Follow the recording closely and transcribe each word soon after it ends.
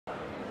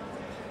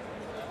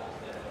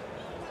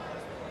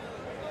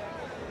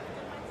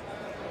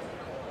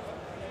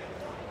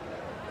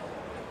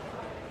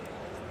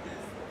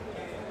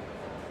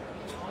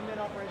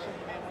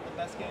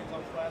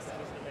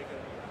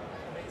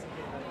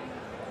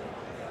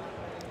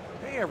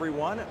Hey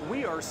everyone,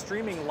 we are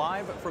streaming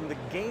live from the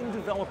Game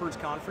Developers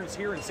Conference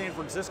here in San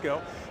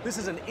Francisco. This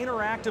is an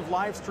interactive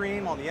live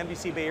stream on the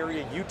NBC Bay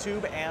Area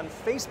YouTube and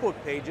Facebook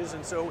pages,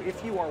 and so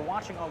if you are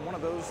watching on one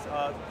of those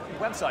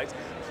websites,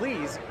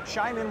 please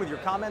chime in with your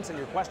comments and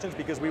your questions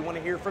because we want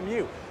to hear from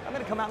you. I'm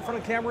going to come out in front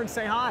of the camera and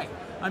say hi.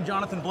 I'm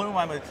Jonathan Bloom.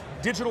 I'm a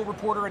digital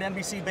reporter at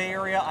NBC Bay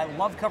Area. I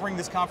love covering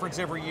this conference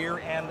every year,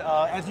 and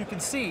as you can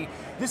see,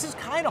 this is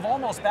kind of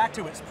almost back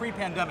to its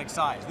pre-pandemic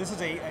size. This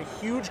is a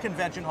huge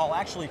convention hall.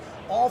 Actually,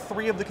 all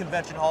three of the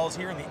convention halls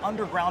here in the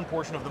underground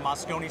portion of the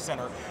Moscone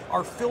Center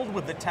are filled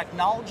with the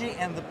technology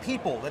and the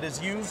people that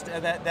is used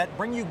that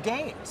bring you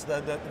games,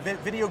 the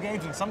video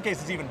games, in some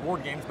cases even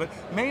board games, but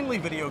mainly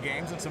video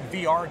games and some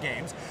VR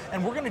games.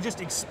 And we're going to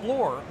just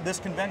explore this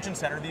convention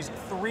center, these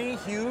three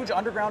huge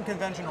underground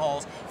convention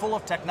halls full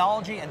of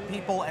technology and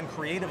people and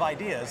creative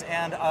ideas.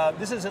 And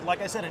this is,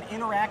 like I said, an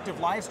interactive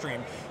live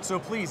stream. So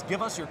please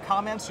give us your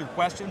comments, your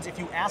questions. If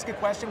you ask a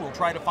question, we'll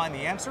try to find the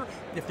answer.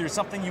 If there's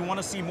something you want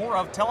to see more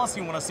of, tell us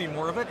you want to see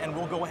more of it, and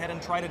we'll go ahead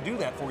and try to do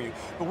that for you.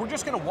 But we're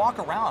just going to walk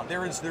around.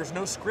 There's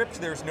no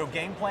script, there's no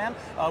game plan.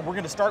 We're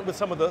going to start with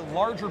some of the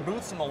larger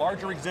booths and the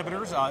larger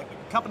exhibitors,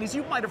 companies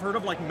you might have heard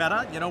of like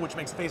Meta, which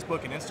makes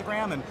Facebook and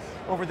Instagram, and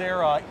over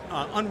there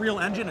Unreal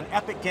Engine and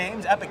Epic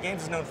Games. Epic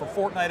Games is known for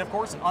Fortnite, of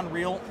course, and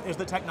Unreal is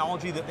the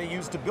technology that they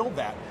use to build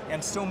that,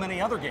 and so many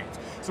other games.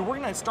 So we're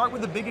going to start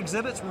with the big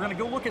exhibits. We're going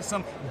to go look at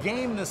some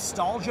game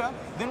nostalgia.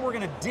 Then we're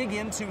going to dig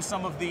into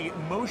some of the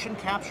motion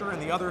capture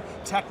and the other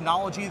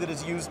technology that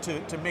is used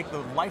to make the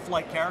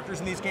lifelike characters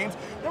in these games.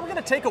 Then we're going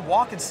to take a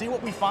walk and see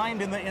what we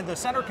find in the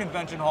center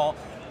convention hall.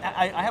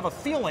 I have a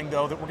feeling,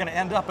 though, that we're going to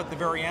end up at the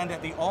very end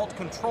at the Alt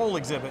Control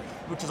exhibit,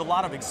 which is a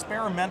lot of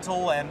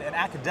experimental and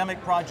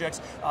academic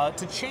projects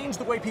to change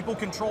the way people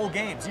control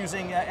games,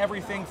 using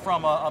everything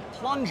from a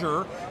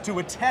plunger to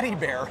a teddy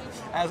bear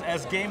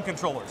as game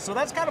controllers. So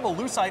that's kind of a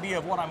loose idea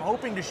of what I'm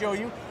hoping to show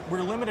you.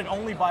 We're limited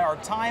only by our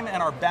time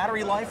and our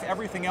battery life.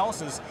 Everything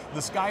else is,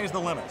 the sky is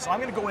the limit. So I'm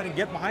going to go ahead and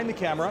get behind the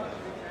camera,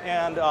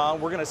 and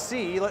we're going to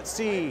see, let's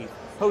see,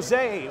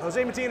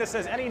 Jose Martinez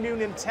says, any new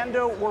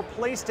Nintendo or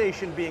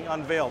PlayStation being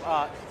unveiled?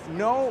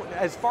 No,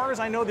 as far as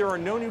I know, there are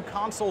no new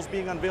consoles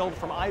being unveiled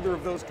from either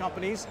of those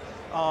companies,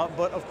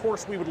 but of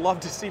course we would love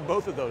to see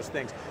both of those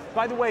things.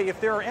 By the way,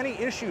 if there are any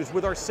issues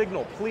with our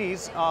signal,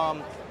 please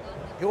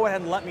go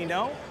ahead and let me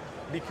know,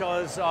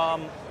 because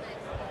I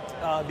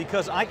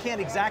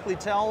can't exactly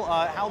tell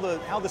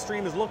how the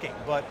stream is looking,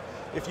 but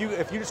if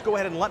you just go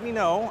ahead and let me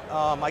know.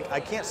 I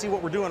can't see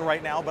what we're doing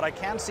right now, but I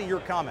can see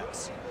your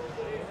comments.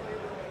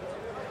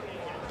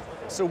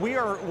 So we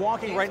are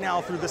walking right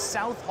now through the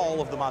South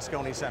Hall of the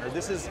Moscone Center.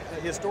 This is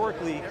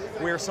historically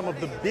where some of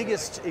the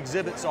biggest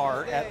exhibits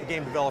are at the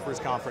Game Developers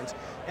Conference.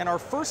 And our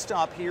first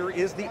stop here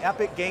is the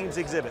Epic Games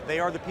exhibit. They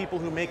are the people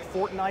who make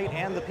Fortnite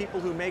and the people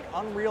who make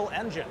Unreal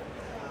Engine,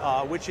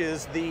 which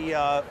is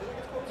the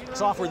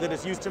software that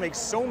is used to make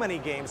so many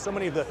games, so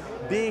many of the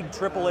big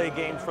AAA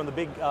games from the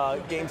big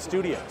game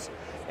studios.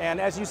 And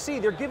as you see,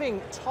 they're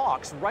giving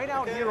talks right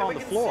out here on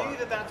the floor. We can see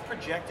that that's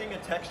projecting a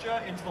texture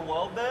into the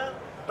world there,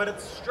 but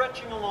it's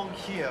stretching along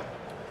here.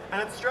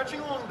 And it's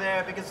stretching along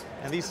there because...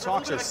 And these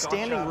talks are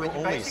standing room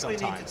only sometimes. You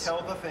basically need to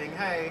tell the thing,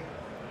 hey,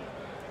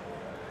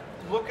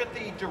 look at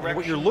the direction. And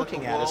what you're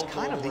looking at is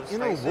kind of the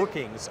inner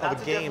workings of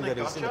a game that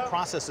is in the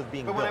process of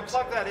being built. But when I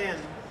plug that in,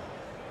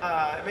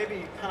 it may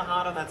be kind of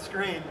hard on that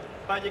screen,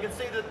 but you can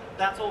see that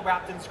that's all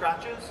wrapped in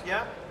scratches,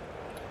 yeah?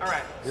 All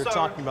right. They're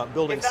talking about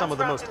building some of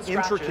the most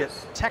intricate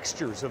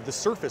textures of the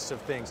surface of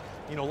things.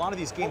 A lot of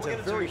these games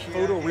have very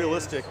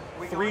photorealistic,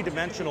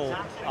 three-dimensional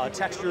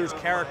textures,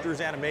 characters,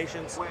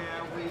 animations.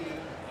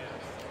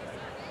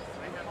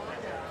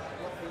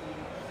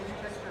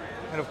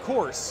 And of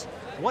course,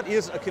 what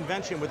is a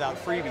convention without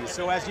freebies?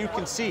 So as you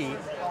can see,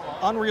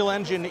 Unreal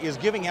Engine is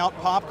giving out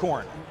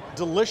popcorn.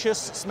 Delicious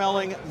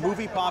smelling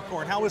movie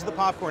popcorn. How is the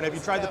popcorn? Have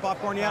you tried the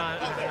popcorn yet?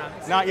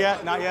 Not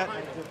yet, not yet.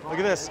 Look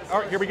at this.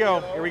 All right, here we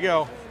go, here we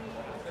go.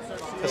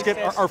 Let's get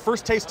our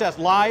first taste test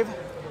live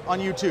on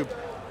YouTube.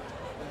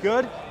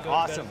 Good?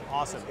 Awesome,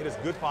 awesome. It is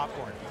good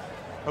popcorn.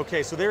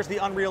 Okay, so there's the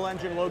Unreal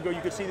Engine logo.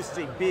 You can see this is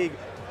a big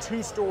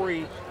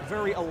two-story,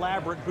 very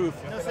elaborate booth.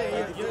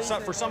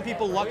 For some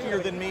people luckier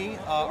than me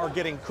are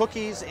getting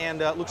cookies and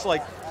looks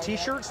like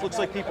t-shirts. Looks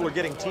like people are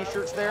getting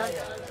t-shirts there.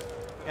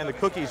 And the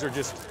cookies are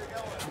just,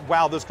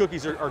 wow, those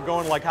cookies are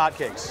going like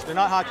hotcakes. They're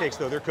not hotcakes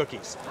though, they're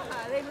cookies.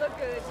 They look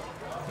good.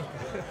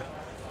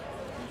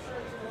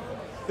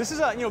 This is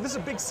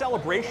a big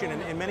celebration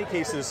in many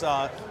cases.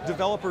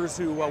 Developers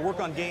who work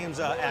on games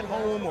at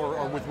home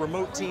or with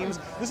remote teams,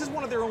 this is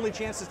one of their only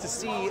chances to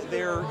see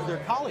their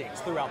colleagues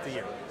throughout the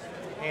year.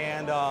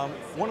 And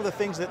one of the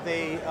things that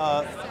they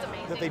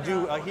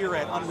do here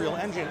at Unreal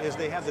Engine is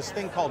they have this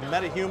thing called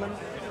MetaHuman.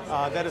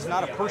 That is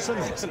not a person,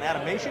 that's an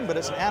animation, but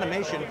it's an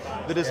animation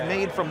that is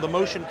made from the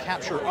motion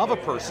capture of a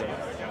person.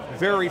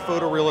 Very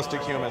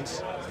photorealistic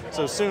humans.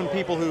 So soon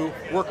people who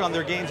work on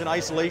their games in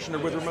isolation or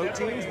with remote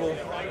teams will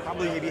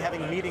probably be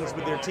having meetings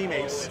with their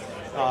teammates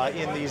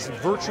in these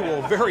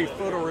virtual, very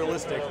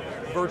photorealistic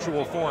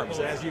virtual forms.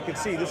 And as you can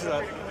see, this is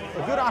a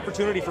good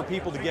opportunity for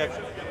people to get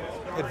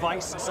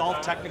advice, solve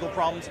technical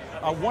problems.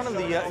 One of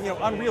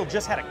the, Unreal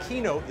just had a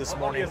keynote this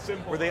morning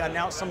where they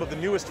announced some of the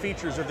newest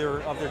features of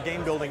their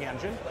game building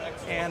engine,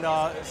 and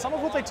some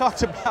of what they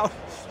talked about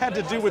had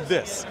to do with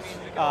this.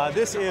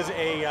 This is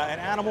an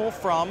animal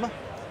from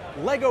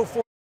Lego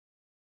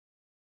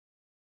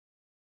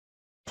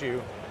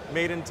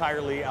made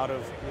entirely out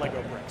of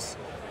Lego bricks.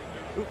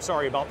 Oops,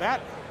 sorry about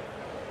that.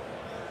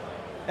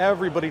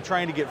 Everybody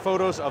trying to get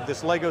photos of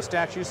this Lego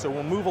statue, so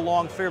we'll move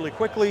along fairly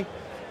quickly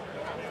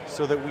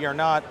so that we are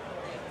not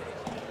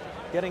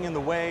getting in the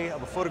way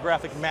of a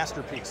photographic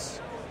masterpiece.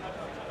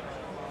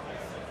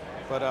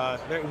 But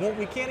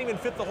we can't even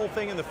fit the whole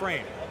thing in the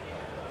frame.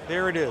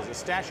 There it is, a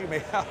statue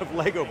made out of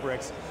Lego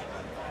bricks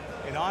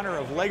in honor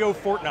of Lego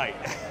Fortnite.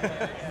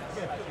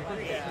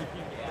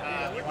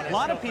 A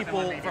lot of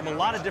people from a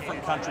lot of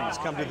different countries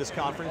come to this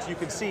conference. You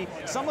can see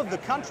some of the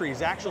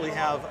countries actually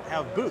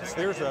have booths.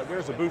 There's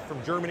a booth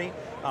from Germany.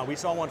 We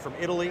saw one from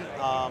Italy.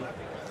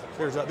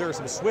 There are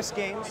some Swiss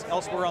games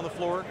elsewhere on the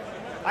floor.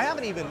 I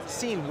haven't even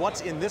seen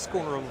what's in this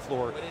corner of the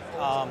floor.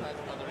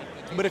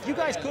 But if you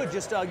guys could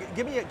just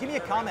give me a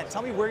comment,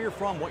 tell me where you're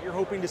from, what you're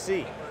hoping to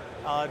see.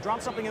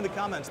 Drop something in the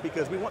comments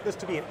because we want this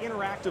to be an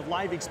interactive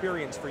live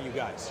experience for you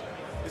guys.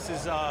 This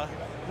is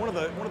one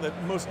of the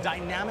most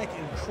dynamic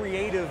and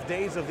creative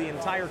days of the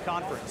entire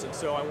conference, and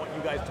so I want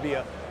you guys to be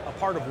a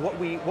part of what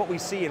we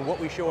see and what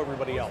we show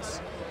everybody else.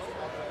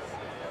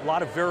 A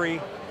lot of very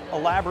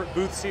elaborate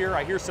booths here.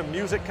 I hear some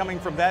music coming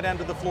from that end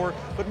of the floor,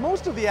 but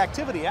most of the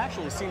activity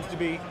actually seems to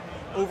be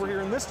over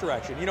here in this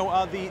direction. You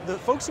know, the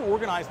folks who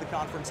organized the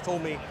conference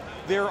told me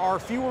there are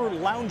fewer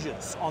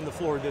lounges on the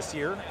floor this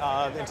year.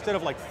 Instead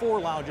of like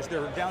 4 lounges,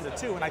 they're down to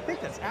 2, and I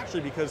think that's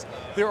actually because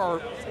there are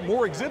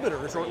more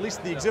exhibitors, or at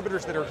least the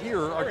exhibitors that are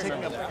here are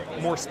taking up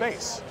more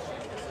space.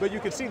 But you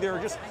can see there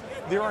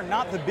are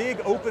not the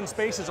big open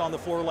spaces on the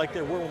floor like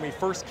there were when we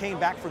first came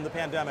back from the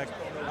pandemic.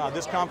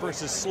 This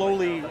conference is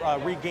slowly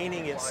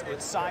regaining its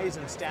size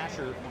and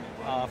stature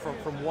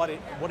from what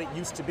it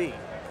used to be.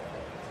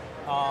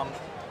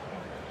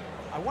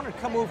 I want to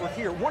come over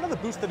here. One of the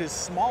booths that is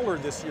smaller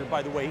this year,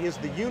 by the way, is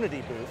the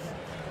Unity booth.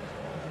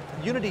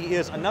 Unity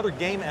is another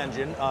game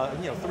engine,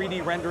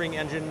 3D rendering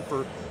engine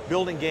for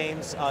building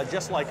games,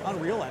 just like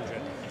Unreal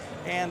Engine.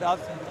 And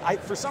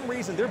for some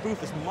reason, their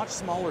booth is much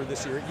smaller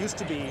this year. It used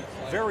to be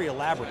very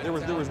elaborate. There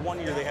was one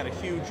year they had a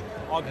huge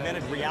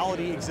augmented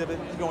reality exhibit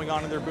going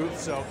on in their booth.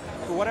 So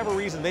for whatever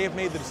reason, they have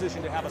made the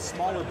decision to have a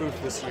smaller booth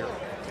this year.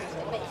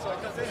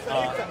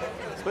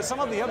 But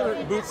some of the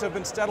other booths have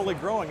been steadily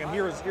growing, and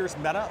here's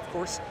Meta, of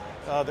course,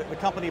 the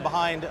company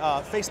behind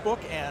Facebook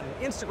and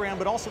Instagram,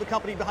 but also the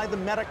company behind the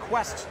Meta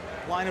Quest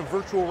line of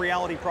virtual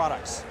reality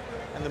products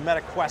and the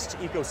Meta Quest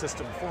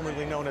ecosystem,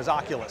 formerly known as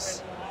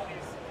Oculus.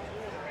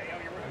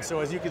 And so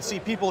as you can see,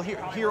 people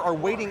here are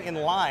waiting in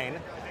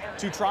line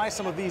to try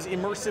some of these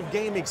immersive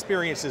game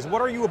experiences.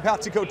 What are you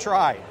about to go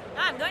try?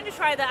 I'm going to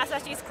try the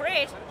Assassin's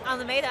Creed on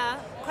the Meta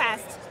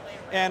Quest.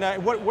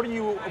 And what are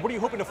you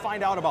hoping to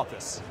find out about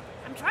this?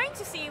 I'm trying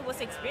to see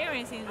what's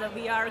experiencing the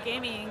VR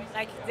gaming.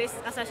 Like this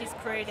Assassin's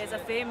Creed is a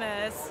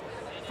famous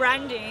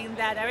branding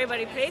that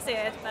everybody plays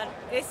it, but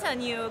it's a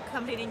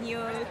completely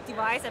new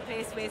device that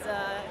plays with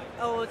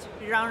old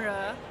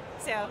genre.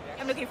 So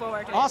I'm looking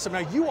forward to it. Awesome. Now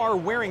you are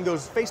wearing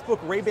those Facebook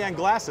Ray-Ban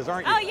glasses,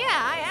 aren't you? Oh yeah,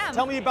 I am.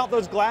 Tell me about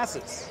those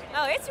glasses.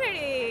 Oh, it's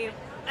very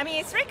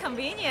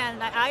convenient.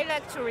 Like, I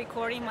like to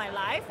record in my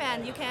life,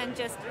 and you can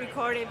just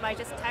record it by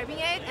just typing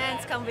it, and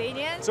it's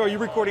convenient. So are you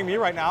recording me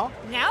right now?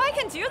 Now I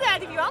can do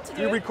that if you want to do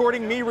it. You're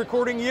recording me,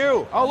 recording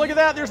you. Oh, look at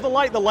that. There's the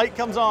light. The light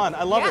comes on.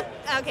 I love it.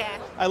 Okay.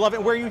 I love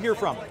it. Where are you here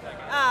from?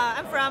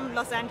 I'm from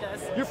Los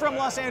Angeles. You're from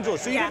Los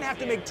Angeles, so you didn't have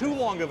to make too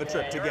long of a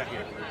trip to get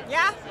here.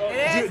 Yeah,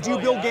 it is. Do you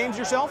build games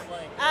yourself?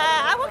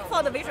 I work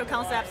for the visual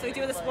concepts. We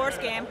do the sports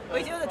game.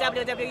 We do the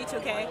WWE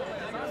 2K.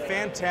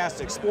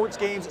 Fantastic. Sports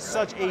games,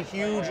 such a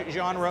huge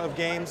genre of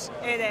games.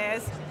 It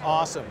is.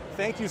 Awesome.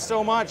 Thank you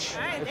so much.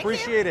 All right,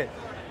 appreciate it.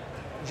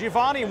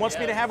 Giovanni wants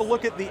me to have a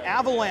look at the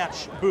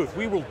Avalanche booth.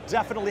 We will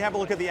definitely have a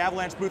look at the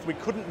Avalanche booth. We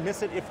couldn't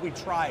miss it if we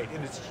tried.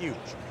 It is huge.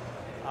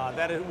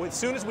 As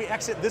soon as we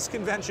exit this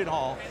convention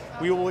hall,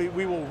 we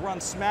will run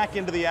smack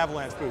into the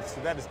Avalanche booth.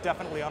 So that is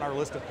definitely on our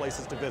list of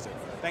places to visit.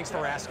 Thanks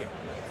for asking.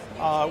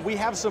 We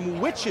have some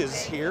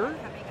witches here.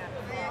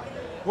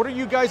 What are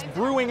you guys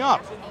brewing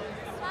up?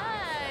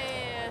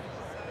 Hi.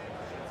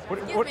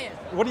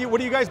 What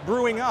are you guys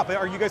brewing up?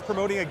 Are you guys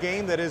promoting a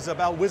game that is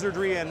about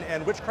wizardry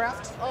and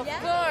witchcraft? Of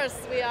course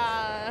we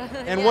are.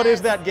 And what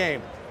is that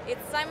game?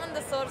 It's Simon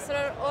the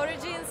Sorcerer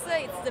Origins.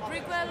 It's the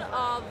prequel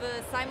of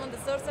Simon the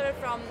Sorcerer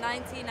from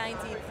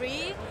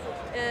 1993.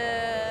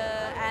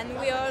 And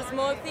we are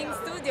Small Thing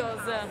Studios.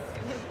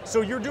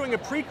 So you're doing a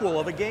prequel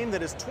of a game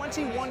that is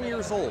 21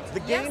 years old. The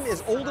game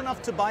is old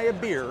enough to buy a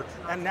beer,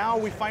 and now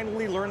we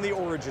finally learn the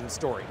origin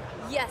story.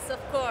 Yes, of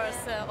course,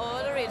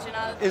 all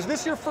original. Is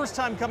this your first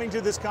time coming to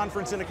this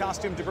conference in a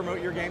costume to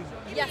promote your game?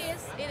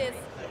 Yes, it is.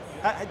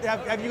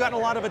 Have you gotten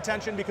a lot of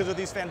attention because of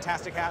these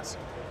fantastic hats?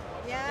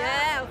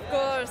 Yeah, of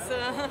course.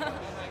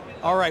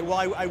 All right.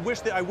 Well, I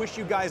wish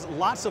you guys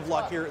lots of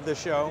luck here at the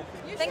show.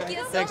 Thank you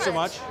so much. Thanks so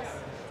much.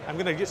 I'm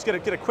gonna just get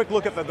a quick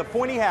look at the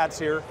pointy hats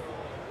here.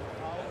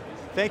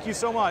 Thank you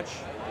so much.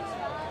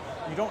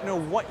 You don't know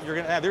what you're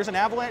gonna have. There's an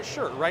Avalanche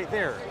shirt right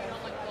there.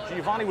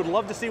 Giovanni would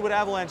love to see what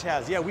Avalanche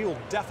has. Yeah, we will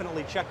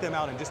definitely check them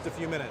out in just a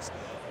few minutes.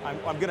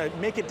 I'm gonna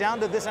make it down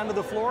to this end of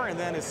the floor, and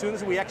then as soon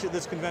as we exit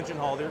this convention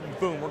hall, there,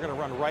 boom, we're gonna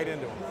run right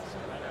into them.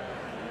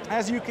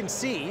 As you can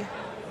see,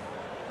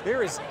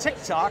 there is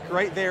TikTok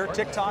right there.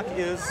 TikTok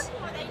is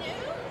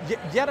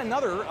yet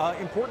another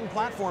important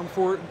platform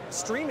for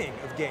streaming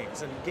of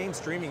games, and game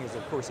streaming is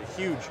of course a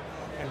huge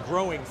and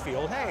growing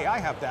field. Hey, I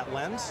have that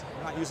lens.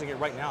 I'm not using it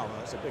right now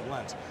though. It's a big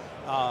lens.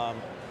 A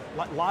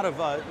lot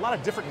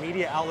of different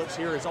media outlets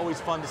here. It's always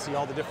fun to see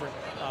all the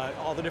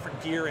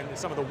different gear and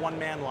some of the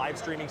one-man live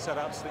streaming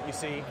setups that you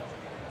see.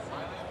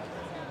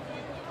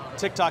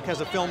 TikTok has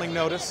a filming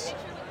notice,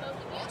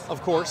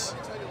 of course.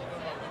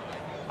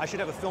 I should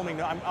have a filming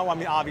notice. I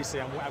mean,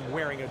 obviously, I'm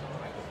wearing a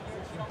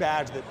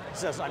badge that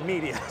says I'm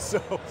media,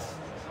 so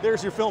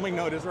there's your filming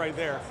notice right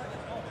there.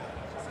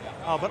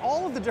 But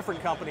all of the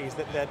different companies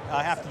that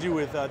have to do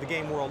with the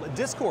game world,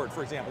 Discord,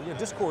 for example.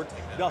 Discord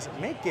doesn't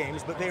make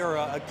games, but they are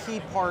a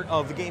key part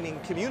of the gaming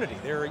community.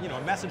 They're a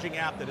messaging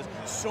app that is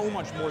so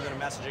much more than a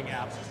messaging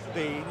app.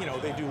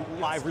 They do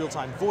live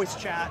real-time voice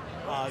chat.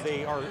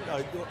 They are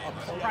a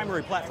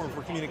primary platform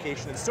for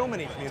communication in so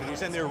many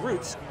communities, and their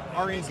roots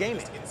are in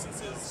gaming.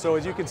 So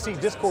as you can see,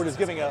 Discord is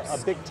giving a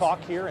big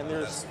talk here, and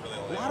there's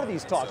a lot of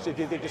these talks. They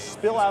just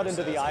spill out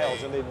into the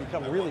aisles, and they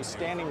become really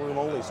standing room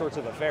only sorts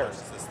of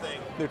affairs.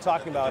 They're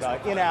talking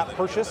about in-app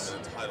purchase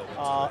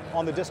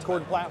on the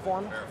Discord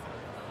platform,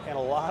 and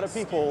a lot of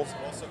people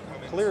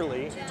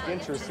clearly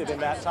interested in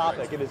that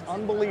topic. It is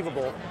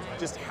unbelievable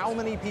just how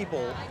many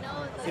people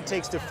it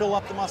takes to fill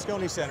up the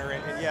Moscone Center,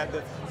 and yet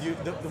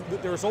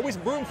there's always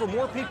room for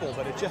more people,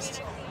 but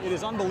it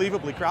is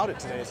unbelievably crowded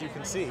today, as you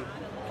can see,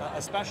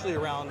 especially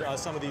around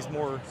some of these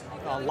more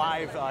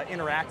live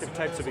interactive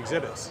types of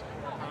exhibits.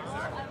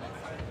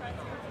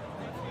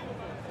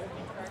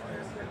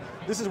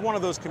 This is one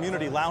of those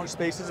community lounge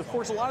spaces. Of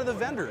course, a lot of the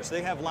vendors,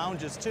 they have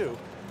lounges too,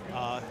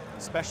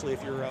 especially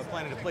if you're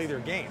planning to play their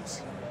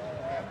games.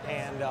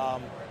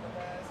 And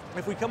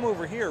if we come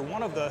over here,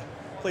 one of the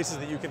places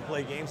that you can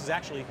play games is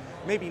actually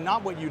maybe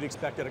not what you'd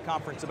expect at a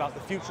conference about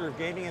the future of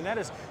gaming, and that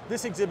is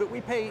this exhibit we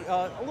pay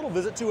a little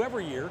visit to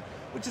every year,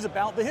 which is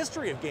about the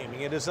history of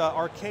gaming. It is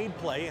Arcade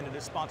Play, and it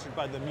is sponsored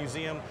by the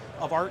Museum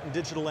of Art and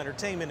Digital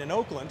Entertainment in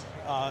Oakland,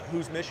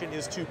 whose mission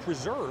is to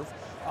preserve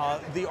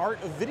the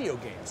art of video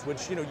games,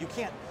 which you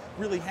can't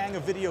really hang a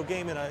video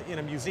game in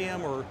a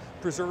museum or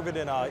preserve it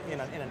in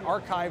an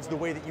archives the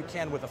way that you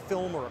can with a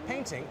film or a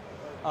painting.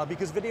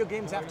 Because video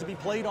games have to be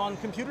played on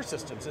computer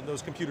systems, and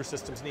those computer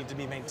systems need to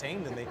be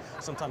maintained, and they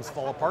sometimes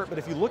fall apart. But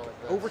if you look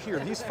over here,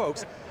 these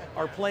folks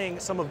are playing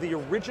some of the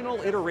original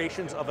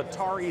iterations of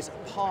Atari's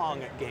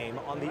Pong game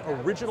on the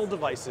original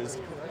devices,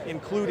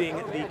 including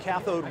the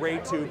cathode ray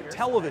tube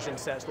television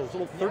sets, those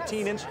little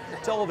 13-inch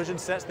television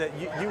sets that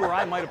you or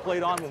I might have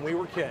played on when we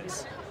were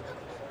kids.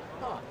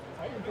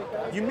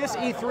 You miss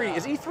E3.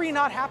 Is E3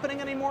 not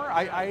happening anymore?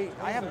 I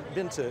haven't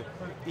been to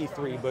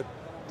E3, but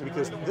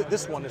because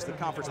this one is the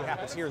conference that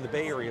happens here in the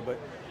Bay Area, but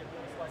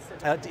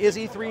is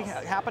E3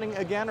 happening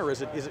again, or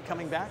is it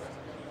coming back?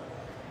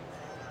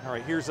 All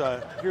right, here's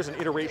an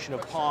iteration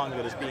of Pong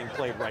that is being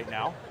played right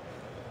now.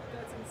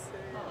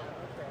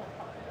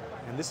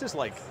 And this is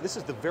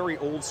the very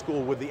old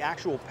school with the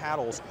actual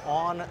paddles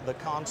on the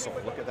console.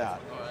 Look at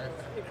that.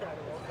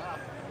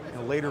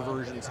 Later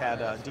versions had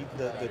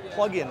the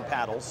plug-in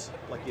paddles,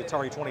 like the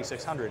Atari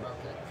 2600.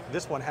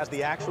 This one has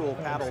the actual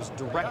paddles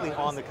directly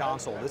on the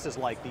console. This is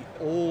like the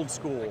old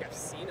school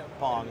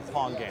Pong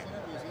game.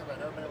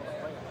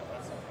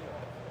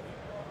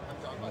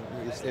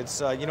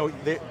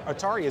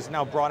 Atari has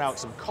now brought out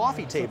some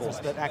coffee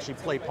tables that actually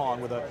play Pong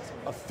with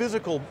a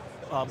physical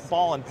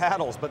ball and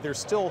paddles, but they're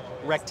still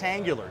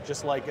rectangular,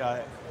 just like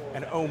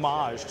an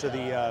homage to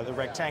the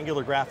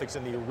rectangular graphics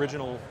in the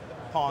original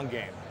Pong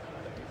game.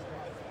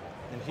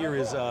 And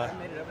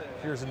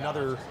here's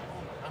another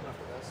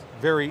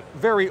very,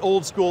 very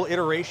old school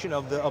iteration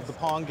of the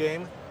Pong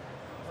game.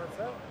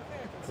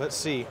 Let's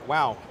see.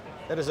 Wow,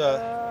 that is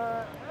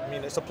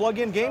it's a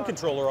plug-in game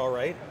controller, all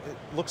right.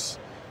 It looks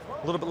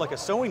a little bit like a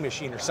sewing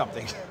machine or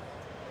something.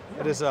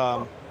 That is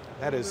a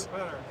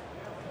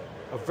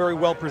very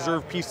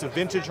well-preserved piece of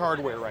vintage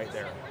hardware right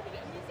there.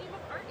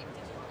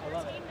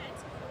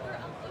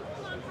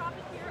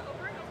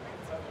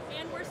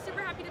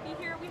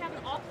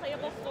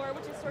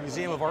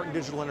 Museum of Art and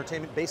Digital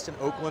Entertainment, based in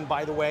Oakland,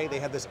 by the way. They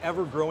have this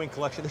ever-growing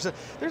collection.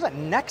 There's a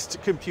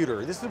Next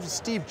computer. This was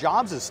Steve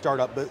Jobs'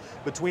 startup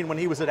between when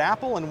he was at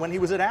Apple and when he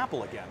was at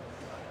Apple again.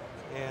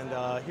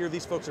 And here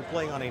these folks are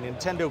playing on a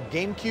Nintendo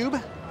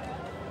GameCube.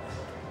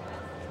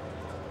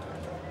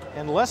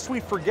 And lest we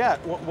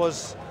forget what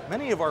was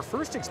many of our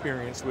first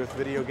experience with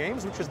video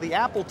games, which is the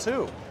Apple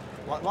II.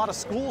 A lot of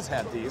schools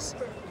had these.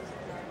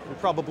 We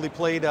probably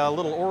played a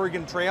little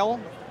Oregon Trail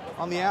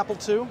on the Apple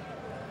II.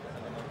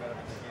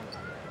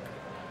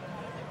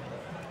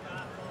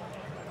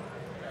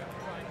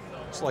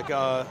 It's like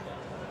the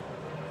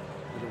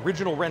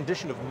original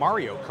rendition of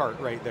Mario Kart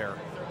right there.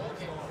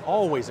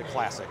 Always a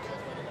classic.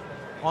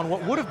 On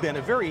what would have been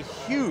a very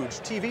huge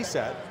TV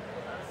set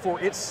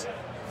for its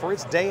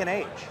day and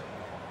age.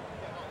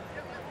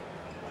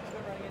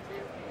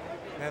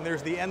 And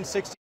there's the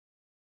N64.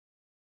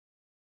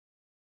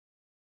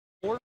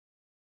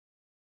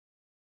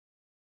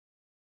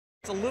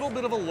 It's a little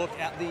bit of a look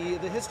at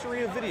the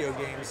history of video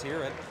games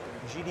here at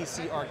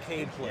GDC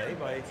Arcade Play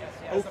by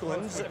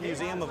Oakland's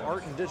Museum of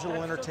Art and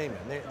Digital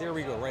Entertainment. There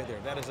we go, right there.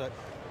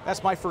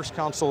 That's my first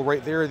console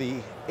right there,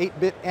 the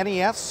 8-bit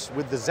NES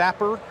with the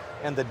Zapper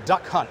and the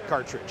Duck Hunt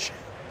cartridge.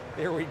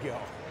 There we go.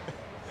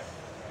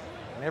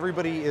 And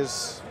everybody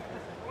is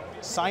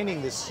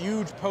signing this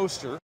huge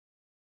poster.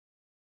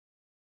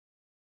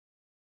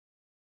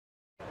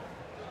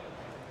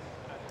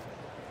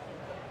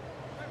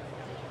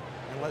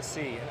 And let's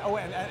see. Oh,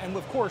 and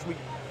of course, we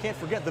can't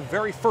forget the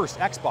very first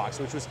Xbox,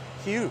 which was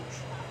huge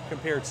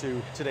compared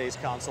to today's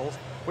consoles.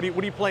 What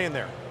are you playing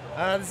there?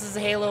 This is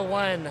Halo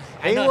 1.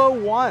 Halo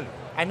 1.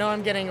 I know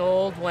I'm getting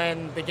old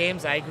when the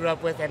games I grew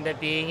up with end up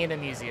being in a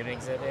museum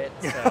exhibit,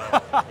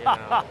 so, you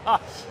know.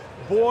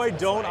 Boy,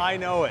 don't I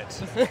know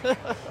it.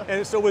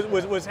 And so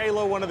was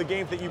Halo one of the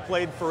games that you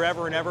played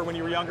forever and ever when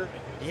you were younger?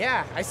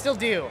 Yeah, I still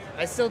do.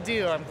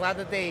 I'm glad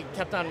that they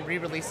kept on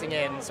re-releasing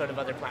it in sort of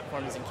other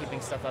platforms and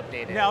keeping stuff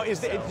updated. Now,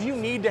 do you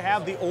need to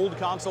have the old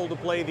console to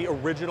play the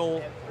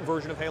original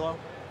version of Halo?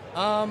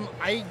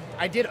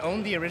 I did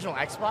own the original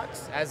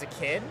Xbox as a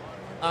kid.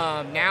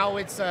 Now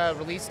it's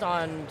released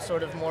on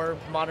sort of more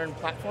modern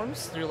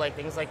platforms through like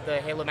things like the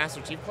Halo Master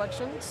Chief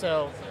Collection,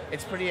 so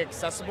it's pretty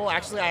accessible.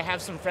 Actually, I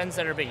have some friends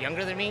that are a bit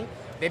younger than me.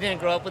 They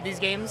didn't grow up with these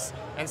games,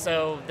 and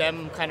so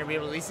them kind of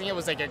re-releasing it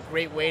was like a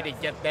great way to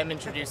get them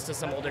introduced to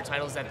some older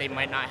titles that they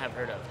might not have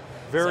heard of.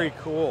 Very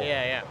cool.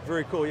 Yeah.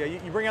 Very cool. Yeah,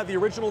 you bring out the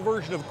original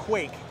version of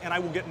Quake, and I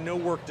will get no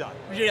work done.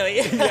 Really?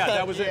 Yeah,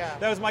 that was it.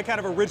 That was my kind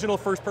of original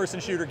first-person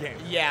shooter game.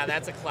 Yeah,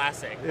 that's a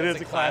classic. It is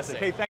a classic.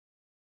 Hey, thank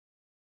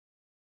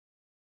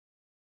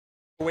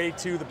you. Way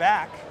to the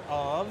back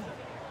of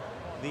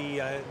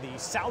the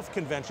South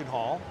Convention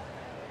Hall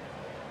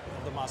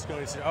of the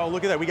Moscone Center. Oh,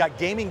 look at that. We got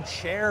gaming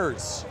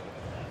chairs.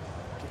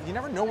 You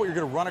never know what you're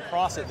going to run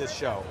across at this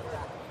show.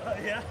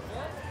 Yeah.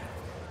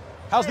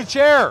 How's the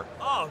chair?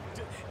 Oh,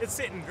 it's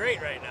sitting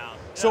great right now.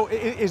 So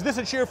is this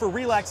a chair for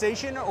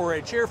relaxation or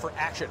a chair for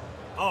action?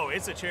 Oh,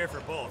 it's a chair for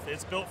both.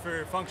 It's built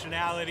for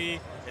functionality.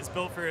 It's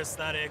built for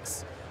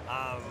aesthetics.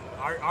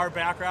 Our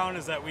background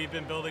is that we've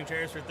been building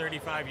chairs for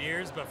 35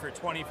 years, but for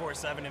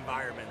 24/7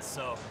 environments.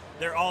 So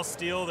they're all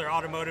steel, they're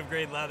automotive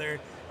grade leather,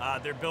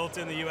 they're built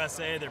in the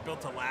USA, they're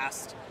built to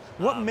last.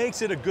 What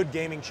makes it a good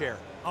gaming chair?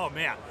 Oh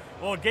man,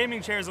 well,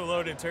 gaming chair is a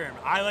loaded term.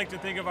 I like to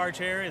think of our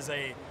chair as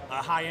a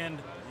high-end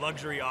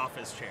luxury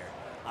office chair.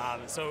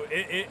 So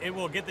it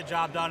will get the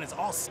job done. It's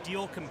all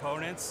steel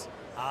components.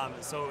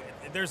 So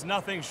there's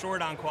nothing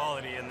short on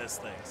quality in this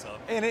thing. So.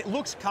 And it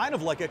looks kind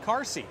of like a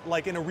car seat,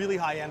 like in a really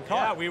high-end car.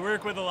 Yeah, we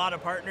work with a lot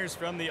of partners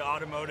from the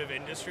automotive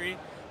industry.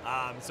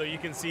 So you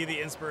can see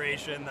the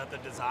inspiration that the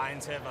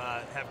designs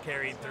have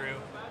carried through.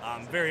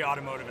 Very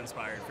automotive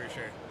inspired for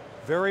sure.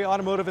 Very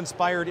automotive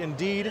inspired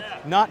indeed. Yeah.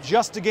 Not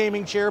just a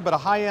gaming chair, but a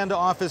high-end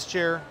office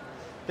chair.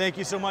 Thank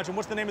you so much. And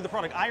what's the name of the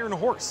product? Iron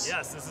Horse.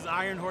 Yes, this is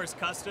Iron Horse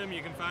Custom.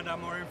 You can find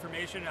out more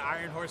information at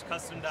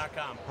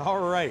ironhorsecustom.com.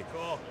 All right.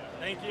 Cool.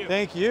 Thank you.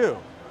 Thank you.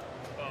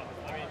 Well,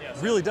 I mean, yes.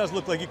 It really does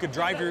look like you could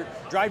drive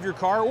your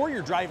car or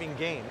your driving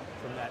game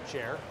from that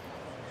chair.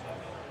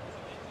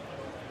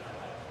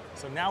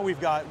 So now we've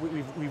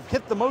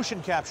hit the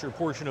motion capture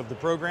portion of the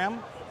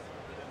program.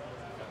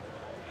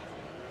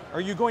 Are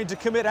you going to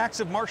commit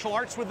acts of martial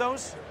arts with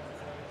those?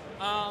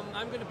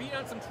 I'm going to beat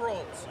on some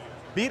trolls.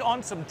 Beat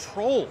on some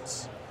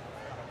trolls.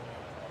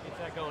 Get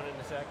that going in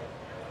a second.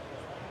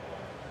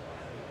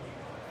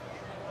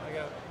 I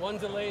got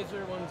one's a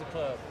laser, one's a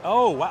club.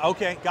 Oh, wow.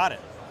 Okay, got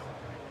it.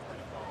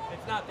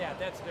 It's not that.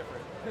 That's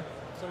different.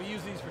 So we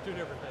use these for two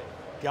different things.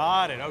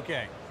 Got it.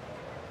 Okay.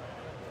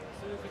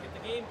 As soon as we get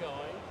the game going,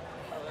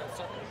 we'll have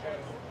something to show.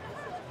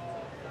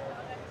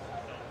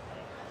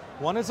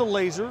 One is a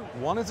laser,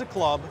 one is a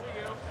club.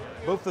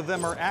 Both of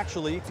them are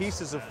actually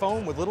pieces of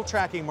foam with little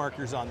tracking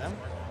markers on them.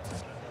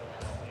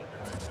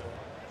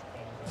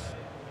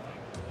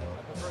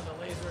 I prefer the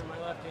laser in my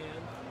left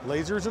hand.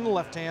 Lasers in the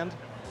left hand.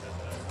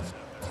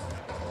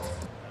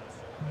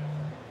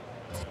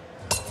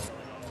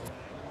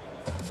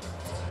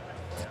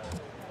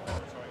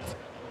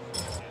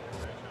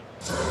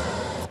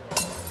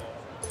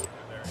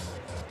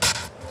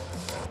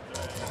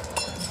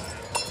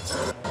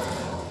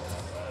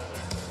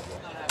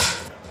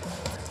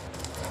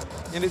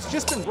 And it's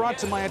just been brought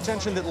to my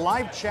attention that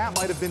live chat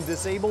might have been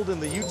disabled in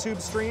the YouTube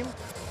stream.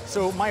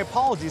 So my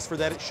apologies for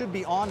that. It should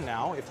be on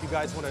now. If you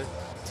guys want to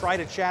try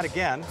to chat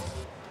again,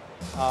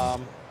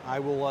 I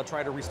will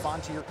try to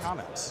respond to your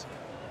comments.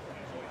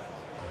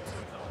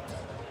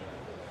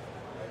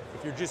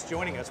 If you're just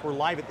joining us, we're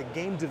live at the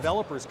Game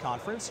Developers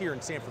Conference here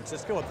in San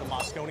Francisco at the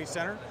Moscone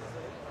Center,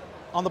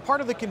 on the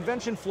part of the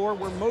convention floor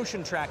where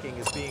motion tracking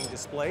is being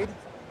displayed.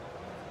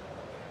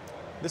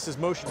 This is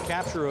motion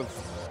capture of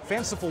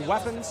fanciful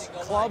weapons,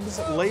 clubs,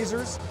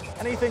 lasers,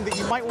 anything that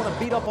you might want to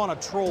beat up on a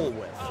troll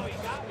with.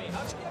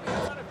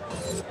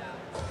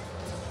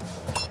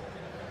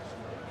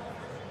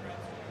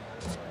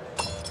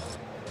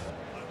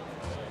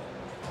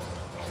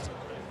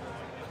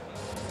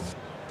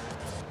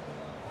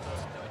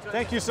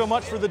 Thank you so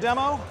much for the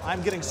demo.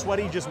 I'm getting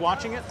sweaty just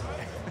watching it.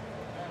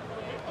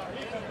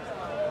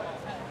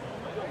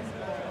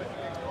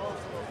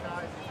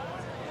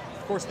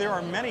 Of course, there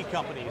are many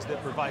companies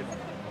that provide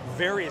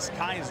various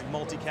kinds of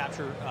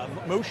multi-capture,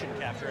 motion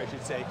capture, I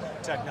should say,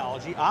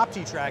 technology.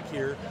 OptiTrack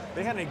here,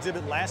 they had an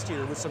exhibit last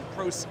year with some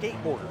pro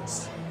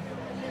skateboarders.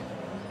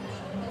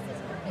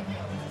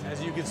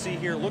 As you can see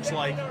here, it looks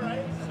like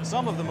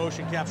some of the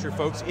motion capture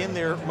folks in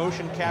their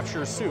motion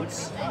capture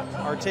suits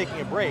are taking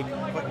a break,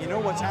 but you know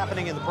what's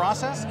happening in the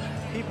process?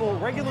 People,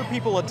 regular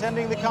people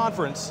attending the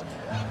conference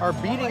are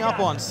beating up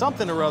on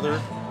something or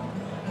other,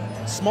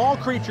 small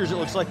creatures it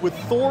looks like, with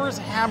Thor's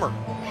hammer.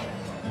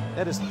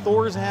 That is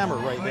Thor's hammer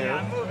right there.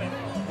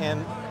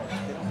 And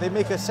they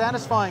make a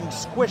satisfying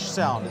squish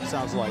sound, it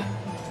sounds like.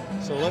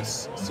 So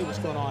let's see what's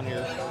going on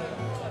here.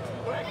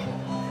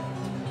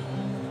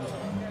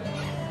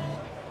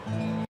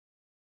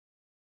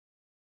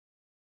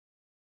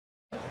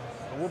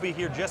 We'll be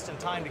here just in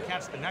time to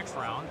catch the next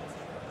round.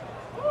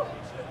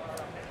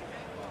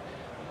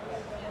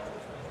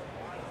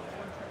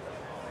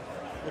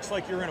 Looks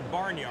like you're in a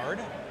barnyard.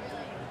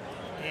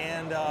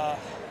 And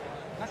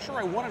not sure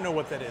I want to know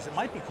what that is. It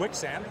might be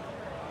quicksand.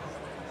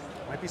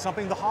 It might be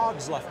something the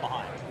hogs left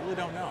behind. I really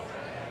don't know.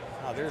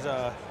 There's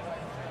a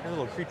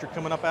little creature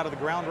coming up out of the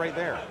ground right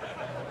there.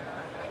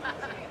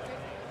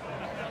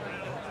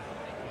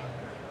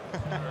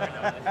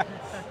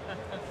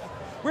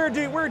 Where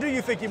do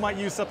you think you might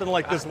use something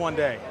like this one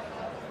day?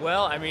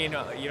 Well, I mean,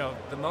 you know,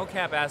 the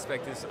mocap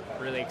aspect is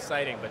really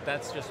exciting, but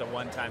that's just a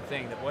one-time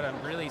thing. What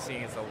I'm really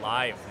seeing is a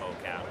live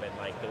mocap and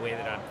like the way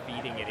that I'm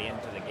feeding it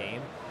into the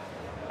game.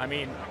 I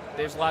mean,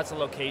 there's lots of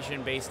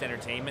location-based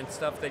entertainment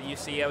stuff that you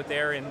see out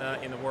there in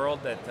the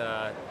world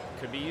that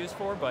could be used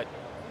for, but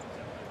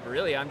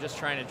really, I'm just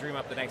trying to dream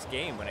up the next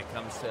game when it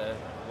comes to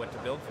what to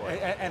build for.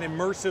 An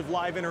immersive,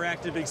 live,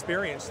 interactive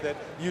experience that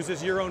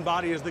uses your own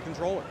body as the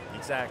controller.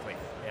 Exactly.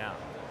 Yeah.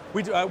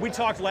 We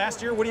talked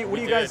last year. What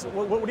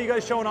are you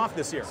guys showing off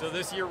this year? So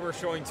this year we're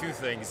showing two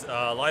things: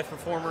 live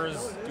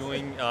performers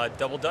doing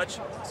double dutch,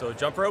 so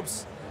jump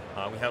ropes.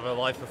 We have a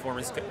live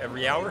performance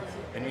every hour,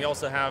 and we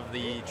also have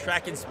the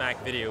track and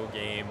smack video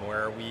game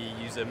where we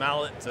use a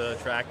mallet to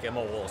track a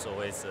mole.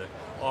 So it's an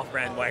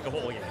off-brand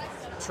whack-a-mole game.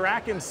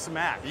 Track and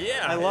smack.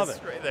 Yeah, I love it.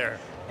 Right there.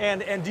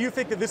 And do you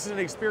think that this is an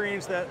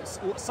experience that's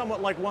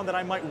somewhat like one that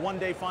I might one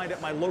day find at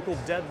my local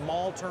dead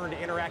mall turned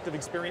interactive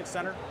experience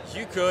center?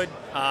 You could.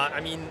 I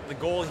mean, the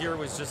goal here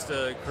was just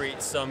to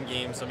create some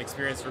game, some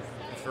experience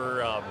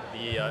for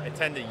the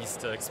attendees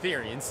to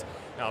experience.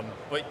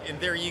 But in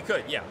there you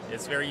could, yeah.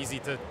 It's very easy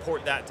to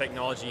port that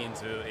technology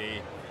into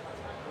a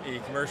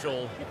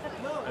commercial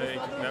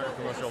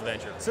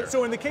venture.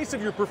 So in the case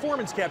of your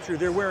performance capture,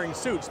 they're wearing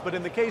suits, but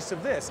in the case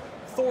of this,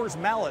 Thor's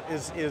mallet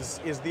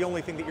is the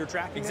only thing that you're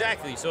tracking?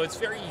 Exactly. So it's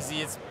very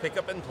easy. It's pick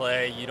up and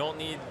play. You don't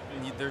need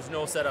there's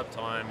no setup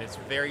time. It's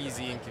very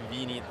easy and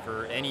convenient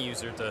for any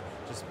user to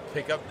just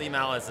pick up the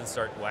mallets and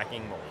start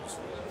whacking moles.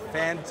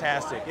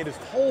 Fantastic. It is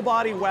whole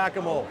body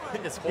whack-a-mole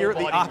here at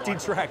the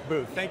OptiTrack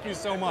booth. Thank you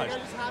so much.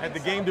 At the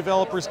Game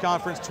Developers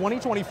Conference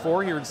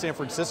 2024 here in San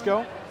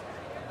Francisco.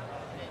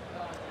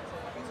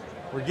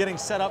 We're getting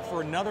set up for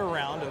another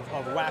round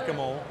of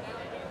whack-a-mole.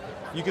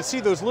 You can see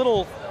those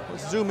little,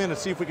 let's zoom in and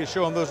see if we can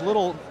show them, those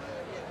little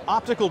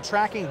optical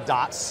tracking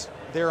dots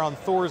there on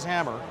Thor's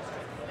hammer.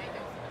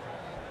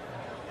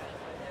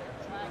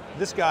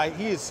 This guy,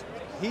 he is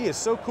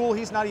so cool,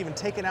 he's not even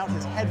taken out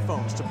his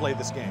headphones to play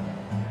this game.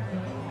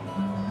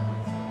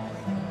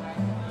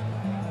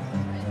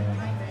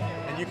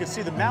 And you can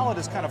see the mallet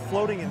is kind of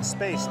floating in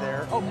space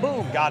there. Oh,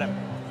 boom, got him.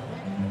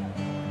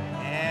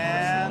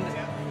 And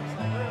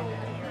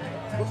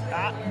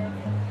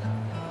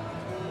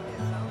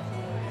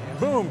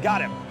boom,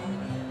 got him.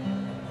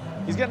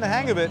 He's getting the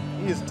hang of it.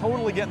 He is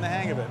totally getting the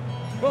hang of it.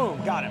 Boom,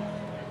 got him.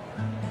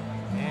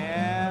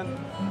 And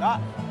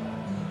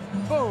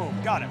boom,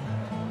 got him.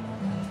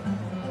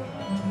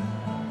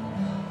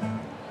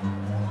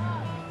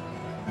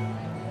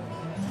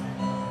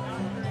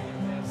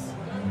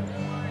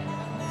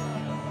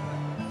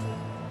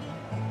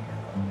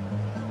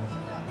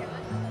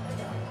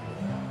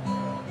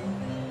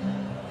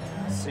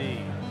 Let's see.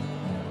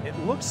 It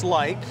looks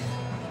like,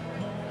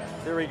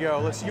 there we go.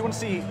 You want to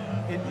see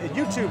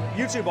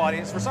YouTube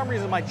audience. For some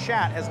reason, my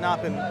chat has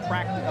not been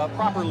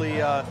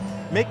properly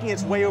making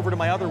its way over to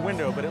my other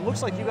window, but it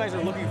looks like you guys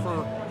are looking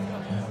for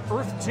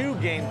Earth 2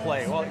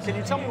 gameplay. Well, can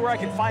you tell me where I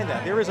can find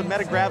that? There is a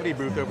Metagravity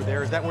booth over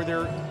there. Is that where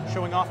they're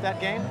showing off that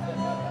game?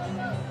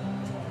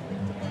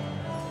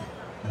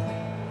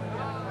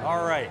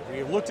 All right,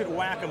 we've looked at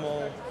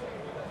Whack-A-Mole.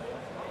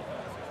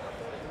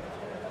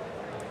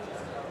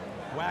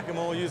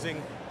 Whack-A-Mole using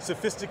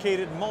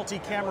sophisticated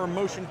multi-camera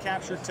motion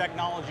capture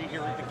technology here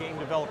at the Game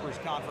Developers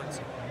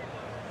Conference.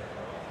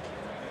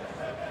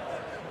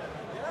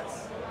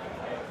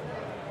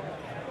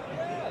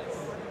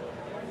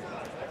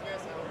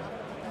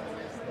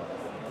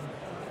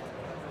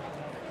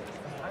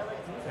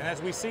 And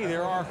as we see,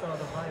 there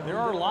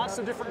are lots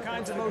of different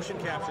kinds of motion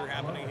capture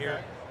happening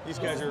here. These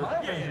guys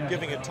are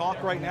giving a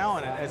talk right now,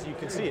 and as you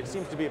can see, it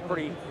seems to be a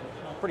pretty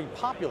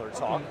popular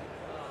talk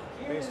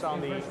based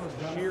on the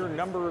sheer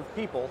number of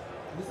people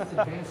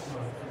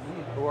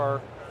who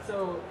are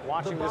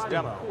watching this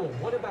demo. Cool.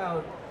 What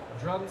about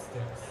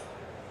drumsticks?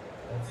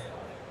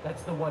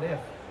 That's the what if.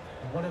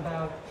 What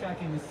about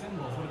tracking the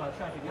cymbals? What about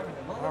tracking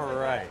everything? All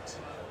right.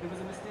 It was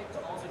a mistake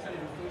to also try to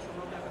do facial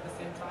mocap at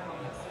the same time.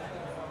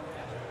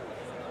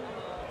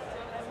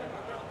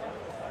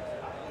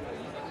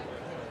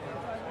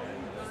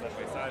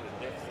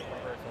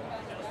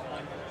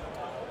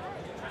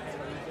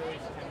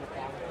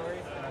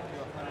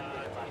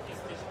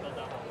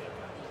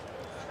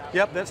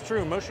 Yep, that's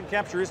true. Motion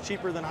capture is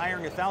cheaper than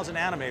hiring 1,000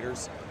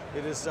 animators.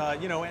 It is,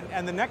 you know,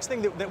 and the next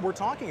thing that we're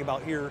talking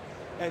about here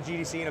at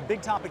GDC, and a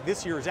big topic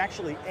this year, is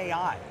actually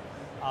AI.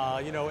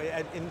 You know,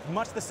 in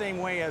much the same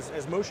way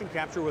as motion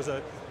capture was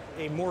a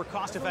more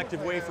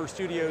cost-effective way for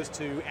studios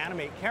to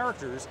animate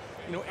characters,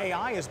 you know,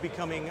 AI is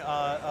becoming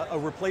a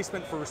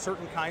replacement for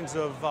certain kinds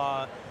of,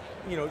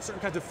 you know, certain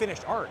kinds of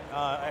finished art.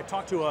 I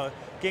talked to a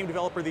game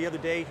developer the other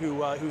day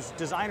whose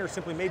designer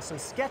simply made some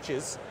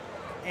sketches,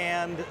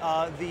 and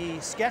the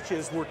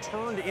sketches were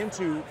turned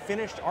into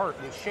finished art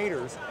with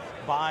shaders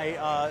by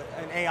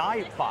an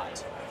AI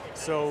bot.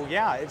 So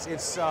yeah, it's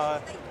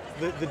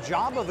the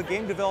job of a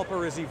game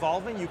developer is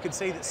evolving. You could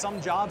say that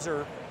some jobs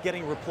are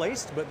getting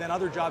replaced, but then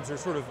other jobs are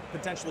sort of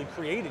potentially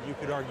created, you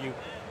could argue,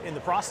 in the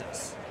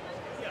process.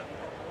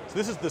 So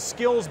this is the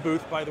Skills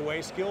booth, by the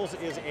way. Skills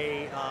is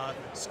a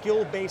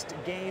skill-based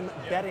game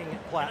betting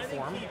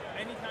platform.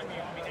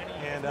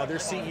 And their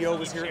CEO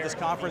was here at this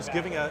conference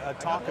giving a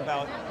talk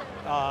about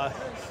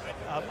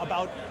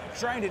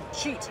trying to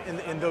cheat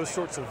in those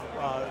sorts of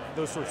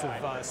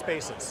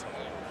spaces.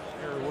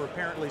 There were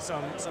apparently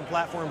some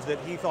platforms that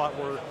he thought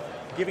were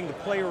giving the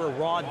player a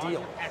raw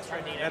deal.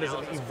 That is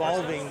an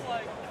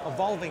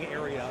evolving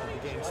area of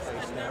the game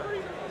space there.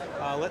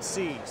 Let's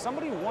see.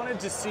 Somebody wanted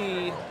to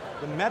see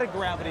the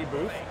Meta-Gravity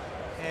booth,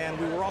 and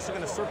we were also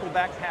going to circle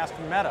back past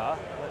Meta.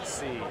 Let's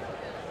see.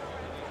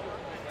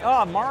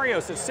 Ah, Mario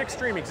says 6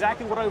 stream,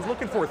 exactly what I was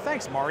looking for.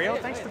 Thanks, Mario.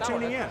 Thanks for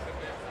tuning in.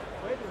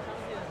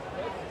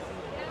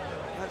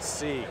 Let's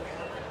see.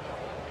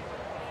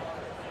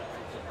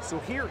 So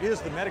here is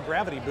the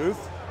Meta-Gravity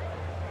booth.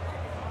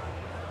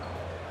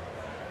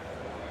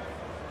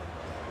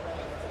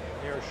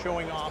 They are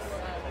showing off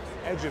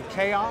Edge of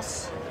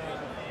Chaos.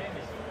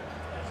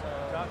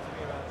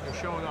 They're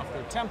showing off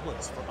their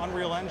templates for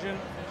Unreal Engine.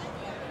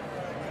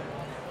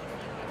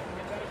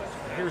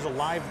 Here's a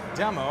live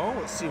demo.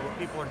 Let's see what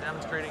people are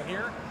demonstrating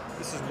here.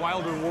 This is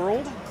Wilder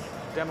World.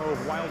 Demo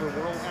of Wilder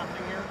World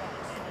happening here.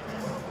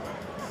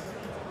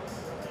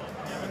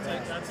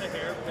 Yeah, that's a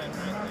hairpin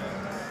right there.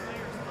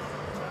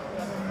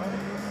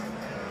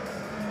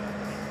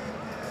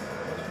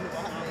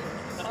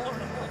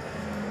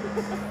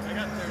 I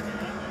got turned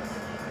around.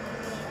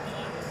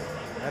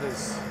 That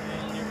is.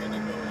 And you're gonna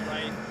go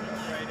right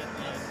at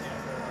the end here.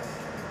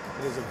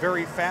 It is a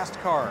very fast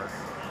car.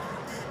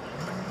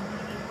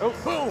 Oh,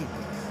 boom!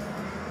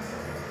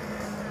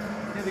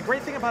 And the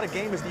great thing about a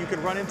game is that you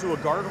can run into a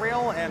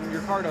guardrail and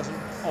your car doesn't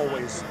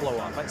always blow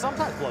up. It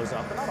sometimes blows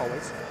up, but not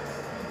always.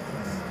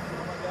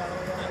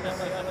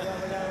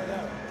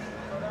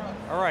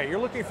 All right, you're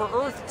looking for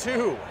Earth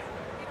 2.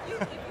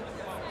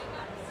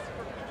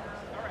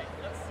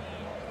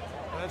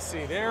 Let's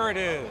see, there it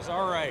is.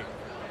 All right.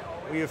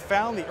 We have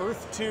found the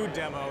Earth 2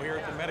 demo here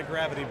at the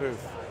Meta-Gravity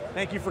booth.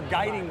 Thank you for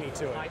guiding me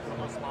to it.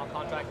 Small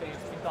contract that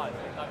it's been done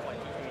for like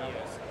 2-3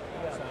 years.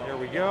 So, here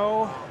we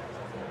go.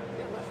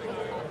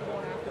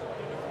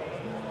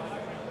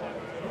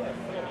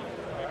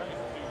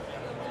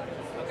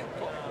 Okay,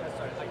 cool.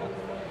 Sorry,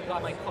 I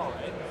got my call,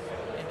 right?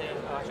 And then,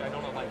 actually, I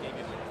don't know if I gave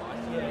you the card.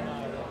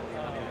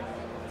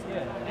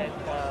 Yeah. And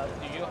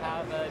do you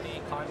have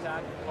any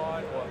contact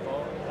card or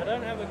phone? I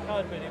don't have a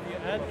card, but if you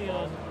add me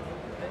on,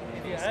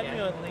 me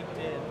on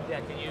LinkedIn. Yeah,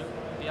 do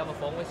you have a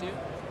phone with you?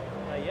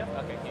 Yep.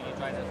 Okay, can you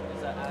try to,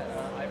 is that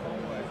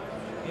iPhone or?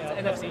 Yeah,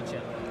 it's an NFC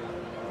chip.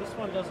 This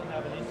one doesn't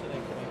have an internet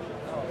connection.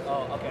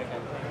 Oh, okay.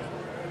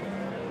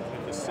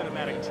 With the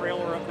cinematic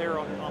trailer up there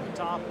on the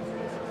top.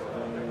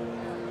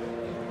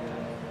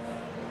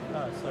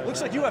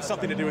 Looks like you have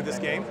something to do with this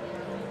game.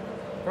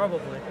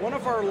 Probably. One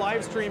of our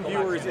live stream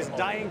viewers is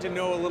dying to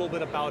know a little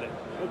bit about it.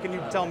 What can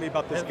you tell me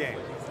about this game?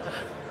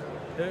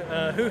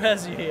 Who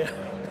has you here?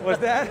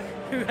 What's that?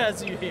 Who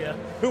has you here?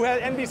 Who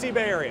has NBC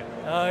Bay Area?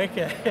 Oh,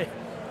 okay.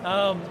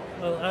 Well,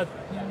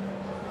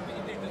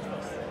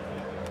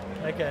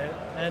 Okay,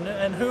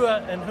 and who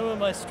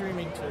am I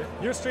streaming to?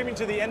 You're streaming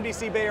to the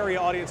NBC Bay Area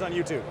audience on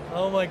YouTube.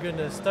 Oh my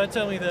goodness! Don't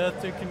tell me the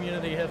Earth 2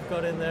 community have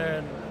got in there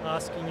and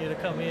asking you to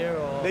come here,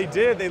 or They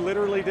did. They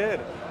literally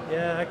did.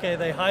 yeah. Okay,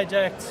 they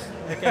hijacked.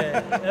 Okay,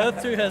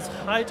 Earth 2 has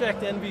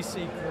hijacked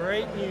NBC.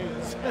 Great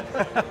news.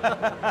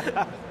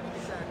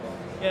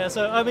 Yeah.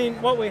 So I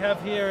mean, what we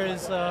have here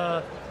is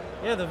the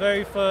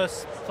very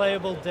first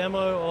playable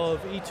demo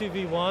of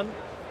E2v1,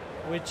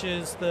 which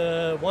is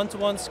the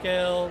 1-to-1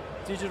 scale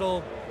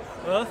digital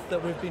Earth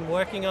that we've been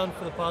working on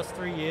for the past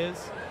 3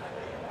 years.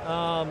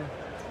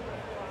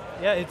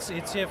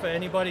 It's here for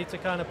anybody to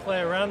kind of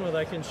play around with.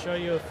 I can show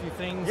you a few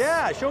things.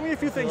 Yeah, show me a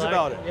few things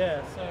about it.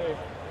 Yeah,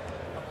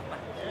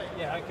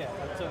 okay.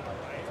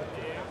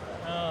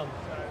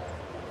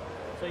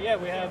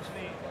 We have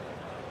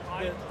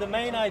the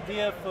main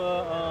idea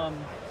for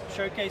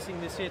showcasing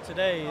this here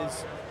today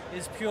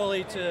is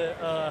purely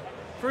to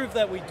prove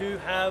that we do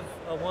have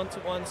a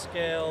 1-to-1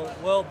 scale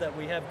world that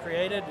we have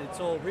created. It's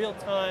all real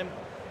time.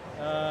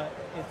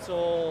 It's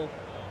all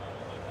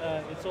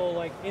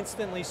like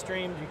instantly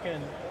streamed. You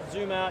can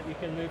zoom out. You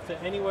can move to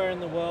anywhere in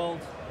the world.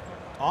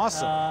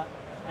 Awesome.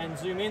 And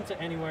zoom into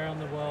anywhere in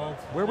the world.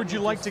 Where would you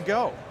like to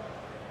go?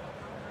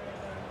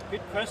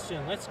 Good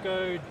question. Let's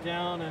go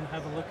down and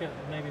have a look at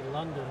maybe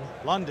London.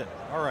 London.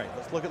 All right,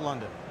 let's look at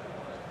London.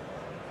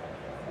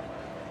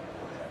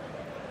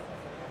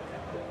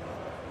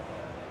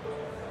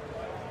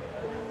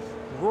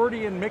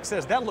 Gordian Mick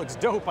says, that looks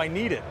dope, I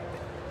need it.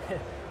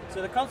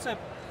 So the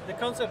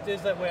concept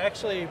is that we're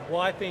actually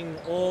wiping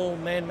all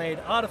man-made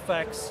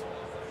artifacts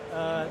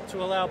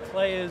to allow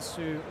players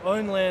who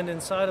own land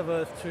inside of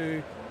Earth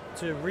to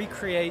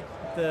recreate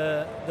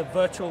the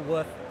virtual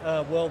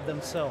world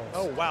themselves.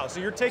 Oh wow! So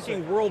you're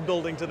taking world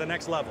building to the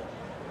next level.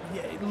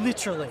 Yeah,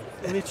 literally,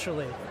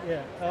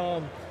 yeah.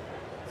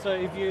 So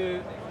if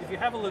you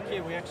have a look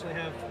here, we actually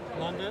have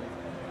London.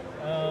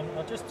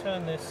 I'll just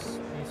turn these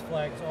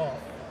flags off,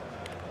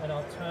 and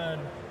I'll turn.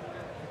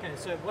 Okay,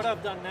 so what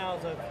I've done now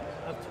is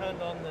I've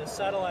turned on the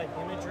satellite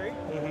imagery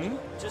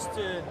just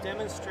to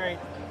demonstrate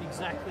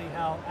exactly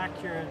how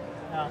accurate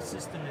our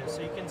system is.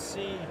 So you can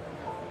see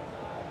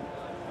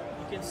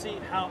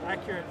how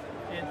accurate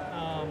it,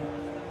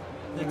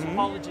 the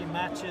topology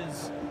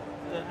matches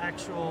the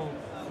actual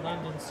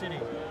London city.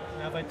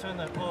 Now if I turn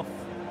that off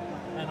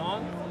and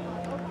on,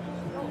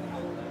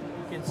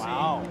 you can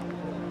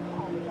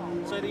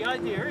see. So the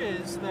idea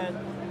is that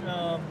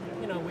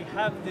we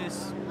have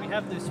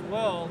this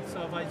world.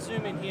 So if I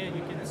zoom in here,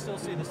 you can still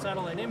see the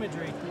satellite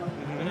imagery.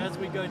 But as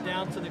we go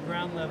down to the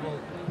ground level,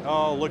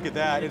 oh look at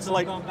that! It's all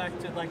like gone back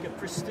to like a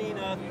pristine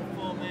Earth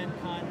before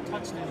mankind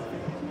touched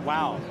anything.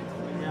 Wow.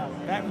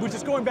 Yeah. Which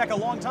is going back a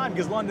long time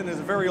because London is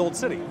a very old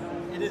city.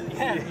 It is.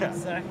 Yeah.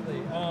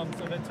 Exactly.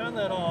 So if I turn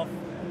that off,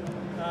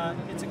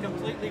 it's a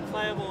completely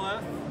playable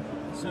Earth.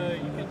 So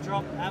you can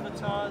drop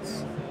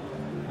avatars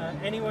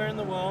anywhere in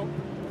the world.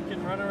 You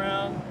can run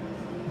around.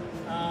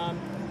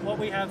 What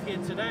we have here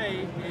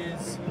today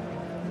is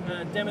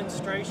a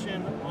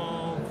demonstration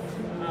of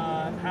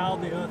how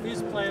the Earth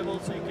is playable.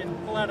 So you can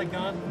pull out a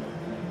gun,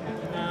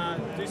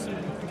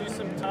 do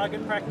some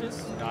target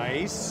practice.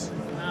 Nice.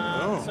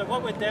 So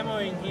what we're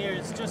demoing here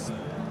is just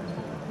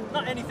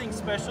not anything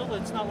special.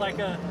 It's not like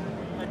a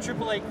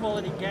AAA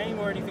quality game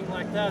or anything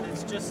like that.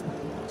 It's just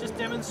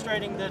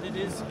demonstrating that it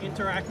is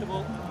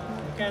interactable.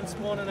 You can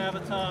spawn an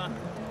avatar,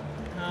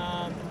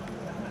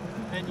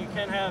 and you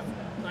can have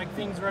like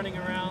things running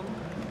around.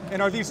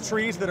 And are these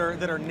trees that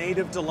are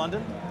native to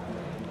London?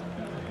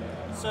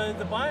 So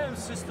the biome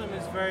system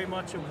is very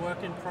much a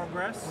work in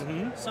progress.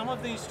 Some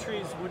of these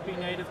trees would be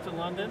native to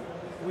London.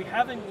 We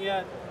haven't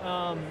yet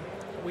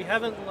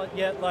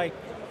like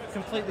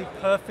completely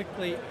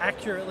perfectly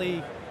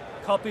accurately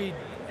copied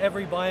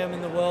every biome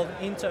in the world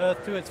into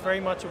Earth 2. It's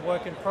very much a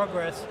work in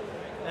progress.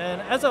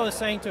 And as I was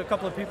saying to a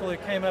couple of people who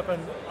came up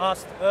and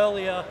asked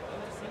earlier,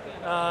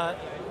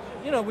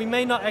 we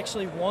may not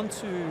actually want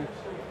to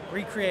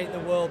recreate the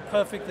world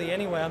perfectly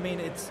anyway. I mean,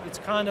 it's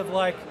kind of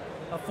like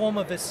a form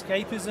of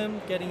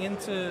escapism, getting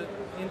into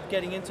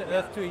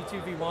Earth 2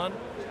 E2v1.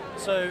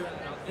 So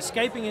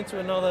escaping into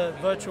another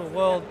virtual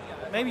world,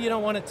 maybe you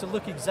don't want it to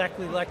look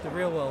exactly like the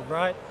real world,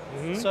 right?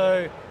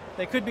 So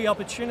there could be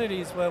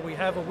opportunities where we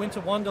have a winter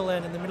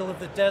wonderland in the middle of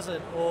the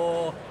desert,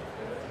 or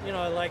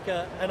like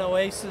an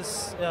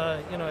oasis,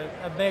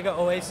 a mega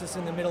oasis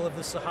in the middle of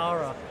the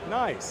Sahara.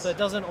 Nice. So it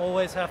doesn't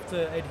always have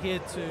to adhere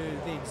to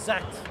the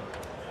exact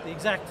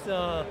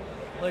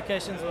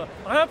locations.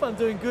 I hope I'm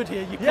doing good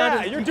here.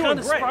 You're doing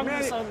great,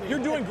 man. You're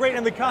doing great,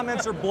 and the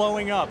comments are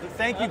blowing up.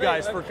 Thank you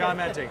guys for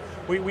commenting.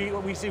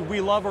 We see we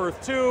love Earth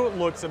 2.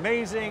 Looks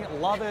amazing.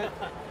 Love it.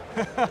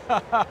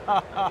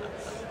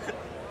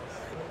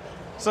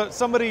 So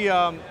somebody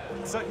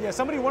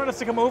wanted us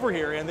to come over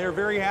here, and they're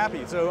very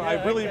happy. So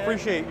I really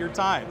appreciate your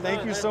time.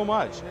 Thank you so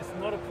much. It's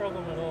not a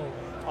problem at all.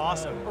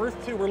 Awesome. Earth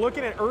 2. We're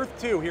looking at Earth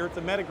 2 here at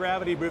the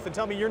Metagravity booth. And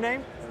tell me your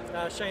name.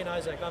 Shane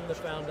Isaac, I'm the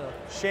founder.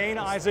 Shane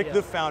Isaac,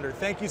 the founder.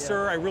 Thank you,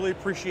 sir. I really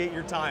appreciate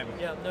your time.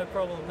 Yeah, no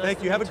problem. Nice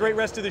Thank you. Have a great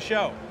rest of the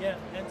show. Yeah,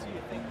 and to you.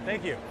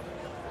 Thank you.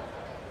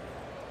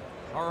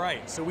 All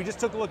right, so we just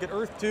took a look at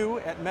Earth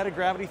 2 at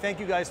Metagravity. Thank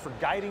you guys for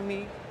guiding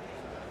me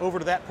over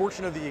to that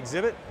portion of the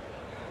exhibit.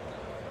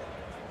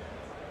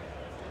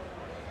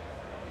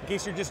 In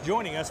case you're just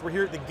joining us, we're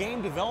here at the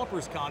Game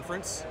Developers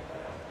Conference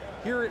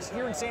here in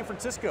San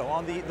Francisco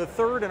on the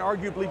third and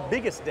arguably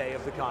biggest day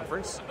of the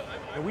conference.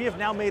 And we have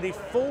now made a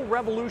full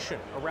revolution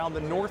around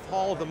the North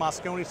Hall of the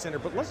Moscone Center.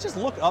 But let's just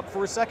look up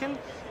for a second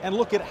and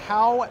look at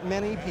how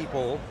many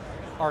people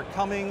are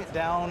coming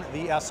down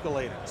the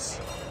escalators.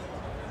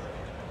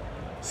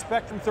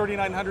 Spectrum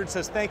 3900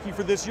 says, thank you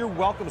for this. You're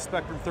welcome,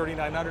 Spectrum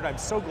 3900. I'm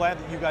so glad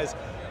that you guys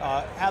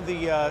had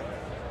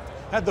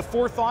the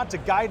forethought to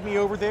guide me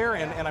over there,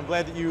 and I'm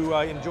glad that you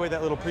enjoyed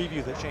that little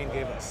preview that Shane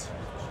gave us.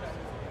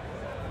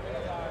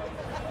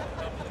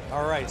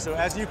 All right, so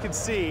as you can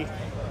see,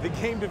 the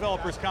Game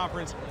Developers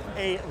Conference,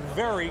 a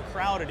very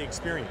crowded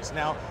experience.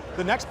 Now,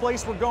 the next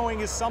place we're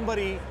going is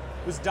somebody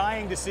who's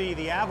dying to see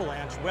the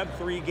Avalanche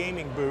Web3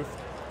 gaming booth.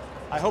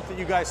 I hope that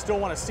you guys still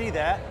want to see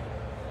that.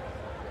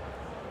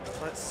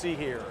 Let's see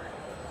here.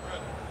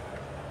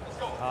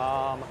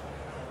 I'm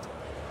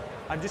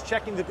just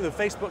checking the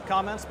Facebook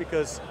comments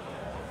because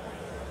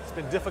it's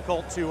been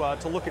difficult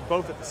to look at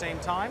both at the same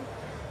time.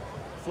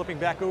 Flipping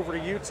back over to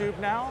YouTube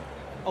now.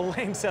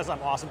 Elaine says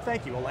I'm awesome.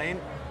 Thank you, Elaine.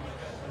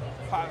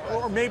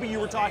 Or maybe you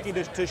were talking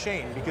to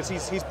Shane because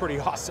he's pretty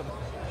awesome.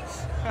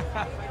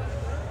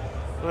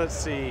 Let's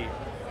see.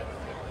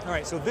 All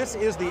right, so this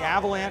is the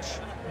Avalanche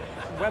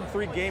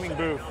Web3 gaming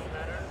booth.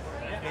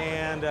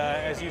 And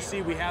as you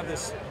see, we have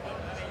this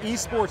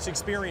esports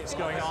experience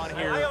going on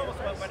here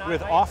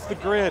with Off the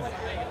Grid.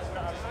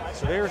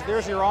 So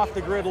there's your Off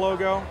the Grid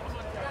logo.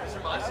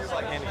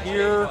 And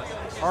here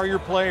are your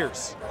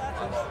players.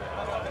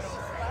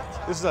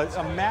 This is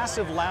a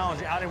massive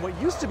lounge out in what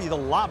used to be the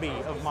lobby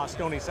of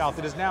Moscone South.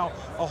 It is now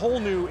a whole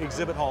new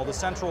exhibit hall, the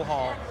Central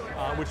Hall,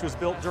 which was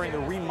built during the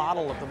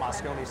remodel of the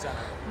Moscone Center.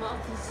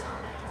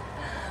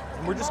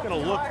 And we're just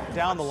going to look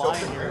down the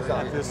line here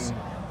at this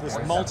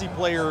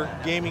multiplayer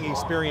gaming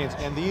experience.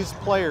 And these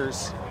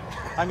players,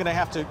 I'm going to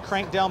have to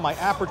crank down my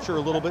aperture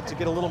a little bit to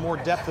get a little more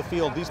depth of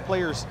field. These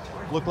players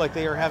look like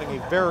they are having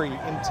a very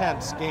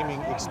intense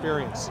gaming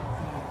experience.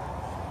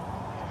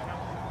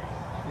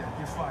 Yeah,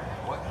 you're fired.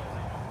 What?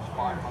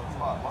 Fired on the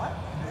spot. What?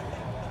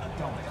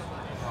 Don't.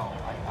 No,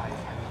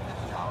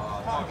 no.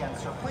 Come again,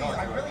 sir. Please,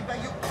 I really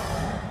beg you.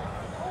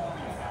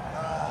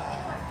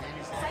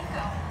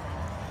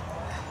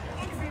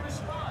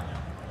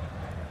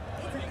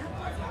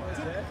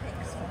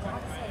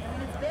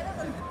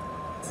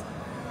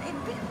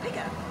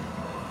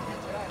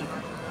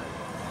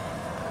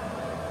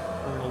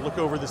 We're going to look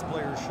over this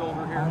player's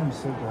shoulder here. I am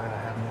so glad I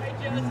have no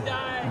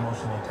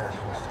emotional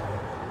attachments to him.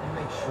 And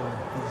make sure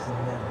he's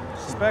never.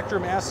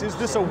 Spectrum asks, is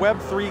this a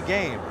Web3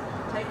 game?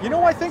 You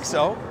know, I think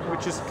so,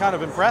 which is kind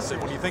of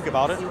impressive when you think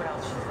about it.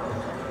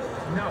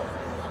 No.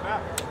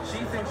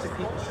 She thinks that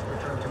people should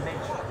return to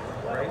nature,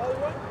 right?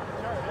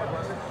 What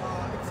was it?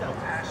 No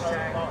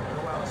hashtag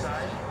go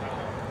outside.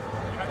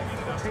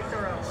 Take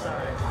her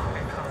outside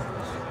and come.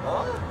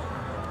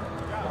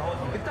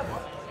 Get the f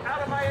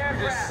out of my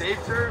aircraft. You just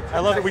saved her. I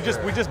love it. We just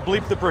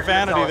bleeped the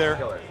profanity there.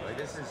 Like,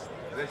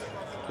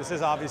 This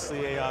is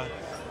obviously a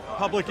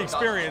public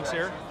experience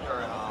here.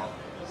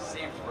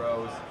 Saved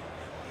Rose,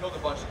 killed a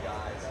bunch of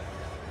guys.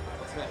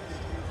 What's next?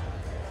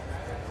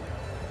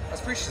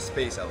 Let's reach the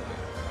space elevator.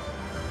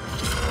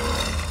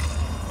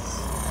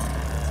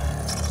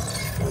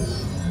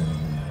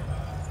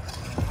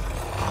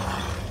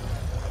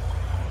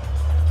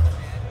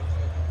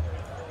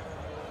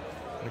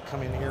 I'm gonna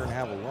come in here and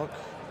have a look.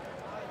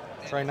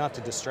 Try not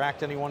to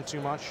distract anyone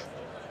too much.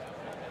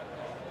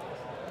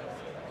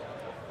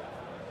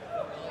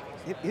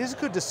 It is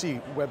good to see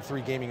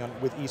Web3 gaming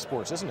with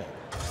esports, isn't it?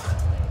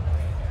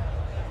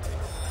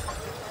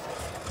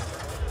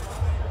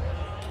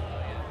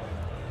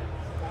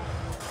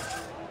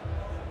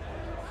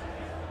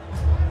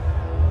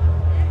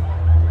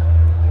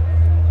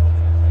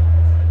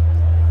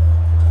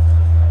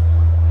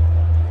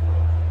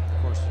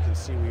 Of course, you can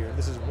see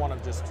this is one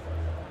of just,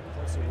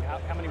 let's see,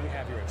 how many we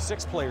have here?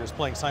 6 players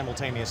playing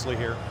simultaneously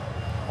here.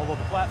 Although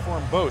the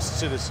platform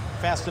boasts it is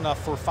fast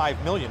enough for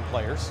 5 million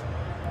players.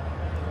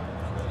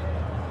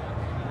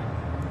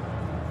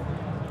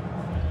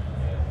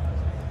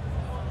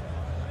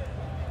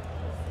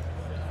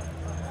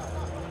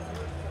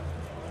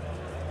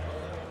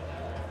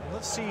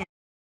 Let's see.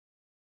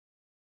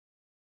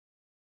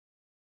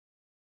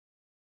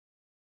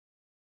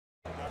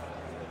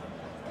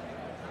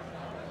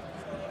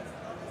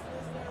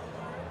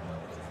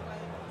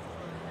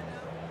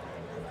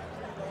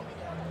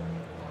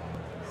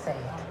 Say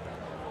it.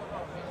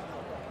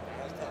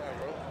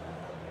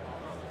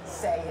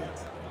 Say it.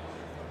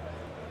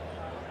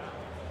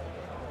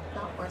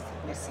 Not worth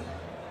missing.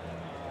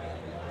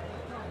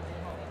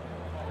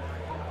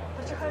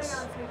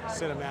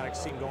 Cinematic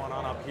scene going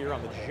on up here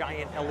on the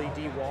giant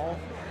LED wall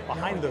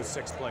behind those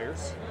 6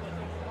 players.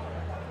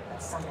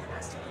 Someone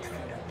has to put food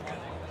on the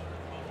table.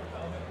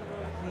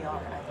 We are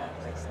at that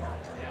place now.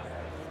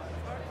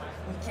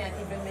 We can't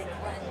even make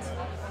rent.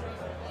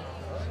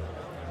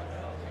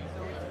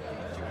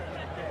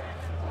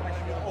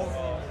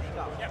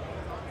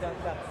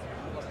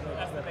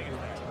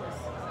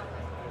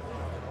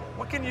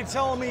 can you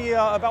tell me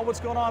about what's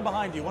going on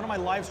behind you? One of my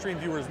live stream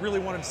viewers really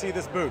wanted to see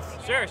this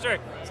booth. Sure.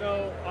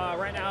 So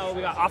right now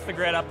we got Off the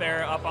Grid up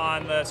there, up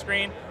on the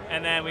screen,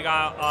 and then we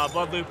got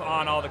Bloodloop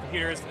on all the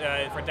computers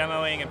for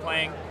demoing and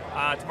playing.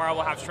 Tomorrow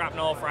we'll have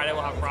Shrapnel. Friday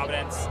we'll have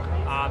Providence.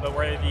 But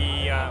we're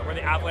the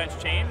Avalanche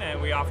chain,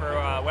 and we offer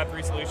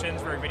Web3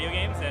 solutions for video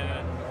games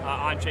and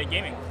on-chain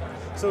gaming.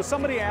 So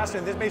somebody asked,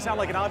 and this may sound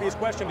like an obvious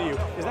question to you,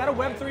 is that a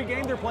Web3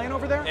 game they're playing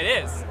over there? It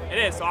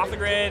is. So Off the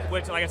Grid,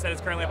 which like I said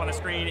is currently up on the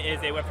screen, is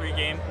a Web3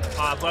 game.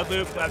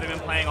 Bloodloop, that they've been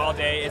playing all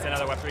day, is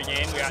another Web3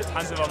 game. We got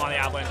tons of them on the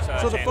Avalanche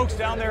So the chain. folks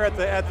down there at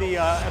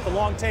the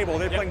long table,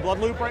 they're playing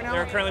Bloodloop right now?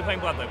 They're currently playing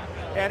Bloodloop.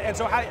 And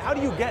so how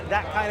do you get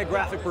that kind of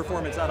graphic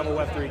performance out of a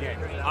Web3 game?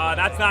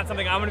 That's not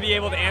something I'm going to be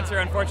able to answer.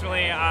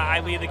 Unfortunately, I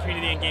lead the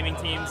community and gaming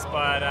teams,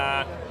 but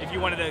if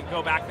you wanted to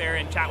go back there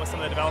and chat with some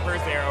of the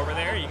developers, they're over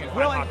there. You can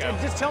find and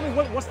just tell me,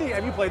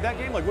 have you played that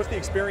game? Like, what's the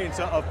experience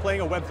of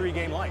playing a Web3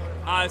 game like?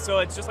 So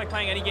it's just like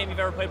playing any game you've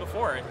ever played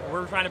before.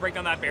 We're trying to break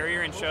down that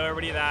barrier and show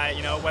everybody that,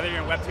 whether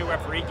you're in Web2 or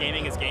Web3,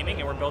 gaming is gaming,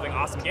 and we're building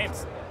awesome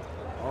games.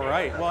 All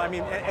right. Well, I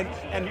mean,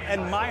 and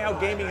how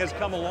gaming has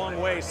come a long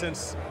way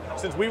since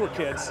we were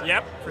kids.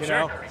 Yep, for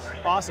sure.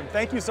 Awesome.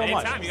 Thank you so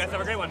much. Anytime. You guys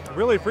have a great one.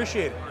 Really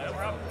appreciate it. No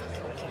problem.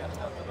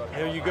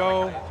 There you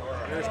go.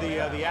 There's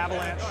the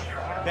Avalanche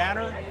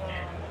banner.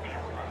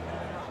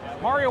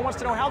 Mario wants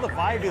to know how the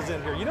vibe is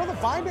in here. The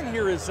vibe in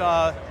here is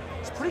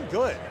it's pretty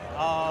good.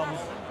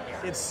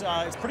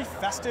 It's pretty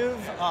festive.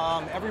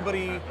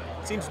 Everybody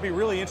seems to be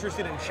really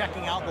interested in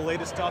checking out the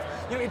latest stuff.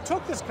 It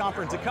took this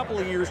conference a couple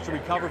of years to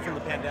recover from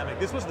the pandemic.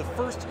 This was the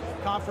first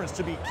conference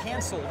to be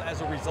canceled as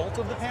a result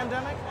of the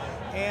pandemic.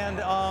 And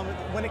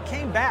when it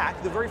came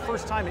back, the very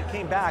first time it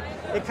came back,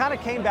 it kind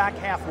of came back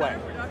halfway.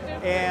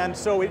 And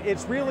so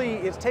it's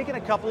taken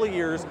a couple of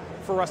years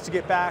for us to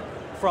get back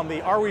from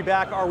the are we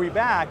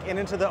back, and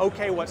into the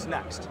okay, what's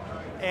next?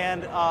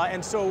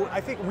 And so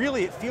I think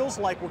really it feels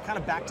like we're kind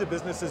of back to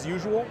business as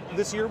usual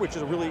this year, which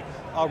is a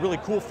really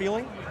cool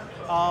feeling.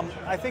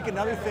 I think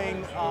another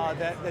thing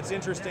that's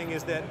interesting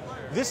is that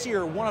this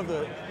year one of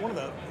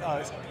the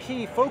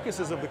key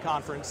focuses of the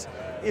conference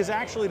is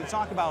actually to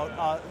talk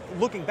about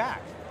looking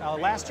back.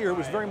 Last year it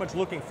was very much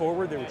looking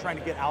forward. They were trying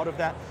to get out of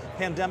that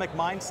pandemic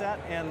mindset,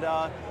 and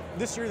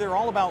this year they're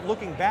all about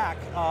looking back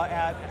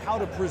at how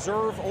to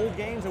preserve old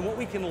games and what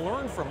we can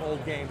learn from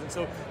old games. And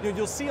so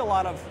you'll see a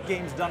lot of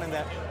games done in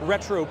that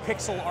retro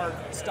pixel art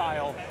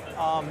style,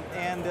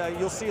 and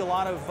you'll see a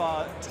lot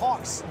of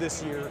talks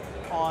this year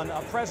on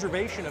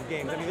preservation of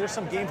games. I mean, there's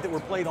some games that were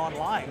played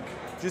online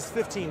just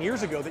 15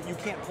 years ago that you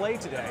can't play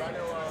today,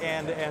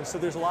 and so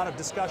there's a lot of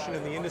discussion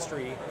in the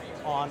industry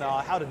on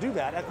how to do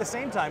that. At the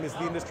same time as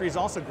the industry is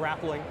also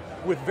grappling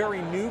with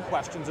very new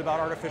questions about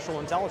artificial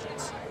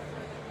intelligence.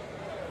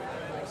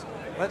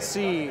 Let's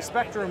see,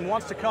 Spectrum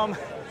wants to come.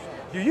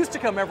 You used to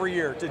come every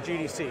year to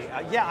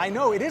GDC. Yeah, I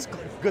know it is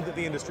good that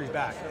the industry's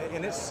back,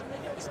 and it's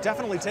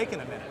definitely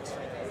taken a minute.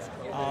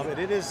 But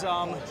it is,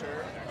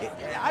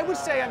 I would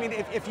say, I mean,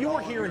 if you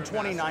were here in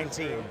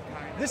 2019,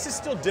 this is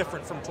still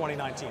different from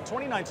 2019.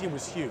 2019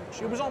 was huge.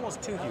 It was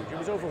almost too huge. It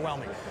was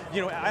overwhelming.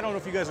 I don't know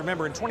if you guys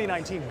remember, in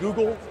 2019,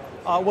 Google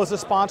was a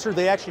sponsor.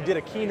 They actually did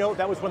a keynote.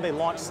 That was when they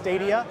launched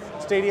Stadia.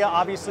 Stadia,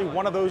 obviously,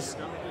 one of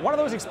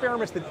those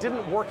experiments that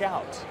didn't work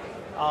out.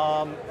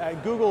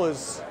 Google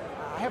is,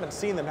 I haven't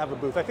seen them have a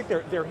booth. I think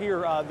they're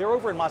here, they're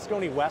over in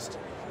Moscone West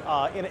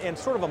in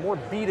sort of a more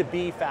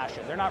B2B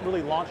fashion. They're not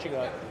really launching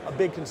a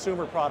big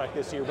consumer product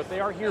this year, but they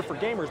are here for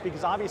gamers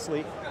because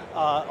obviously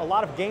a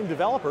lot of game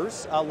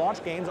developers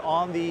launch games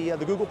on the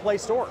Google Play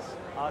Store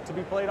to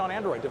be played on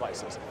Android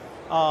devices.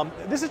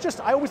 This is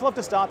just, I always love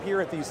to stop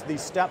here at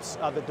these steps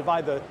that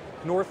divide the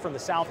north from the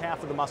south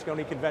half of the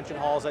Moscone Convention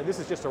Halls. This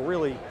is just a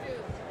really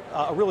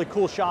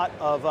cool shot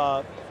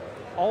of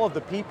all of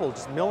the people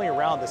just milling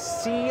around, the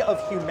sea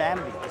of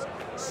humanity, this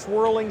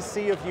swirling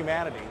sea of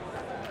humanity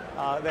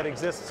that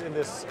exists in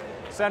this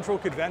central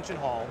convention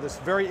hall. This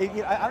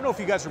I don't know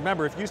if you guys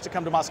remember, if you used to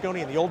come to Moscone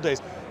in the old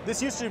days,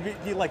 this used to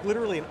be like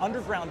literally an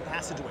underground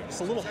passageway, just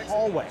a little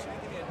hallway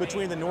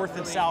between the north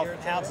and south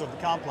halves of the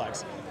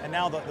complex. And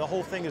now the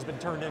whole thing has been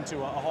turned into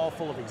a hall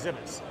full of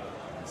exhibits.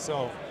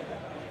 So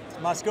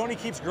Moscone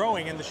keeps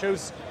growing, and the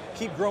shows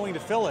keep growing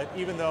to fill it,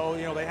 even though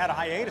they had a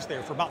hiatus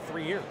there for about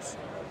 3 years.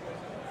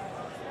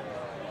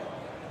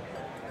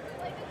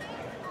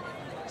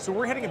 So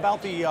we're hitting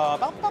about the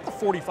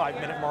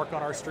 45-minute mark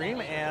on our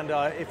stream, and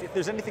if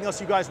there's anything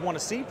else you guys want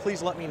to see,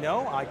 please let me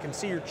know. I can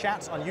see your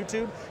chats on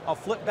YouTube. I'll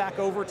flip back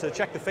over to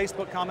check the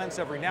Facebook comments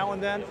every now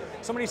and then.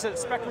 Somebody said,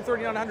 Spectrum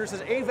 3900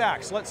 says,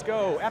 AVAX, let's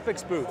go,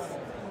 Epic's booth.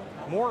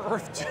 More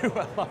Earth 2,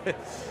 I love it.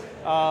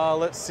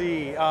 Let's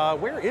see,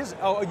 where is,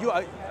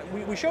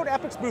 we showed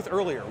Epic's booth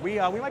earlier. We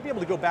might be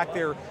able to go back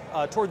there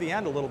toward the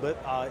end a little bit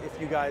if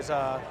you guys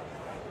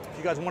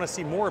want to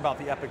see more about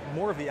the Epic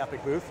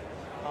booth.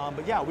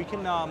 But yeah, we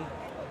can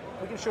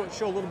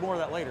show a little more of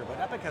that later. But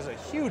Epic has a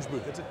huge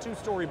booth. It's a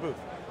 2-story booth.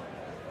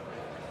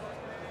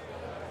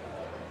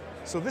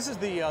 So this is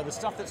the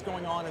stuff that's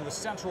going on in the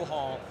central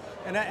hall.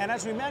 And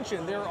as we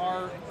mentioned, there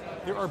are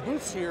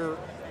booths here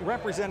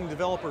representing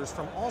developers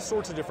from all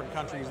sorts of different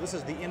countries. This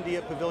is the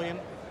India Pavilion,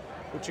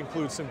 which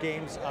includes some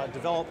games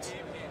developed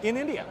in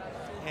India.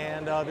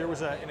 And there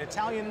was an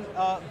Italian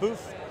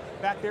booth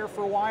back there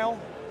for a while.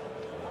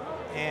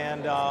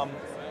 And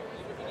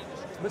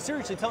but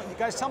seriously,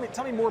 guys, tell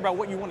me more about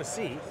what you want to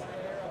see.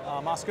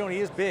 Moscone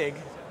is big,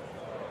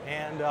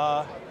 and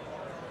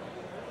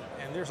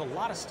there's a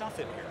lot of stuff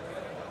in here.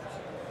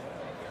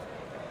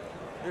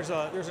 There's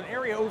an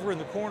area over in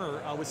the corner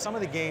with some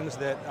of the games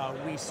that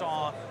we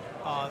saw.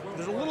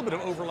 There's a little bit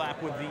of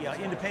overlap with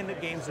the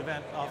Independent Games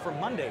event from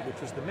Monday, which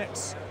was the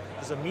Mix.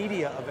 It's a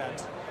media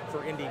event for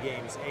indie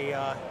games.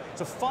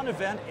 It's a fun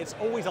event. It's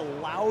always a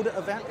loud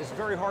event. It's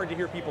very hard to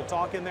hear people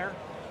talk in there.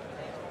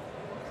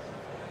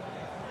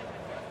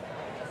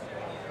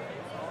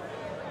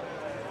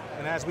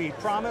 And as we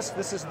promised,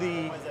 this is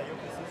the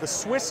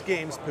Swiss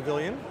Games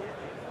Pavilion.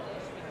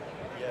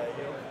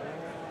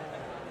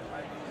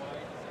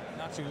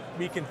 Not to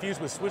be confused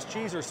with Swiss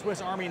cheese or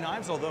Swiss Army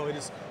knives, although it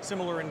is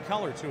similar in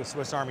color to a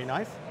Swiss Army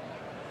knife.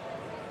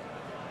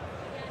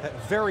 That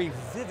very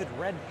vivid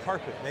red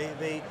carpet.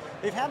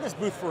 They've had this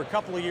booth for a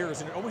couple of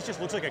years, and it always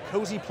just looks like a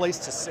cozy place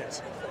to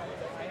sit.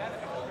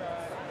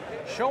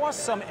 Show us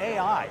some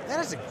AI. That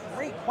is a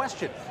great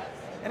question.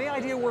 Any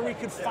idea where we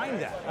could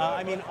find that?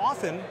 I mean,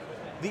 often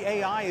the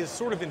AI is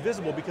sort of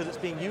invisible because it's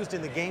being used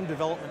in the game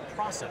development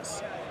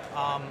process.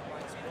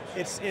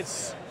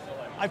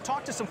 I've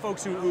talked to some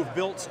folks who've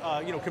built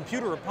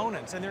computer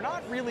opponents, and they're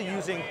not really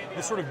using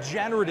the sort of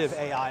generative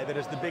AI that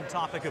is the big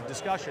topic of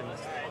discussion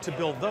to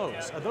build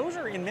those. Those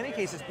are in many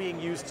cases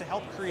being used to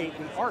help create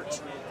the art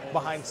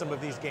behind some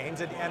of these games,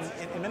 and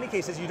in many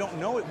cases you don't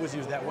know it was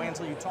used that way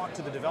until you talk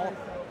to the developer.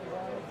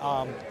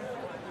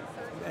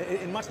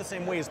 In much the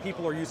same way as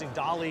people are using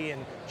DALL-E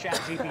and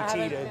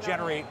ChatGPT to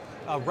generate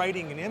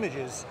writing and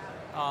images,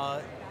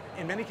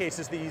 in many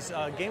cases these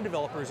game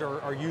developers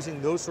are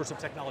using those sorts of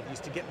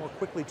technologies to get more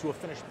quickly to a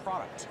finished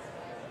product.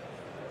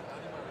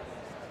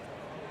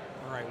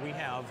 All right, we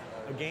have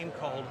a game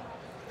called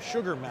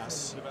Sugar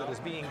Mess that is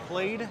being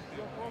played in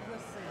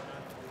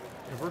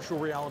a virtual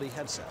reality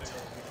headset.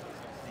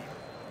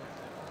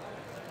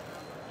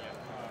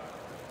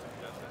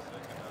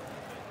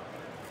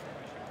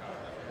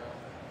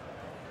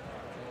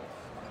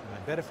 I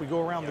bet if we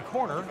go around the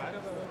corner,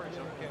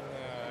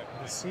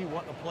 we'll see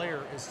what the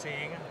player is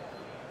seeing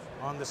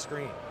on the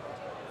screen.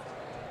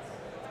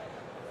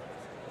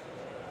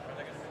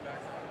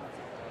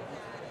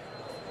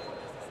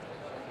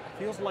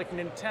 Feels like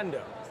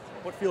Nintendo.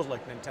 What feels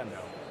like Nintendo?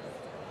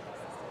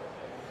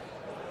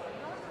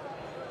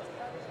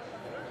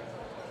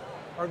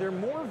 Are there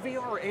more VR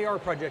or AR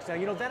projects? Now,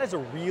 you know, that is a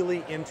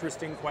really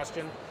interesting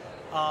question.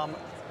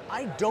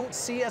 I don't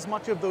see as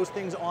much of those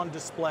things on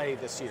display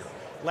this year.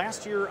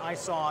 Last year, I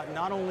saw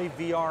not only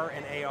VR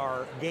and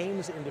AR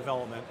games in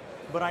development,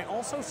 but I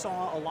also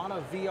saw a lot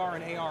of VR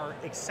and AR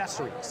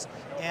accessories.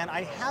 And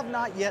I have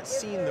not yet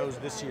seen those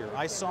this year.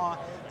 I saw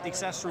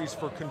accessories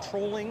for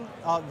controlling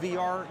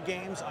VR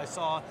games. I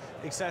saw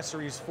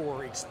accessories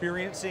for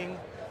experiencing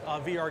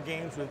VR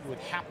games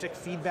with haptic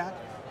feedback.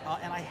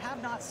 And I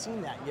have not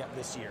seen that yet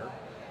this year.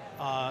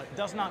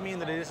 Does not mean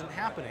that it isn't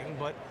happening,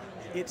 but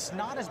it's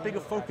not as big a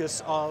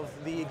focus of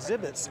the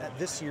exhibits at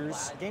this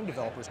year's Game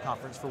Developers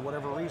Conference for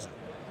whatever reason.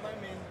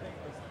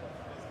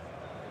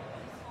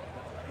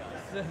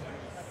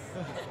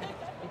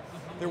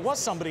 There was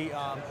somebody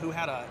who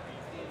had an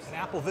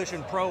Apple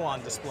Vision Pro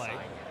on display,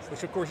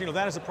 which of course, you know,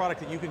 that is a product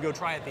that you can go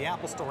try at the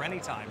Apple Store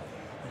anytime.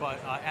 But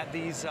at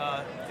these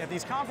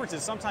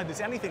conferences, sometimes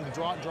it's anything to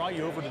draw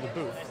you over to the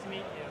booth.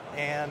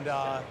 And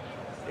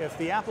if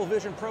the Apple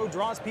Vision Pro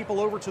draws people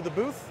over to the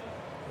booth,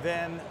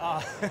 then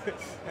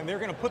and they're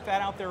going to put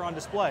that out there on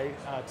display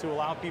to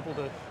allow people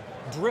to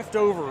drift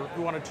over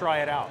who want to try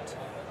it out.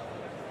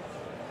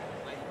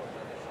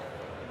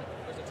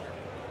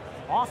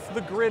 Off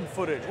the grid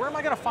footage. Where am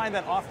I going to find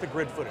that off the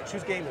grid footage?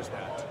 Whose game is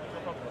that?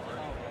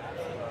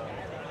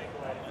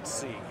 Let's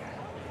see.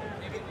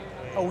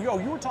 Oh,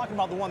 you were talking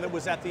about the one that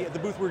was at the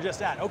booth we were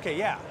just at. Okay,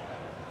 yeah,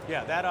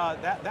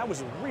 that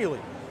was really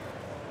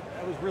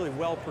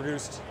well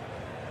produced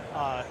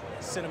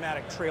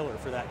cinematic trailer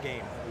for that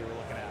game we were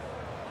looking at.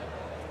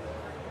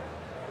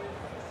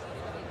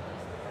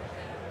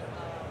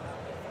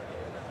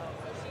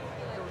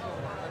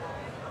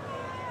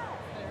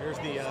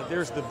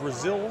 There's the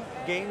Brazil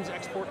Games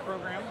Export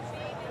Program.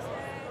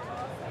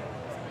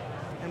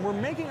 And we're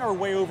making our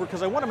way over,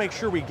 because I want to make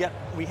sure we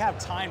have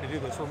time to do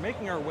this, we're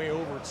making our way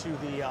over to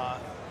the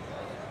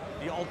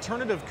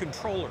alternative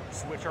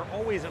controllers, which are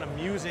always an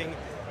amusing,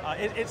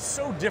 it's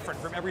so different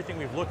from everything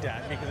we've looked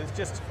at, because it's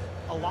just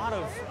a lot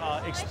of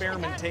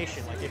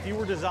experimentation. Like if you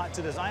were to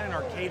design an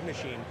arcade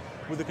machine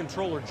with a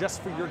controller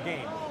just for your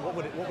game, what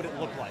would it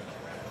look like?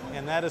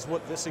 And that is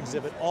what this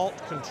exhibit, Alt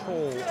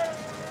Control,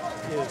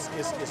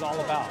 is all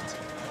about.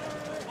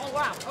 Oh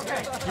wow,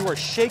 okay. You are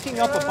shaking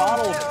up a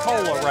bottle of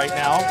cola right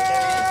now.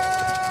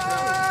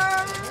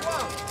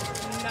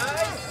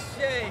 Nice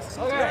chase.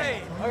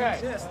 Okay. Okay.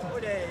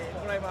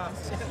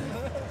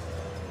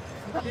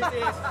 This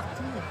is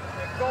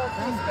go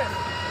to space.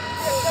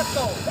 Let's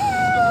go.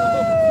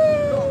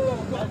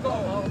 Go.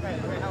 Okay,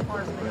 how far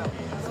is it go?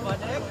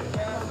 Sputnik.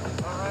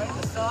 Yeah. All right,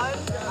 the sun,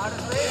 outer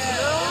space,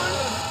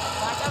 moon.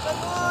 Back up the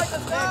moon.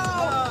 Let's go.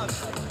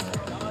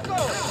 Go.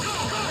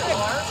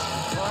 Mars.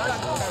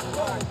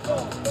 Go.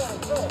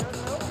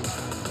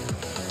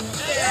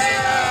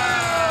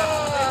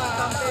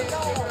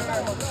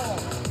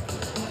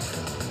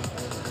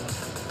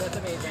 That's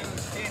amazing.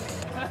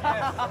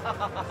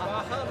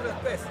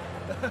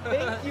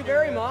 Thank you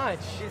very much.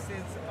 This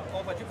is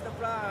over Jupiter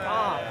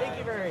Prime. Thank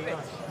you very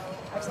much.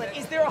 Excellent.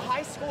 Is there a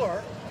high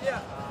score?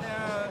 Yeah.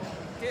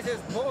 This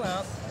is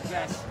bonus.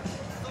 Yes.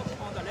 Stop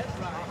on the left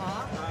line.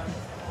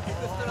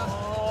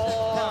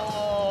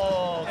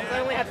 Oh. I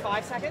only had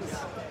 5 seconds? 2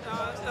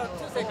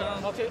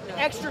 seconds.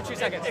 Extra 2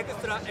 seconds.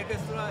 Extra.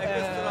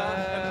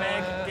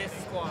 Make this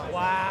score.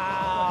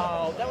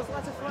 Wow. That was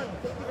lots of fun.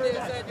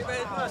 Thank you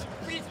very much.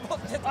 Please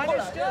put this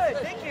understood.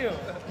 Thank you.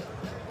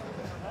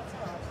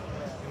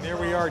 And there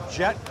we are,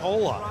 Jet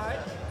Cola.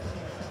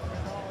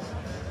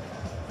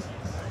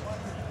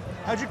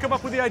 How'd you come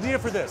up with the idea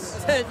for this?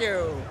 Thank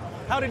you.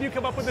 How did you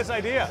come up with this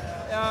idea?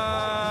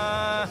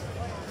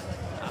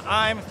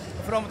 I'm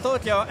from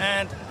Tokyo,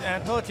 and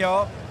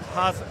Tokyo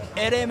has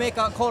LA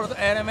Maker called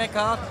LA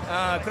Maker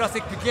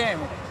classic game.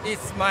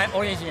 It's my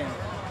origin.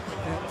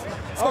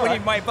 Sorry,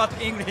 my bad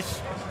English.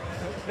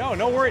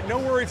 No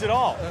worries at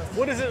all.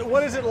 What is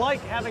it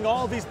like having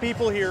all these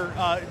people here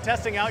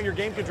testing out your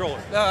game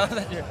controller?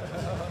 Thank you.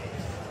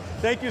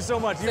 Thank you so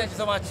much. Thank you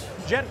so much.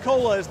 Jet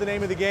Cola is the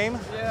name of the game.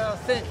 Yeah,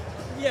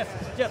 yes,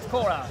 Jet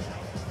Cola.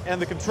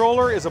 And the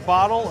controller is a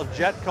bottle of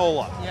Jet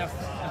Cola. Yes.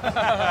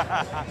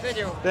 Thank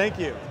you. Thank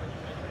you.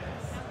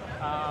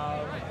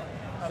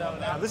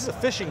 Now, this is a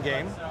fishing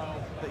game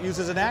that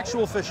uses an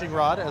actual fishing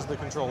rod as the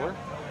controller.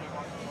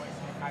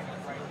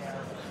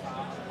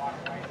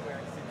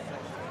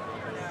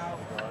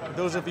 For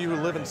those of you who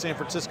live in San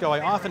Francisco, I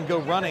often go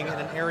running in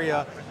an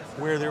area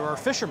where there are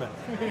fishermen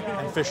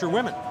and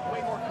fisherwomen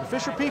and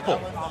fisher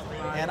people.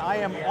 And I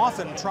am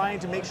often trying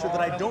to make sure that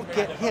I don't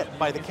get hit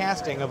by the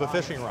casting of a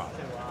fishing rod.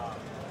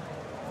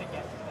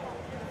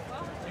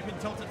 You've been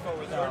tilted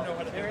forward. You already know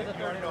how to do it.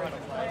 You already know how to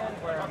play.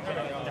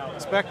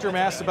 Spectrum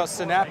asked about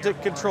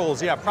synaptic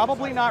controls. Yeah,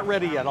 probably not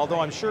ready yet, although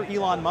I'm sure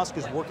Elon Musk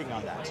is working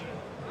on that. For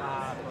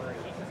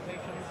heat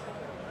dissipations,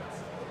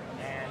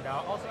 and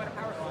also at a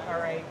power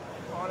or a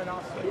on and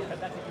off switch, but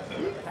that's a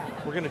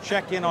We're going to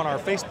check in on our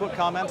Facebook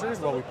commenters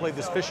while we play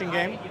this fishing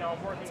game. You know,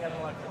 I'm working as an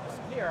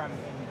electrician here. I'm in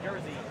New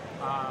Jersey,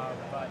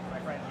 but my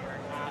friend here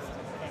asked,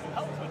 "Can you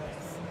help with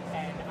this?"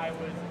 And I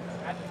was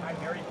at the time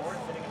very bored,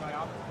 sitting in my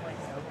office playing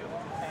Sudoku,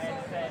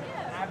 and said,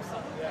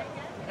 "Absolutely."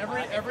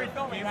 Every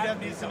game dev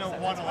needs to know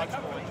one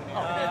electrical engineer.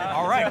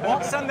 All right,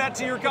 well, send that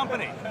to your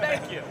company.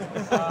 Thank you.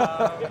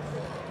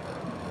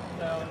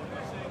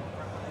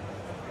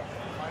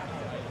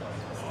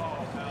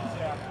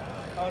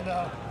 Oh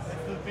no,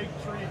 it's the big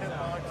tree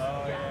hitbox.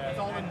 Oh yeah. It's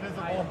all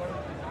invisible.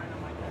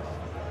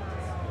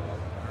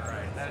 All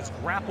right, that is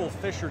Grapple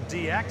Fisher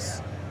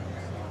DX.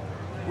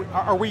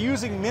 Are we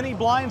using mini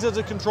blinds as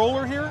a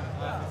controller here?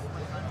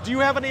 Do you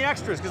have any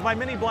extras? Because my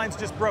mini blinds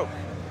just broke.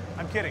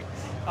 I'm kidding.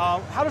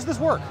 How does this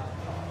work?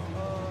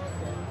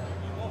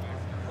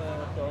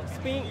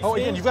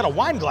 Again, you've got a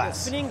wine glass.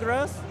 Spinning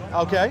glass.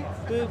 Okay.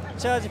 To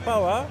charge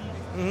power.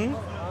 Mm-hmm.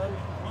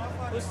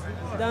 Push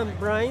down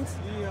blinds.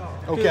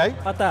 Okay.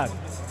 To attack.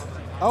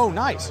 Oh,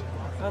 nice.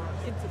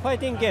 It's a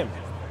fighting game.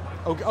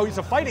 Okay. Oh, it's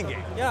a fighting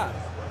game. Yeah.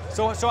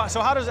 So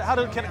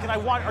can I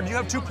watch? Or do you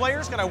have 2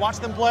 players? Can I watch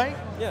them play?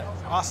 Yeah.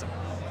 Awesome.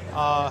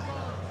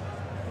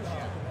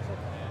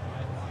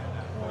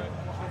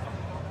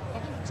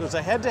 So it's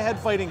a head-to-head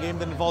fighting game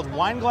that involves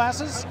wine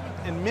glasses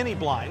and mini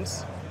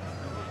blinds.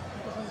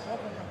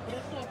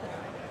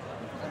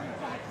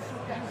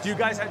 Do you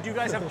guys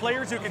have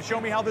players who can show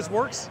me how this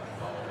works?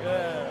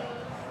 Yeah.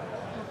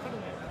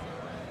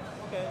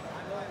 Okay.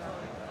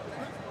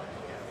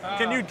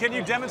 Can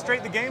you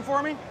demonstrate the game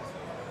for me?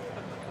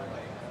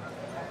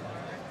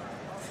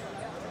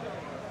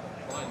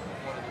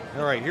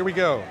 All right, here we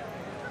go.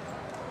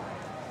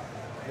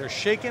 They're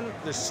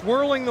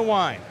swirling the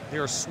wine. They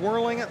are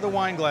swirling at the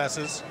wine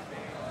glasses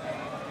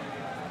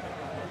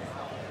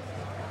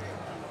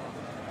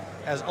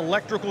as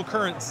electrical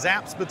current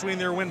zaps between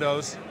their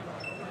windows.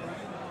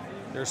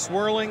 They're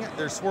swirling,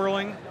 they're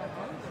swirling.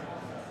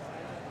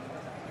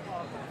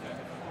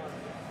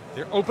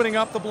 They're opening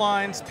up the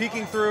blinds,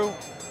 peeking through.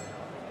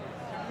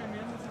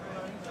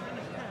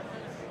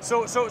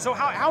 So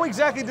how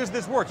exactly does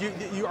this work?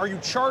 Are you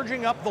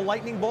charging up the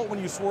lightning bolt when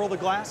you swirl the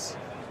glass?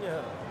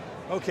 Yeah.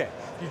 Okay.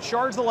 You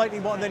charge the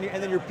lightning bolt, and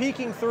then you're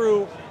peeking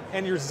through,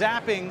 and you're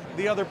zapping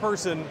the other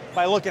person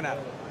by looking at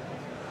it.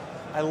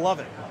 I love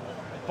it.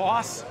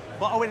 Boss.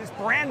 Oh, wait, it's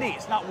brandy.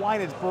 It's not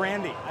wine. It's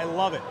brandy. I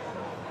love it.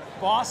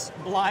 Boss,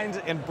 blinds,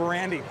 and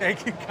brandy.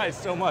 Thank you guys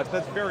so much.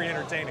 That's very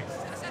entertaining.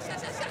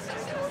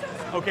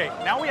 Okay,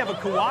 now we have a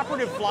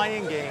cooperative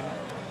flying game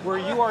where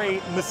you are a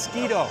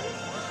mosquito.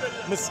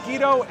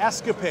 Mosquito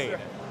escapade.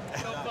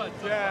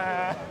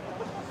 Yeah.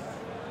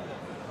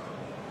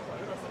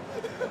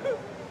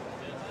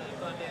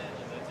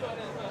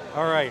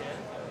 All right.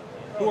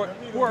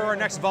 Who are our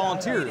next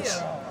volunteers?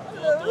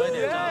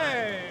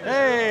 Hey!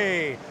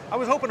 Hey! I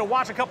was hoping to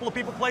watch a couple of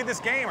people play this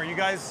game. Are you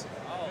guys?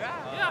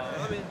 Yeah.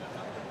 I mean,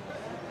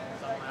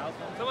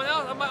 someone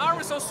else. My arm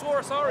is so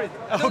sore. Sorry.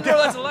 I Okay. don't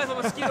realize the life of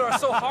a mosquito are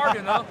so hard,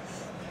 you know.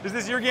 Is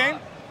this your game?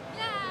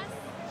 Yes.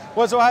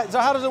 Well, so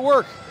how does it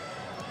work?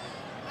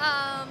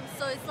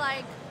 So it's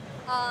like,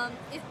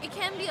 it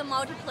can be a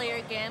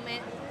multiplayer game,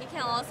 and it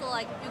can also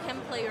like, you can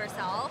play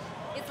yourself.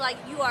 It's like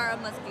you are a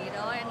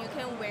mosquito and you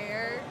can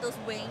wear those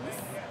wings,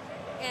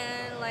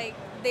 and like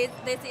this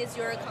is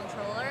your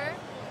controller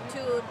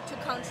to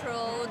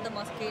control the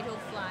mosquito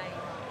flying.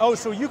 Oh,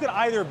 so you could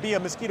either be a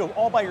mosquito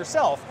all by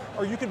yourself,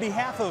 or you could be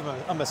half of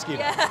a mosquito.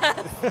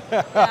 Yes.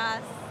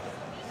 Yes.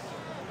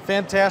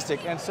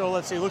 Fantastic. And so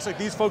let's see, it looks like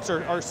these folks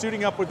are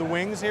suiting up with the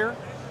wings here.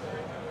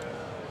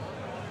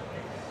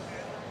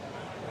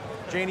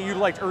 Janie, you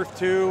liked Earth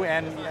 2,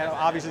 and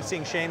obviously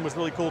seeing Shane was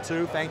really cool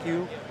too. Thank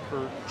you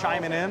for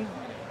chiming in.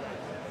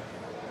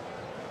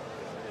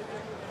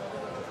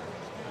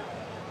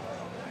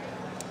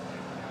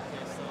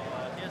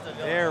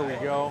 There we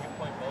go.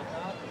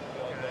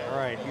 All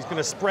right, he's going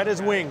to spread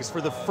his wings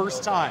for the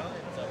first time.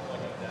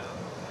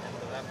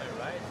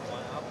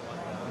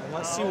 And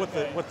let's see what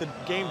the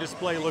game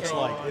display looks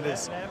like. It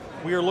is.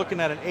 We are looking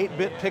at an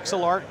 8-bit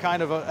pixel art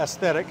kind of a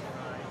aesthetic,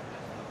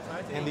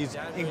 and these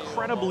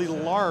incredibly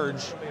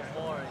large,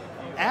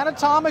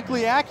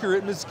 anatomically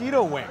accurate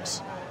mosquito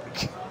wings.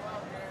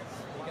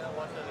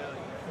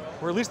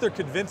 Or at least they're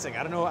convincing.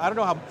 I don't know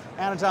how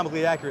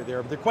anatomically accurate they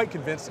are, but they're quite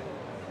convincing.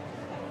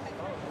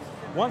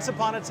 Once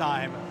upon a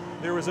time,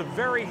 there was a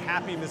very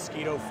happy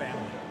mosquito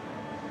family.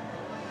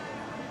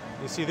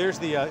 You see, there's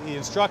the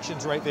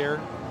instructions right there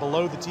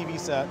below the TV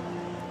set.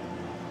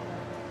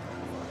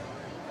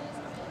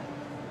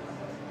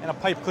 And a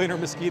pipe cleaner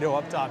mosquito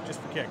up top,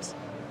 just for kicks.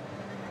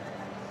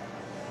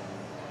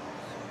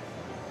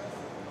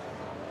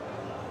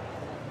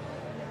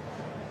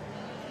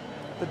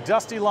 The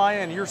Dusty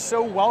Lion, you're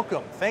so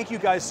welcome. Thank you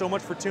guys so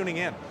much for tuning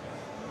in.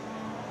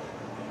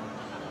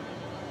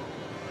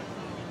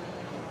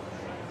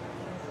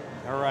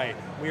 All right,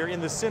 we are in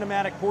the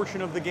cinematic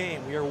portion of the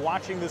game. We are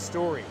watching the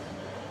story.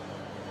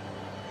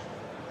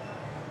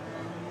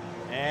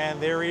 And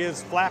there he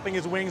is, flapping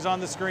his wings on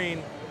the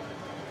screen.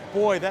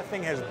 Boy, that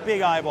thing has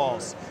big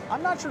eyeballs.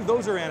 I'm not sure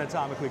those are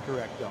anatomically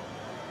correct, though.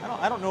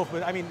 I don't know if,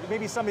 I mean,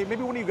 maybe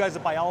one of you guys is a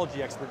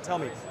biology expert. Tell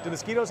me, do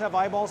mosquitoes have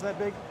eyeballs that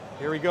big?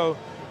 Here we go.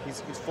 He's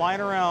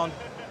flying around.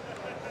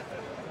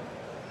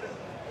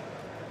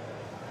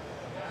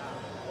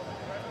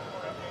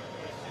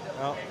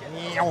 Oh.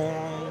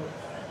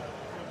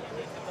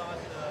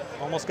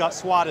 Almost got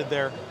swatted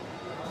there.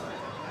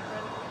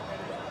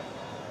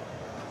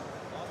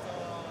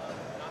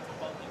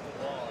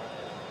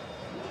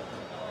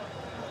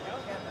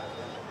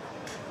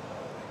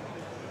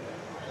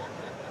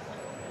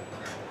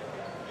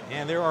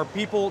 And there are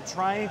people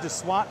trying to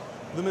swat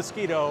the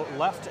mosquito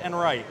left and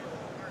right.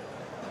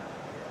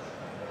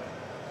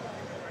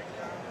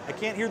 I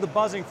can't hear the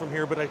buzzing from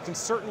here, but I can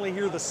certainly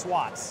hear the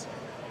swats.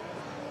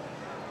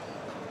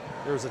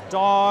 There's a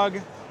dog.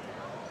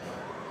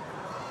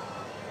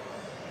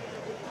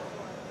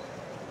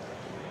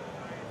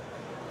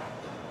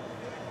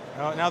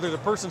 Now there's a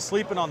person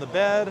sleeping on the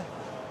bed.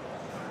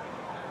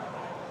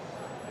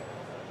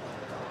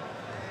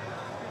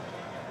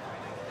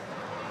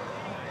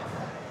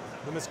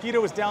 The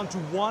mosquito is down to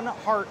 1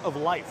 heart of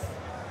life.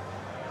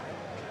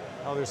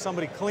 Oh, there's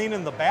somebody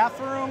cleaning the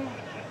bathroom.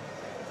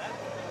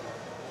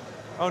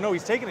 Oh no,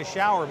 he's taking a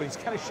shower, but he's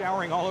kind of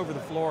showering all over the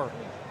floor.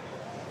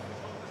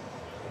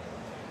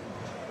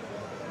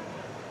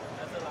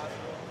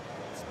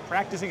 He's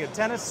practicing a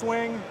tennis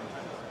swing.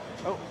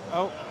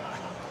 Oh,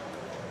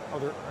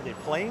 are they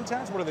playing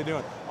tennis? What are they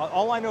doing?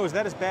 All I know is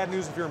that is bad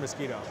news if you're a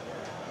mosquito.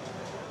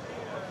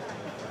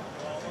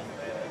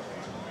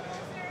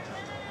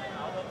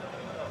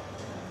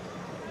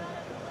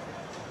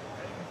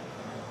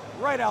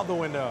 Right out the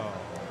window.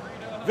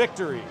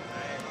 Victory.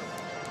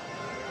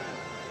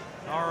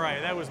 All right,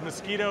 that was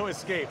Mosquito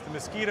Escape. The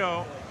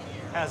mosquito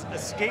has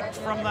escaped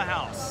from the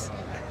house.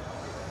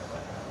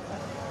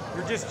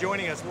 You're just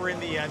joining us. We're in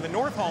the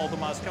North Hall of the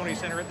Moscone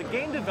Center at the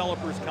Game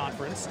Developers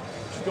Conference,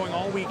 which is going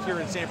all week here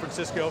in San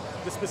Francisco.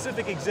 The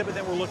specific exhibit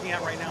that we're looking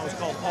at right now is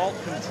called Alt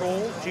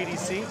Control,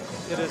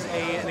 GDC. It is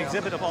an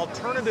exhibit of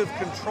alternative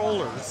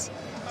controllers.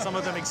 Some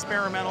of them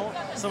experimental,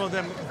 some of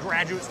them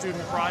graduate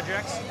student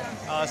projects,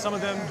 some of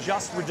them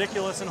just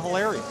ridiculous and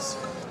hilarious.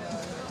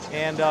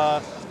 And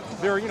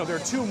there are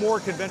 2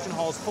 more convention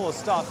halls full of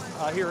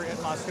stuff here at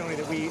Moscone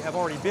that we have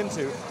already been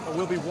to, but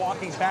we'll be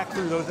walking back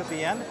through those at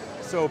the end.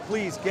 So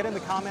please get in the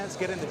comments,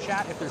 get in the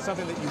chat if there's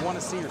something that you want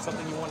to see or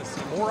something you want to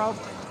see more of.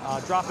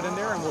 Drop it in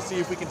there and we'll see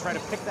if we can try to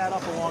pick that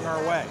up along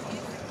our way.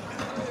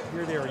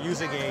 Here they are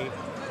using a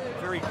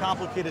very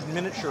complicated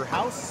miniature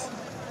house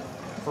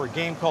for a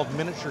game called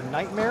Miniature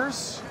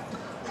Nightmares.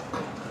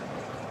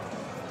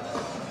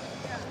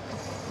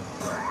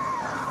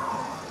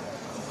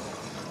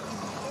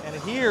 And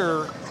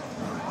here,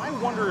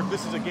 wonder if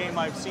this is a game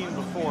I've seen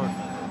before.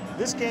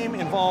 This game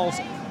involves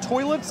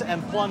toilets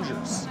and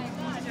plungers.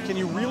 Can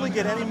you really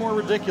get any more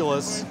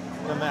ridiculous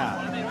than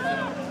that?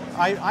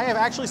 I have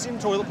actually seen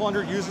toilet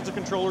plunger used as a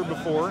controller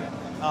before.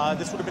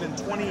 This would have been in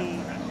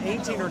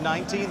 2018 or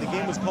 19. The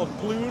game was called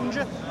Plunge,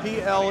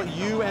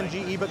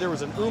 P-L-U-N-G-E, but there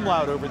was an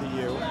umlaut over the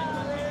U.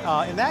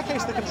 In that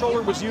case, the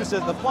plunger was used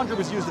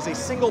as a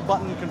single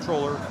button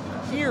controller.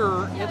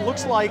 Here, it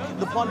looks like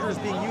the plunger is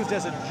being used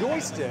as a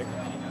joystick,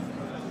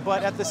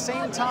 but at the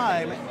same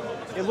time,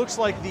 it looks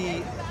like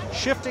the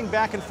shifting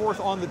back and forth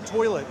on the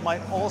toilet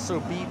might also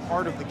be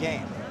part of the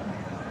game.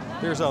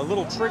 There's a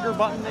little trigger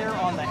button there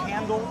on the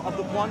handle of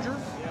the plunger.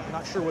 I'm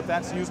not sure what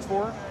that's used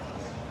for,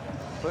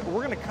 but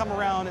we're going to come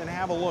around and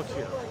have a look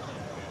here.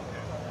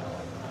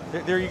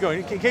 There you go.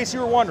 In case you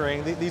were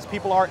wondering, these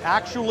people are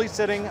actually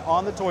sitting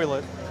on the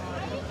toilet,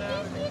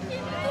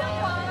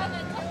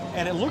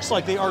 and it looks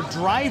like they are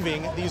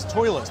driving these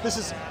toilets. This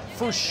is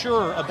for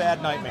sure a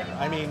bad nightmare.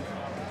 I mean,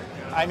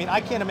 I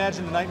can't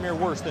imagine a nightmare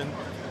worse than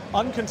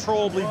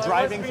uncontrollably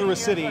driving through a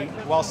city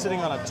while sitting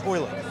on a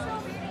toilet.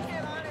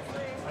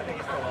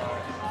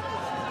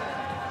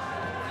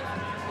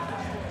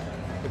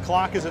 The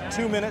clock is at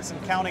 2 minutes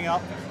and counting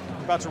up.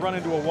 We're about to run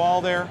into a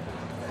wall there.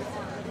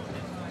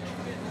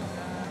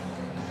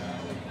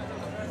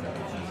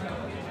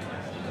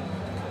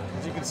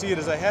 As you can see, it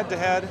is a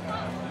head-to-head.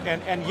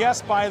 And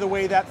yes, by the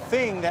way, that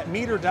thing, that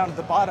meter down at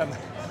the bottom,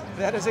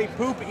 that is a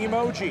poop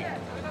emoji.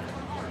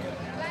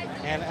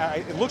 And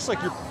it looks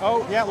like you're,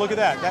 oh yeah, look at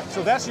that.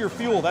 So that's your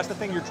fuel. That's the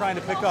thing you're trying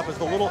to pick up, is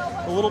the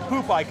little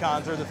poop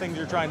icons are the things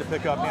you're trying to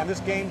pick up. Man,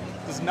 this game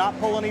does not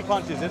pull any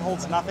punches. It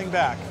holds nothing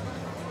back.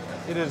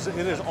 It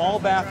is all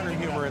bathroom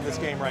humor in this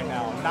game right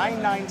now.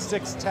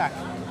 996 Tech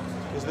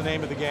is the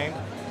name of the game.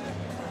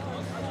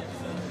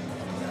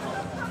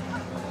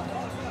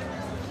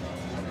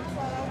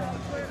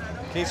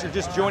 In case you're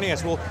just joining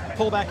us, we'll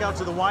pull back out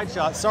to the wide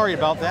shot. Sorry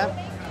about that.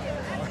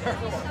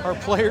 Our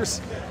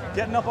players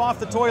getting up off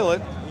the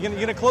toilet. You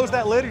gonna close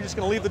that lid, or you're just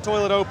gonna leave the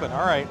toilet open?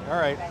 All right, all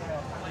right.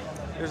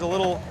 There's a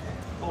little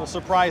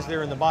surprise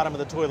there in the bottom of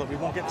the toilet. We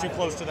won't get too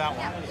close to that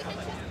one.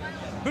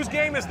 Whose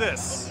game is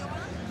this?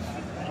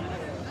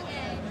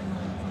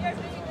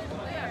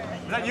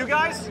 Is that you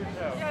guys?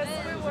 Yes,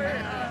 we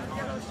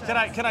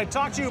were. Can I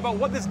talk to you about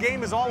what this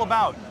game is all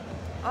about?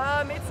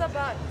 It's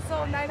about,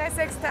 so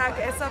 996 Tech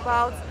is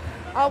about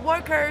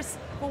workers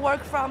who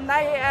work from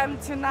 9 a.m.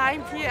 to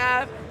 9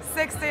 p.m.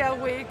 6 days a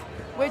week,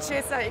 which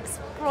is an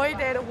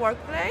exploited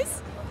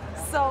workplace.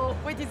 So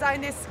we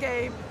designed this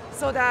game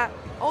so that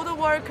all the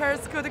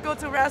workers could go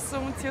to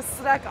restroom to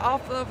slack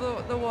off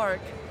of the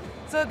work.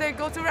 So they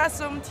go to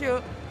restroom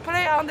to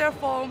play on their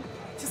phone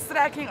to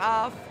slacking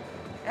off,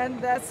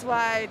 and that's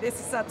why this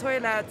is a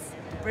toilet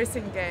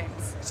racing game.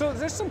 So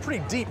there's some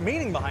pretty deep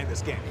meaning behind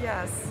this game.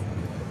 Yes.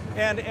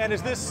 And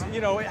is this,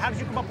 you know, how did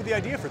you come up with the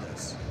idea for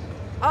this?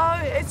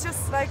 It's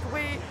just like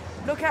we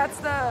look at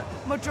the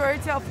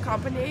majority of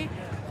company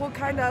who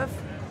kind of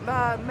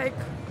make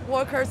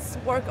workers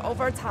work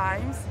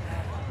overtime.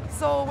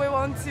 So we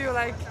want to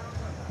like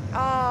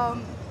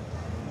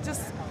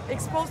just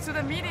expose to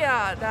the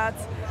media that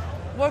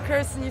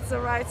workers need the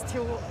right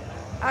to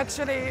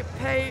actually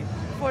pay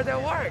for their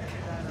work.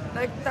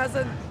 Like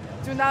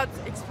do not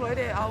exploit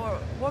our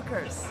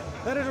workers.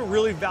 That is a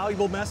really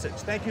valuable message.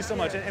 Thank you so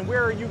much. And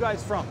where are you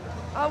guys from?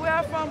 We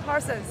are from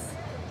Parsons.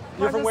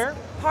 You're from where?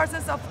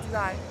 Parsons of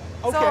Design.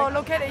 Okay. So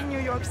located in New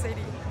York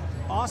City.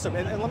 Awesome.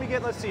 And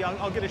let's see.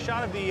 I'll get a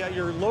shot of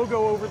your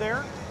logo over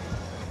there.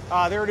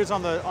 There it is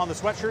on the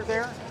sweatshirt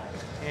there,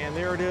 and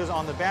there it is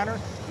on the banner.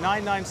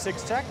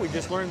 996 Tech. We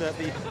just learned that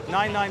the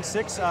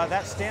 996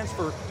 that stands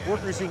for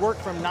workers who work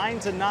from 9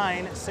 to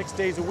 9, 6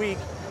 days a week,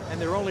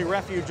 and their only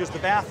refuge is the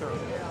bathroom.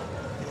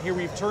 Here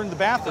we've turned the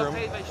bathroom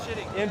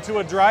into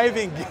a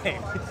driving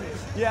game.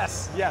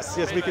 Yes.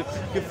 We could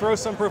throw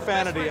some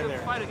profanity in there.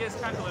 Fight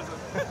against capitalism.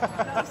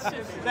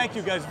 Thank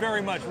you guys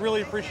very much.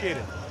 Really appreciate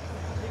it.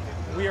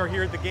 We are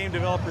here at the Game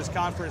Developers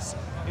Conference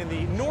in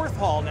the North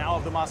Hall now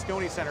of the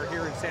Moscone Center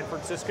here in San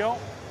Francisco.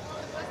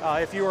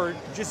 If you are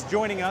just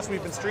joining us,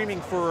 we've been streaming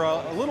for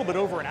a little bit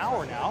over an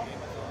hour now.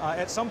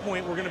 At some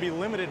point, we're going to be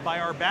limited by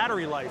our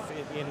battery life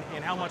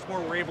in how much more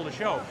we're able to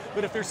show.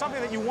 But if there's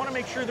something that you want to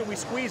make sure that we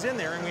squeeze in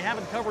there, and we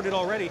haven't covered it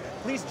already,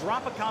 please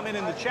drop a comment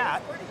in the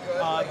chat,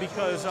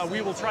 because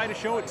we will try to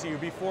show it to you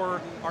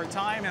before our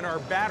time and our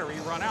battery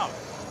run out.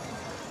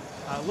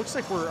 Looks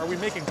like are we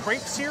making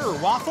crepes here, or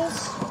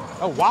waffles?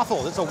 Oh,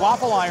 waffle. It's a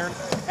waffle iron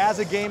as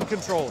a game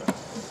controller.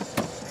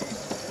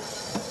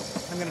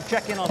 I'm going to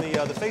check in on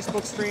the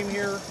Facebook stream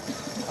here,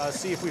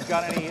 see if we've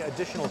got any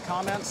additional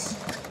comments.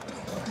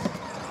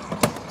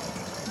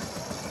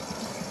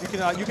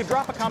 You can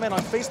drop a comment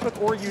on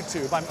Facebook or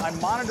YouTube. I'm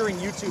monitoring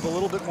YouTube a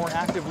little bit more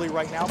actively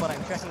right now, but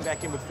I'm checking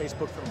back in with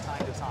Facebook from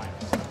time to time.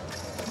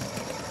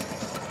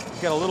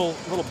 We've got a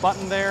little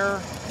button there.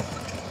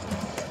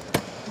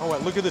 Oh,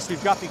 look at this.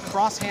 We've got the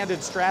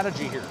cross-handed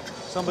strategy here.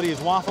 Somebody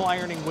is waffle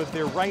ironing with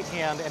their right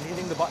hand and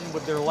hitting the button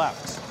with their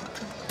left.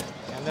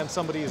 And then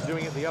somebody is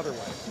doing it the other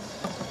way.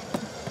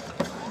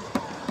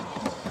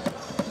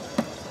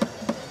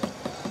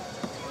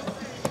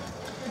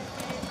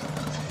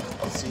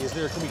 Is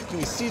there? Can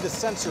we see the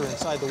sensor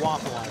inside the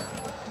waffle iron?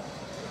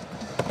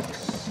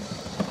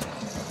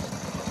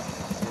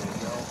 There we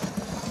go.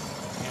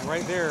 And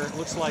right there, it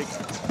looks like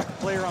the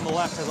player on the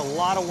left has a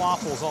lot of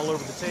waffles all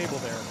over the table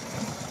there.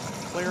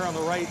 The player on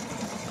the right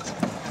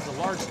has a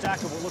large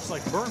stack of what looks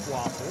like burnt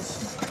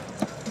waffles.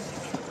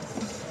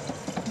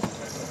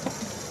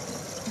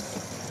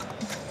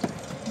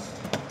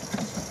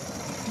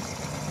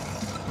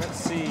 Let's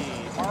see.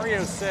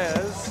 Mario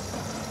says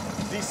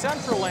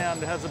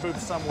Decentraland has a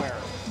booth somewhere.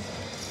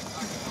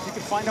 You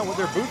can find out what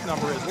their booth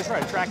number is. We'll try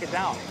to track it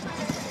down,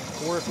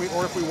 or if we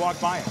walk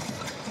by it.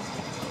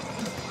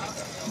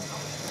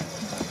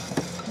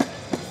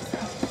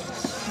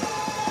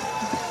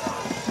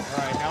 All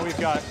right, now we've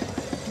got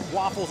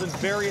waffles in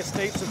various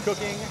states of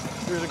cooking.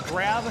 There's a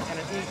grab and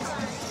an eat.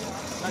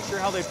 Not sure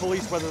how they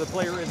police whether the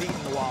player is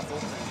eating the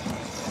waffle.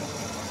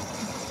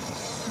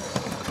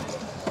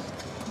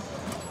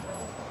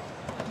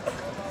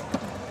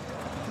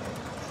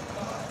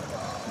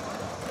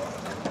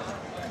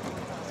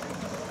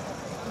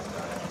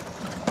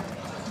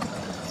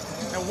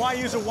 Why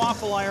use a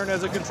waffle iron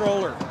as a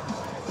controller?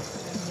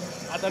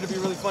 I thought it'd be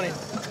really funny.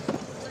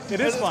 It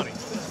is funny.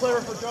 It's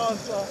clever for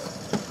Jaws.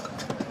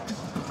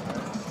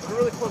 It's a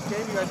really close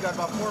game. You guys got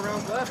about 4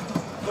 rounds left.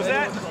 What's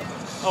that?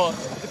 Oh,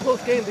 it's a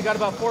close game. They got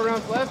about 4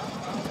 rounds left.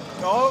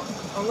 Oh,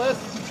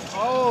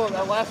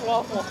 that last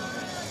waffle.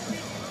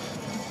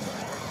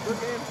 Good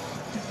game.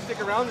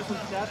 Stick around. There's some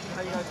stats on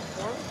how you guys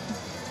perform.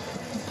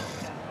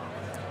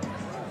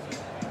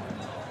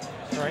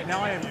 All right, now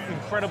I am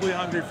incredibly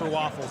hungry for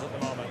waffles at the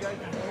moment.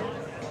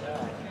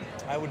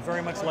 I would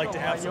very much like to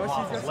have some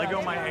waffles.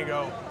 Lego my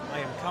ego. I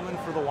am coming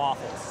for the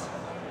waffles.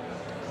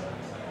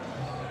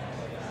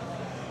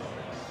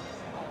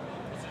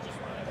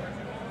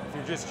 If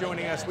you're just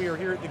joining us, we are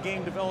here at the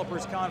Game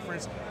Developers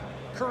Conference,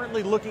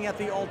 currently looking at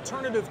the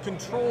alternative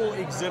control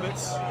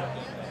exhibits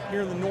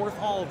here in the North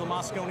Hall of the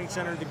Moscone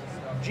Center. The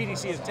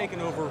GDC has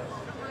taken over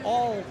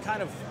all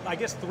kind of, I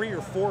guess, 3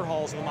 or 4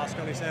 halls in the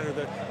Moscone Center,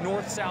 the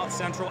North, South,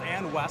 Central,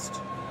 and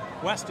West.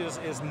 West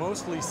is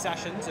mostly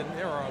sessions, and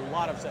there are a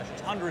lot of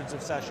sessions, hundreds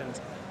of sessions.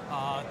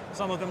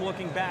 Some of them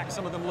looking back,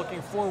 some of them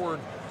looking forward,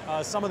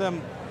 some of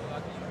them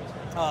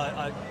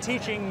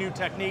teaching new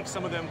techniques,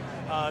 some of them,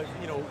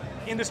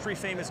 industry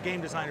famous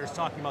game designers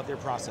talking about their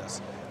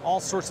process. All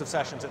sorts of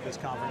sessions at this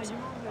conference.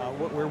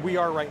 Where we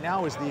are right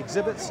now is the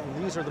exhibits,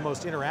 and these are the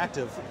most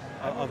interactive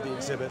of the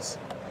exhibits.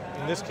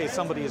 In this case,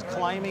 somebody is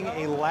climbing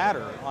a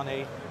ladder on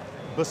a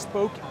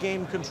bespoke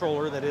game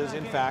controller that is,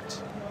 in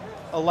fact,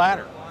 a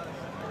ladder.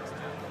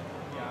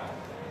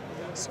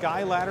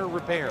 Sky Ladder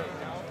Repair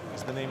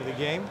is the name of the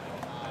game.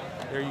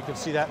 There you can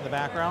see that in the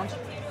background.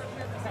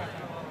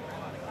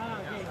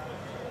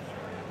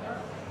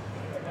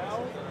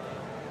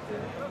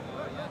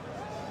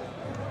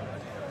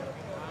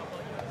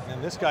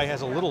 And this guy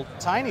has a little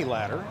tiny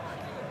ladder.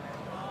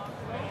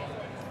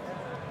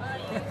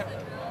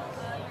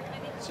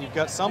 So you've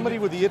got somebody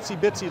with the itsy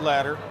bitsy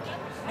ladder,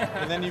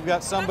 and then you've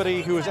got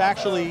somebody who is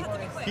actually,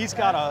 he's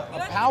got a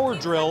power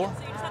drill,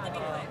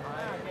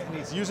 and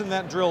he's using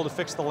that drill to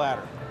fix the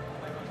ladder.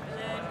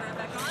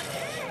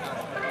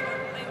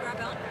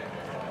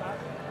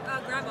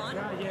 Grab on?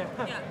 Yeah,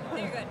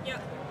 you're good,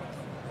 yep.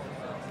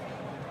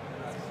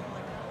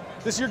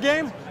 This your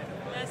game?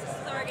 Yes, this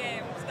is our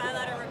game, Sky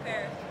Ladder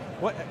Repair.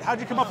 How'd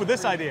you come up with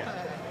this idea?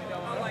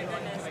 Oh my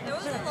goodness. There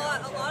was a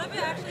lot of it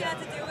actually had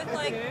to do with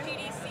like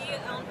PDC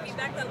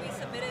feedback that we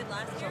submitted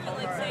last year, and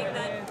like saying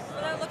that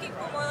we're looking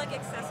for more like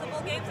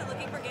accessible games and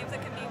looking for games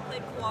that can be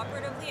played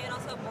cooperatively and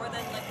also more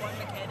than like one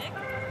mechanic.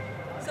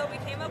 So we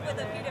came up with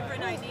a few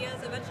different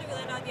ideas. Eventually we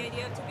landed on the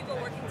idea of 2 people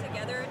working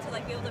together to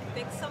like be able to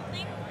fix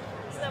something.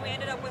 So then we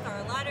ended up with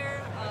our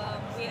ladder,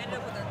 we ended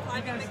up with a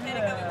climbing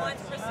mechanic that we wanted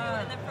to pursue,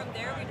 and then from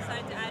there we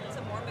decided to add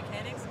some more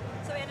mechanics.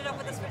 So we ended up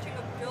with the switching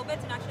of drill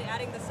bits and actually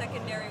adding the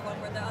secondary one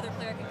where the other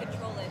player can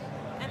control it.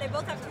 And they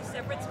both have 2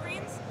 separate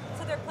screens,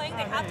 so they're playing,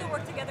 they have to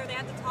work together, they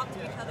have to talk to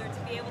each other to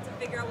be able to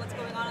figure out what's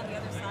going on the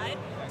other side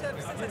to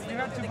successfully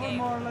go through the game.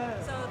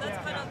 So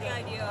that's kind of the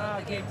idea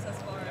of the game thus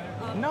far.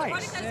 Nice. The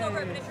project is over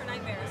at Miniature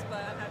Nightmares,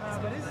 but I've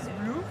had this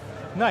one.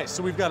 Nice.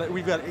 So we've got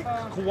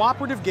a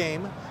cooperative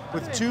game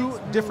with 2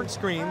 different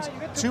screens,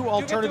 2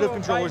 alternative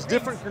controllers,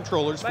 different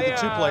controllers for the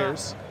 2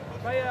 players.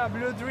 Buy a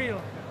blue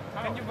drill.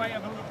 Can you buy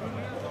a blue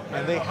drill?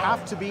 And they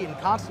have to be in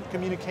constant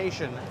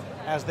communication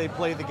as they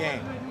play the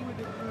game.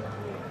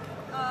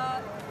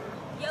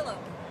 Yellow.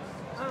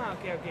 Ah,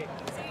 okay.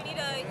 So you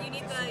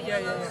need the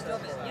yellow drill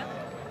bit. Yep.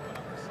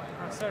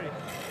 Sorry.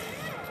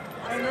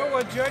 I don't know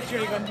what you're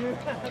actually going to do.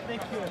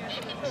 Thank you.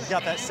 You've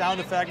got that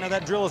sound effect. Now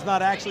that drill is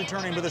not actually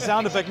turning, but the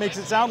sound effect makes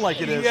it sound like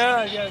it is.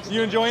 Yeah.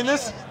 You enjoying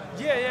this?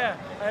 Yeah.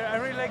 I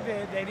really like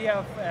the idea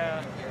of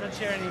not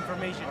sharing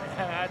information.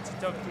 I had to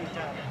talk to each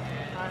other.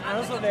 And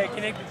also the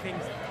connected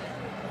things.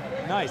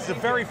 Nice. It's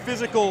a very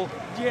physical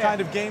kind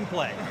of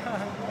gameplay.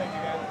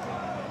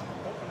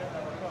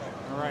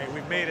 All right,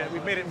 we've made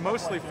it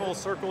mostly full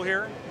circle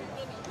here.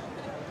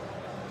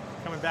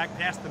 Coming back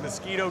past the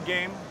mosquito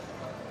game.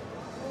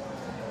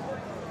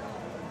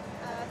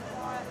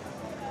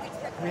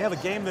 We have a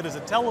game that is a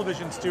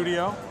television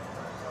studio.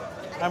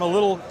 I'm a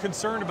little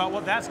concerned about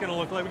what that's going to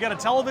look like. We got a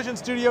television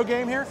studio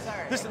game here.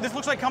 This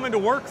looks like coming to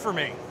work for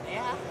me.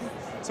 Yeah.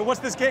 So what's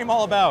this game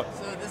all about?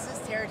 So this is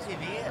Terra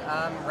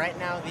TV. Right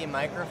now the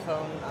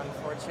microphone,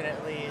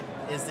 unfortunately,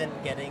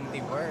 isn't getting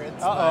the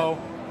words. Uh-oh.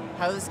 But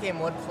how this game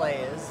would play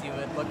is you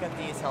would look at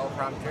the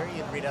teleprompter,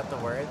 you'd read out the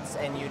words,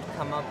 and you'd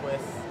come up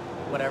with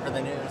whatever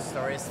the news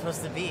story is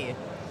supposed to be.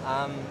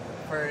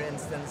 For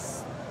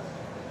instance,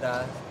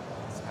 sorry,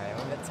 I'm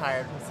a bit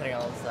tired from setting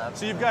all this up.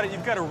 So you've got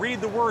to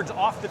read the words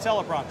off the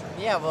teleprompter.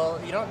 Yeah, well,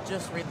 you don't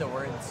just read the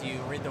words. You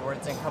read the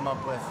words and come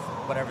up with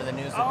whatever the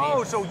news would be.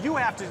 Oh, so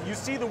you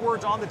see the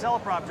words on the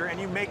teleprompter and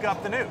you make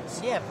up the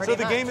news. Yeah, pretty much.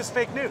 So the game is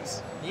fake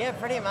news. Yeah,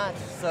 pretty much.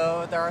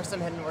 So there are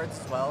some hidden words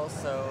as well.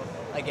 So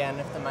again,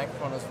 if the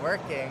microphone was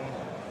working,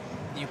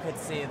 you could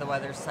see the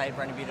weather's sight,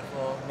 bright and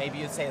beautiful. Maybe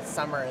you'd say it's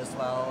summer as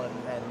well,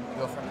 and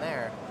go from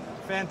there.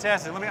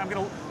 Fantastic. I'm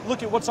going to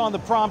look at what's on the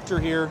prompter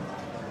here.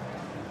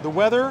 The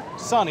weather,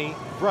 sunny,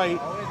 bright,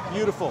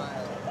 beautiful.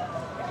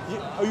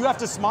 You have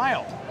to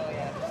smile.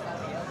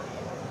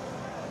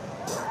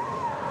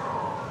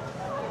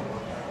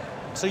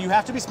 So you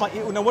have to be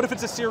smiling. Now, what if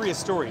it's a serious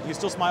story? Do you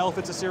still smile if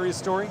it's a serious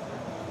story?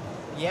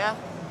 Yeah.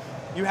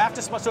 You have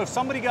to smile. So if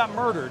somebody got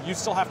murdered, you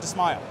still have to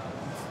smile.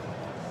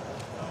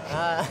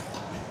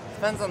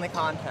 Depends on the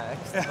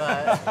context,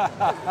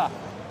 but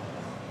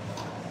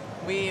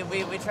we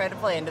try to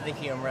play into the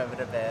humor of it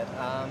a bit.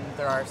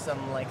 There are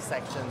some like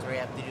sections where you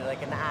have to do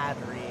like an ad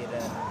read.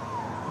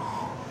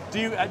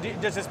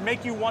 And does this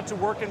make you want to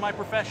work in my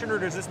profession, or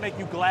does this make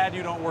you glad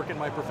you don't work in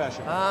my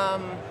profession? I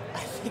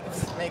think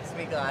this makes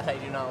me glad I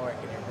do not work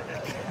in your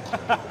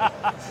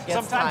profession.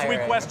 Sometimes we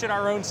question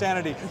our own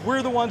sanity.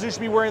 We're the ones who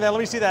should be wearing that. Let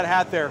me see that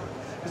hat there.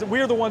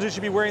 We're the ones who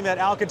should be wearing that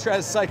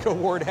Alcatraz Psycho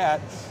Ward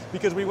hat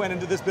because we went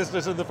into this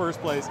business in the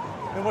first place.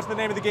 And what's the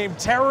name of the game?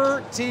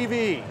 Terror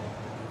TV.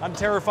 I'm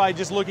terrified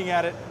just looking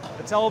at it.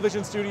 A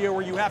television studio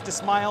where you have to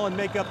smile and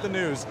make up the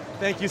news.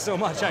 Thank you so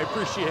much. I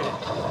appreciate it.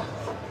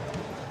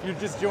 If you're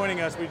just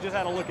joining us, we just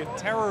had a look at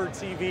Terror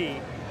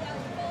TV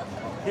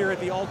here at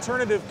the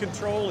Alternative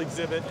Control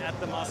exhibit at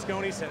the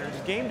Moscone Center.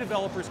 The Game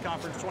Developers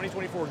Conference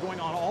 2024 going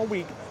on all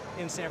week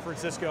in San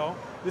Francisco.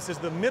 This is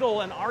the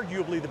middle and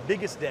arguably the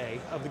biggest day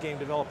of the Game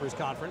Developers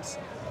Conference.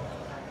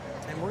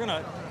 And we're going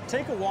to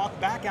take a walk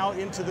back out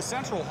into the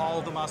central hall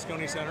of the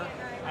Moscone Center.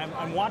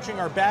 I'm watching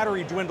our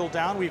battery dwindle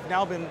down. We've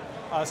now been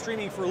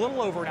streaming for a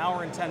little over an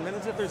hour and 10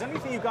 minutes. If there's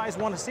anything you guys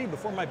want to see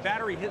before my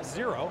battery hits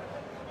zero,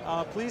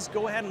 please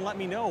go ahead and let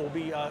me know.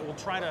 We'll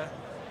try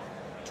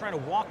to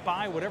walk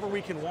by whatever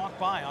we can walk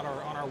by on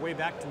our way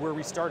back to where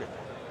we started.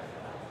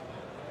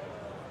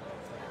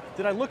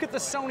 Did I look at the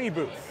Sony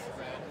booth?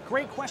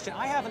 Great question.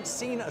 I haven't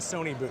seen a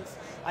Sony booth.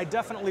 I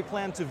definitely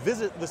plan to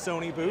visit the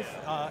Sony booth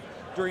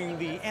during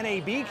the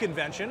NAB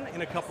convention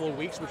in a couple of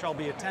weeks, which I'll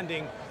be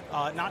attending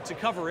not to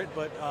cover it,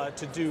 but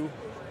to do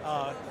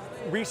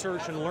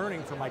research and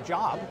learning for my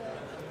job.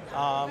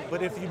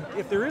 But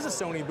if there is a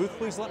Sony booth,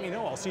 please let me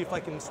know. I'll see if I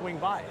can swing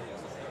by.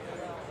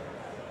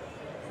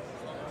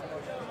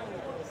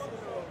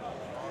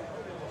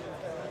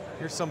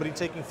 Here's somebody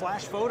taking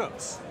flash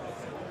photos.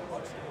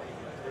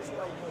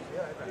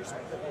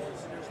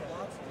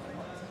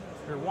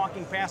 We're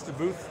walking past a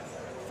booth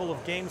full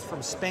of games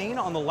from Spain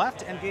on the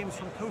left and games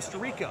from Costa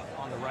Rica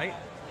on the right.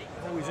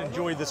 I've always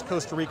enjoyed this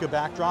Costa Rica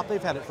backdrop.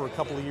 They've had it for a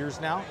couple of years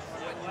now.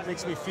 It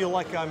makes me feel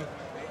like I'm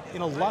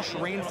in a lush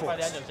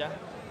rainforest.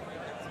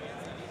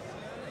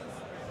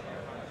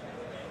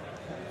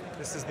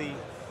 This is the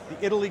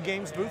Italy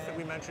Games booth that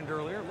we mentioned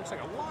earlier. It looks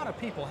like a lot of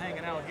people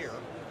hanging out here.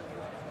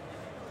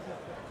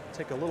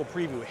 Take a little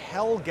preview.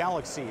 Hell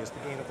Galaxy is the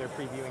game that they're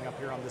previewing up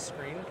here on the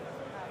screen.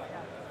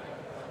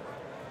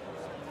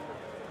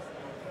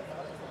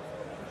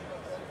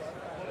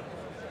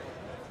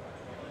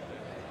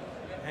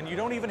 And you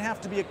don't even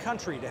have to be a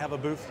country to have a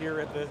booth here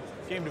at the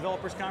Game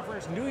Developers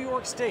Conference. New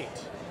York State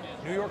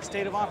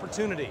of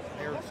opportunity.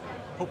 They're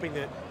hoping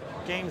that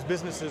games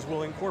businesses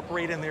will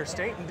incorporate in their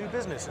state and do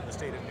business in the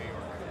state of New York.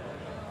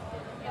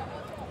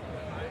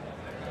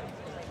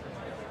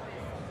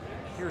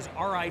 Here's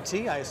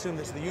RIT. I assume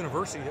that's the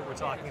university that we're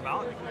talking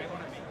about.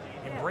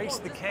 Embrace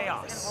the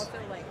chaos.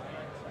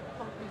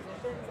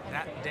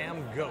 That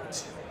damn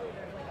goat.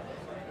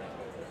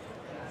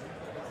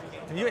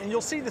 And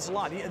you'll see this a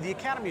lot. The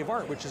Academy of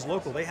Art, which is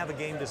local, they have a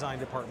game design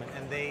department,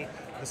 and the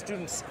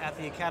students at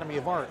the Academy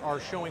of Art are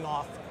showing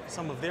off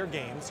some of their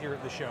games here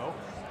at the show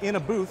in a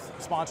booth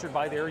sponsored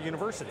by their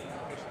university.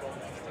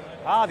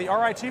 Ah, the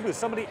RIT booth.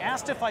 Somebody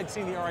asked if I'd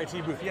seen the RIT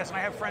booth. Yes, and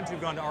I have friends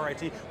who've gone to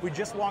RIT. We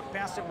just walked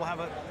past it. We'll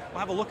have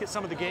a look at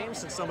some of the games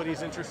since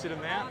somebody's interested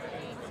in that.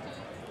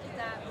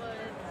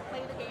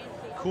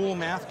 Cool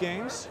math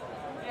games.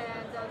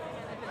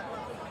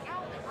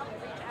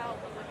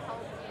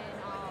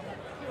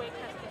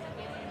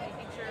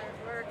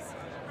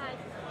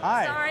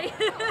 Hi. Sorry.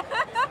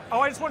 Oh,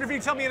 I just wonder if you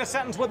could tell me in a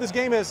sentence what this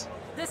game is.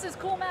 This is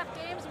Cool Math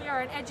Games. We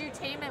are an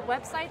edutainment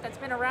website that's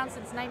been around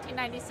since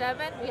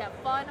 1997. We have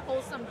fun,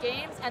 wholesome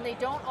games, and they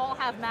don't all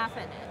have math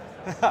in it.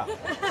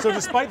 So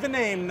despite the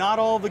name, not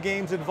all the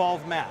games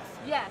involve math.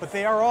 Yes. But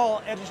they are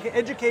all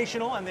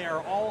educational and they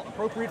are all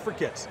appropriate for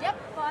kids.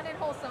 Yep, fun and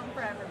wholesome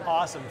for everybody.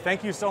 Awesome.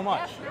 Thank you so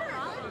much. Yes, you're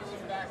welcome.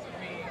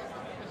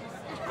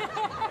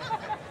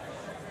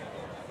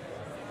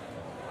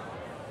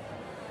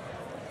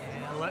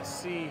 And let's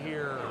see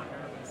here.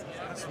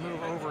 Let's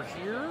move over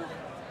here.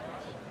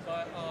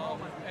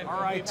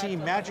 RIT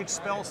Magic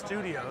Spell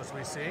Studios,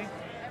 we see.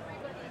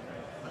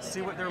 Let's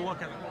see what they're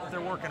working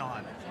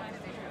on.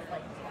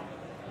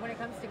 When it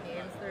comes to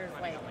games, there's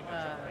like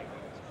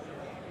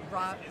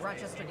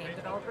Rochester Game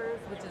Developers,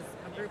 which is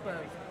a group of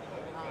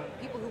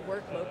people who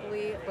work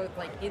locally, both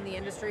like in the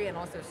industry and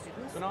also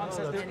students. Benon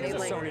says there And is a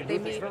they, Sony they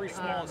booth. It's meet, very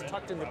small. It's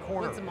tucked in the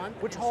corner. once a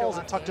month. Which and hall show is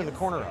it off tucked in the games.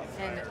 corner of?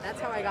 And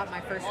that's how I got my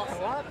first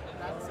co-op.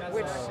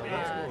 Which,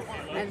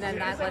 and then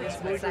that led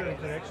into the second.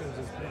 Connections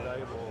is pretty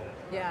valuable.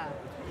 Yeah.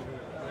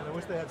 And I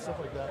wish they had stuff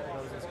like that when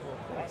I was in school.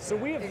 So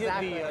we have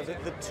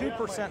hit the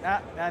 2%,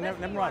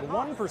 never mind,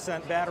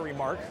 1% battery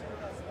mark.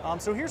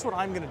 So here's what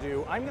I'm going to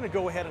do. I'm going to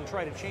go ahead and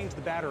try to change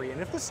the battery.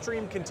 And if this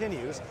stream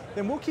continues,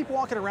 then we'll keep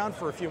walking around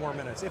for a few more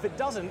minutes. If it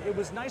doesn't, it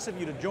was nice of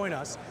you to join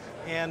us.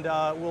 And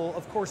we'll,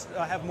 of course,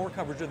 have more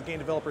coverage of the Game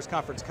Developers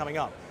Conference coming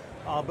up.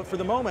 But for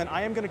the moment,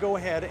 I am going to go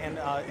ahead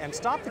and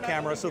stop the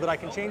camera so that I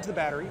can change the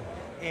battery.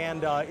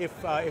 And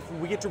if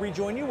we get to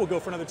rejoin you, we'll go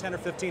for another 10 or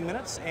 15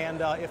 minutes.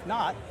 And if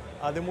not,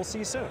 then we'll see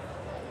you soon.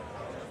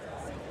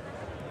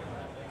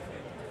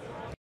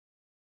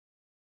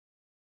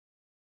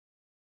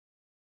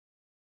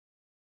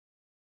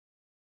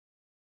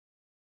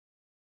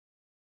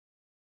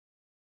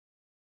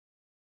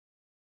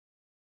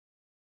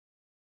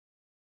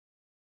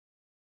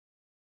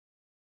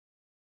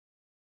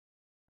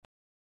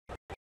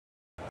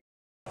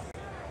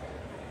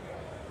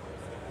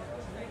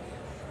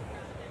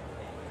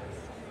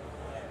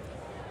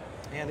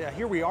 And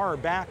here we are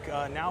back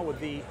now with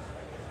the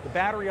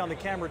battery on the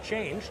camera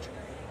changed.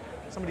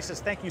 Somebody says,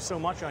 thank you so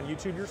much on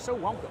YouTube. You're so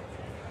welcome.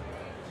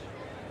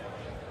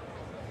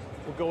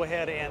 We'll go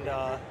ahead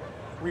and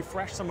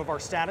refresh some of our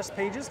status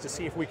pages to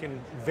see if we can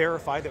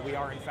verify that we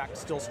are in fact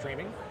still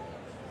streaming.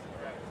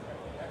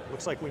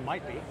 Looks like we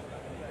might be.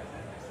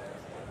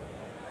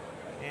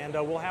 And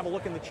we'll have a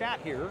look in the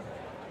chat here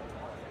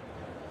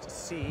to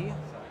see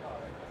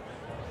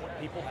what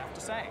people have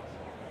to say.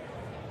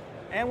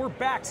 And we're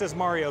back, says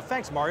Mario.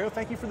 Thanks, Mario.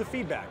 Thank you for the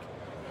feedback.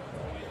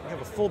 We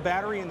have a full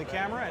battery in the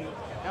camera, and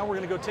now we're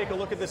going to go take a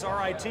look at this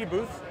RIT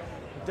booth.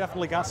 We've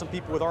definitely got some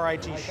people with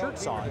RIT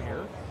shirts on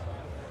here.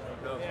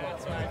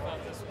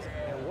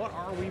 And what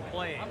are we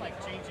playing? I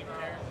like changing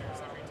characters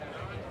every time.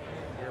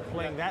 We're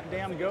playing That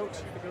Damn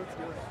Goat.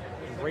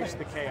 Embrace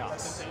the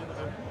chaos.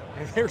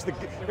 And there's the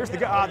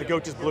the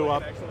goat just blew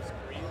up.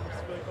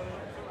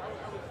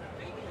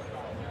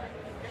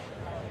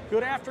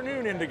 Good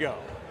afternoon, Indigo.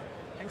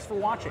 Thanks for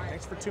watching.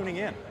 Thanks for tuning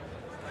in.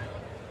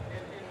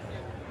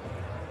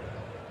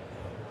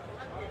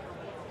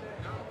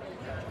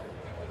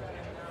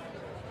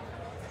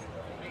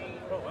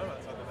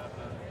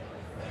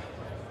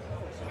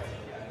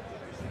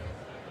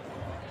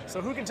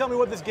 So who can tell me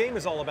what this game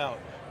is all about?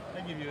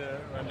 I'll give you a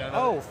rundown.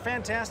 Oh,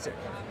 fantastic.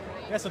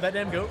 Yeah, so That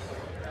Damn Goat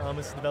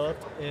is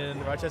developed in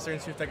Rochester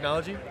Institute of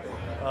Technology. You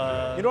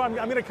know, I'm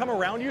going to come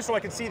around you so I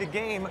can see the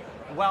game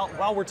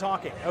while we're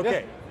talking.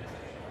 Okay. Yeah.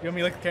 You want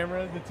me to like the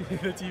camera,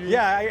 the TV?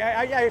 Yeah,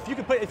 yeah. If you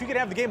could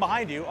have the game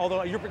behind you,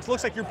 although it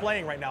looks like you're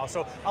playing right now,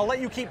 so I'll let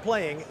you keep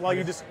playing while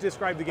you just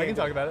describe the game. I can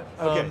talk about it.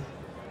 Okay.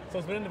 So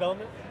it's been in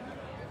development,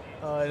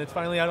 and it's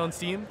finally out on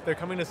Steam. They're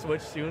coming to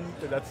Switch soon.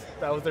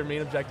 That was their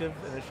main objective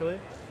initially.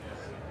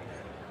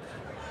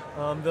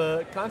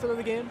 The concept of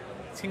the game,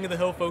 it's King of the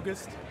Hill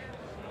focused.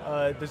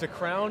 There's a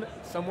crown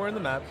somewhere in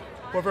the map.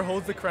 Whoever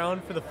holds the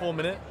crown for the full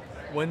minute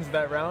wins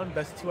that round.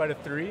 Best 2 out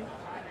of 3.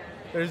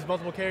 There's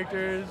multiple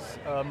characters,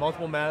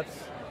 multiple maps,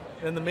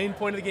 and the main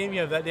point of the game,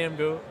 you have That Damn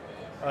Goat.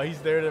 He's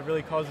there to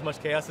really cause as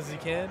much chaos as he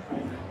can,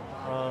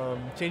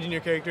 changing your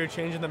character,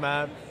 changing the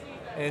map,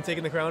 and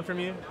taking the crown from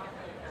you.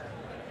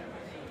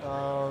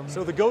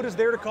 So the goat is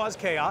there to cause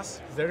chaos.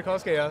 He's there to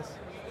cause chaos.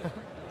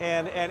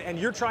 and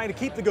you're trying to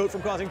keep the goat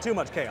from causing too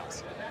much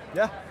chaos.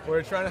 Yeah,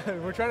 we're trying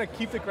to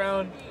keep the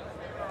crown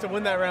to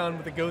win that round,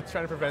 but the goat's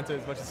trying to prevent it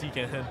as much as he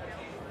can.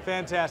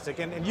 Fantastic,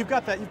 and you've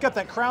got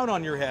that crown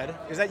on your head.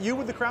 Is that you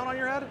with the crown on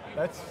your head?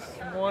 That's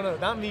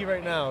not me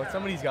right now.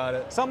 Somebody's got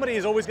it. Somebody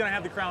is always going to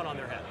have the crown on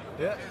their head.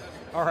 Yeah.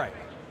 All right.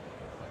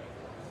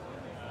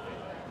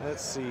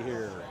 Let's see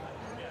here.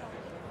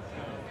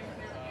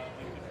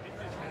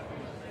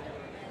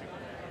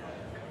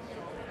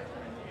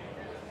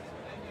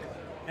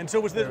 And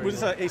so was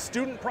this a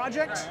student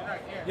project?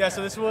 Yeah,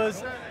 so this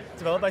was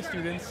developed by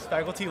students,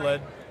 faculty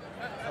led.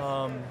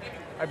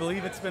 I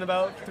believe it's been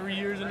about 3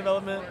 years in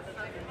development.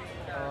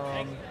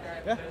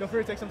 Yeah, go for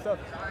it, take some stuff.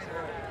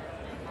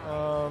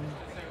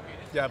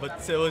 Yeah,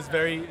 but it was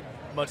very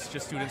much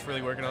just students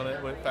really working on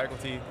it with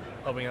faculty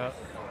helping out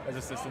as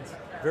assistants.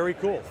 Very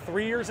cool.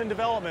 3 years in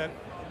development,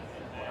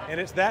 and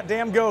it's That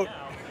Damn Goat.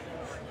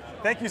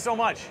 Thank you so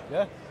much.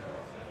 Yeah.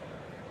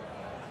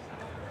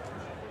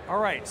 All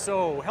right,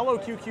 so hello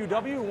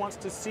QQW wants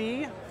to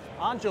see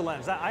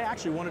Angelens. I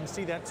actually wanted to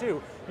see that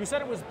too. You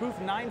said it was booth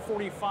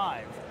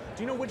 945.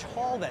 Do you know which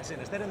hall that's in?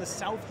 Is that in the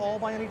South Hall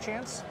by any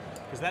chance?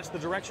 Because that's the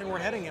direction we're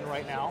heading in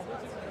right now.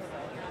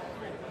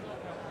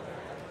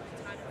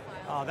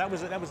 That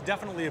was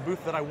definitely a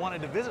booth that I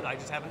wanted to visit. I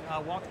just haven't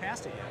walked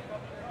past it yet.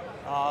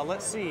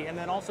 Let's see, and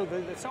then also the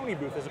Sony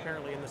booth is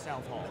apparently in the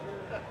South Hall.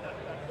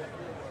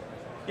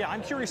 Yeah,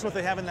 I'm curious what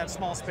they have in that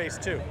small space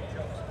too,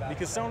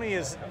 because Sony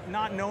is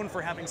not known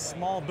for having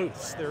small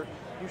booths. They're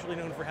usually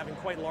known for having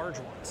quite large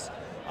ones.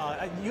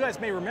 You guys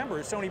may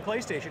remember Sony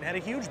PlayStation had a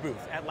huge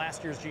booth at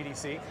last year's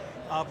GDC.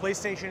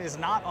 PlayStation is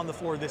not on the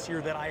floor this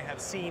year that I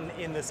have seen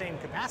in the same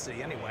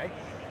capacity anyway.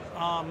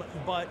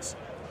 But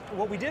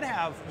what we did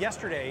have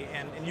yesterday,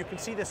 and you can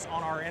see this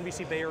on our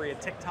NBC Bay Area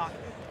TikTok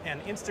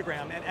and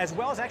Instagram, and as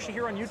well as actually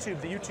here on YouTube,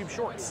 the YouTube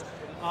Shorts.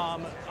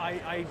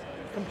 I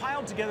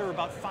compiled together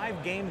about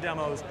 5 game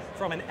demos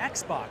from an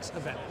Xbox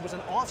event. It was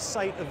an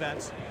off-site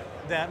event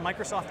that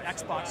Microsoft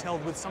Xbox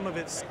held with some of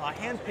its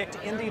hand-picked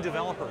indie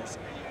developers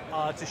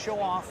to show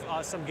off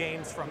some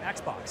games from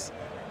Xbox.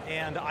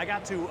 And I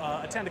got to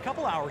attend a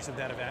couple hours of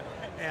that event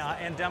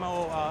and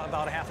demo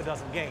about a half a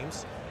dozen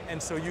games.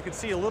 And so you can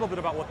see a little bit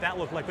about what that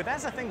looked like. But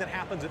that's the thing that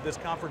happens at this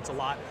conference a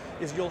lot,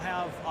 is you'll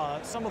have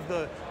some of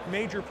the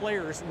major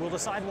players will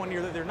decide one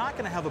year that they're not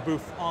going to have a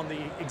booth on the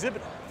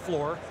exhibit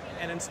floor,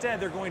 and instead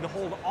they're going to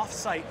hold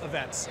off-site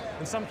events,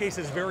 in some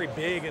cases very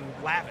big and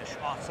lavish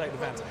off-site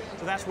events.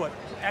 So that's what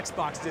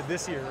Xbox did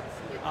this year.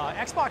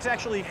 Xbox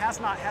actually has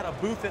not had a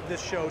booth at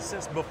this show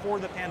since before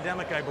the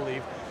pandemic, I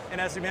believe.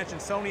 And as we mentioned,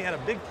 Sony had a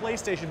big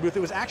PlayStation booth.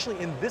 It was actually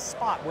in this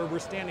spot where we're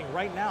standing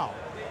right now,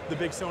 the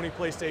big Sony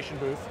PlayStation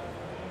booth.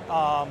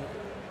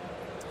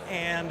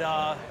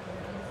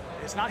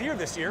 It's not here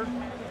this year,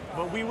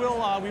 but we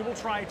will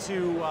try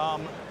to,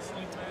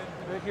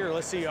 right here,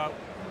 let's see,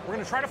 we're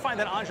going to try to find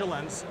that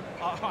Angelens.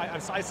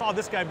 I saw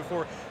this guy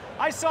before.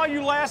 I saw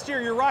you last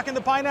year. You're rocking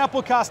the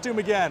pineapple costume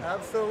again.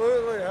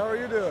 Absolutely. How are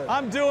you doing?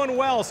 I'm doing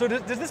well. So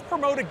does this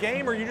promote a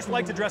game, or you just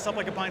like to dress up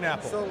like a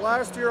pineapple? So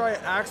last year I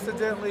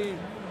accidentally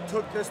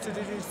took this to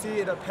GDC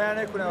in a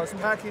panic when I was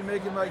packing,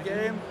 making my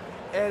game.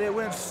 And it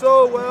went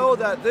so well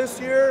that this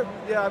year,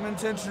 yeah, I'm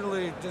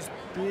intentionally just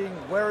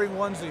wearing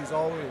onesies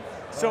all week.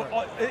 So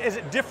is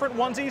it different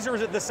onesies, or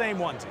is it the same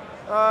onesie?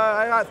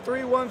 I got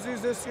 3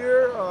 onesies this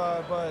year,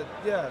 but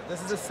yeah,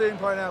 this is the same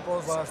pineapple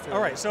as last year.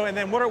 All right, so and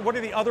then what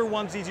are the other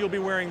onesies you'll be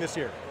wearing this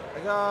year?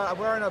 I'm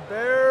wearing a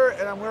bear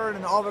and I'm wearing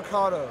an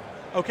avocado.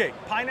 Okay,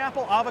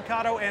 pineapple,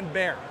 avocado, and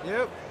bear.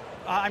 Yep.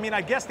 I mean,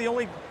 I guess the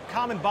only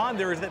common bond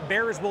there is that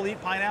bears will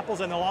eat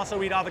pineapples and they'll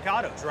also eat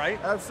avocados, right?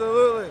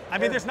 Absolutely. I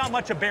mean, there's not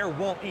much a bear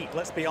won't eat,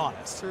 let's be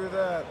honest. True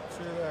that,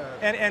 true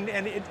that.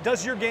 And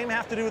does your game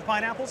have to do with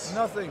pineapples?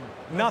 Nothing.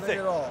 Nothing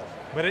at all.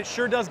 But it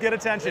sure does get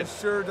attention. It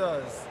sure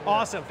does.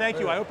 Awesome, thank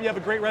you. I hope you have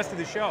a great rest of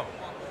the show.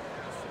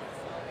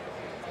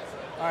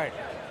 All right.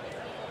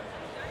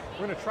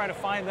 We're going to try to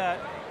find that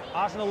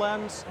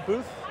Angelens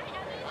booth.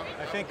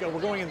 I think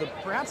we're going in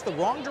perhaps the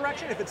wrong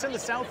direction. If it's in the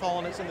South Hall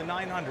and it's in the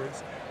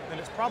 900s, then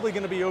it's probably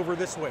going to be over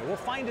this way. We'll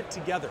find it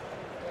together.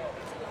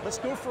 Let's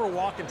go for a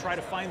walk and try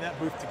to find that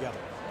booth together.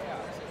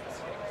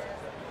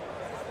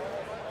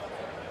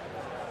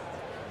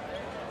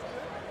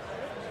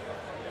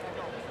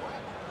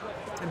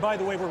 And by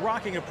the way, we're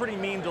rocking a pretty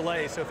mean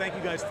delay, so thank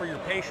you guys for your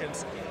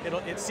patience.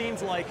 It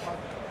seems like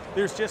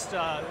there's just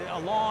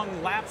a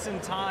long lapse in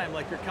time,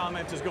 like your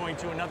comment is going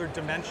to another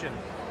dimension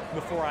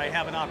before I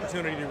have an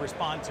opportunity to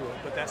respond to it.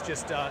 But that's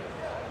just, the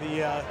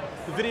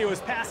video is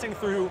passing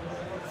through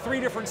 3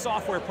 different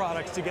software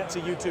products to get to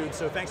YouTube,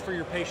 so thanks for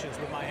your patience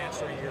with my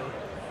answering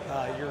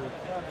your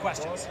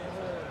questions.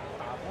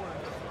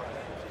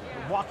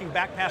 We're walking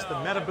back past the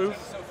Meta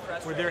booth,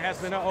 where there has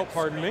been a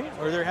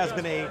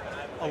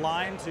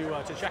line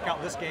to check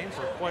out this game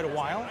for quite a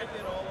while.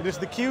 It is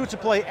the queue to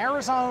play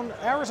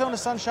Arizona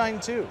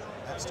Sunshine 2.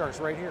 That starts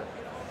right here.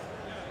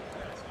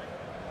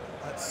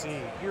 Let's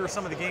see, here are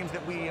some of the games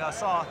that we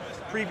saw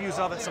previews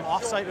of at some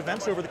off-site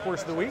events over the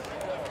course of the week.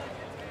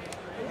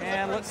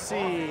 And let's see,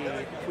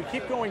 if we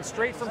keep going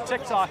straight from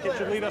TikTok, it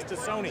should lead us to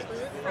Sony.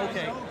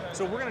 Okay,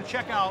 so we're going to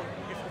check out,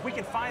 if we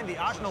can find the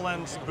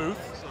Angelens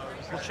booth,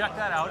 we'll check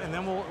that out, and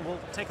then we'll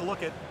take a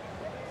look at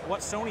what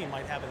Sony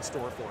might have in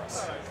store for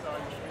us.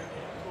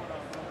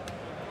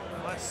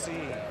 Let's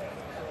see,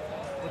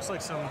 looks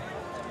like some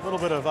little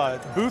bit of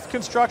booth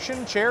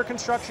construction, chair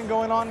construction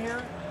going on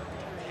here.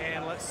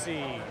 And let's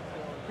see,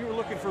 we were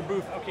looking for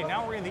booth, okay,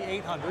 now we're in the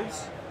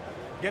 800s,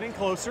 getting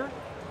closer.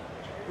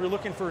 We were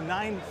looking for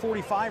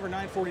 945 or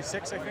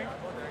 946, I think.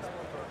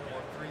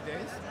 3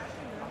 days.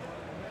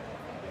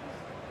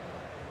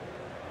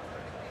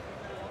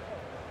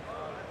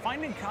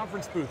 Finding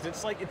conference booths,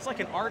 it's like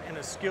an art and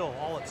a skill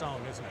all its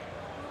own, isn't it?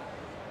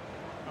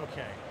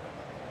 Okay.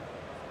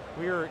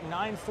 We are at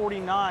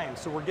 9:49,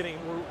 so we're getting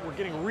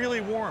really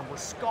warm. We're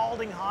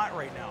scalding hot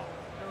right now.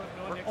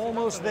 We're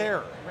almost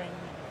there.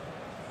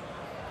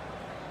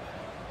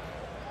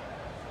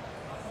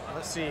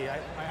 Let's see. I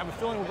have a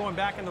feeling we're going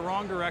back in the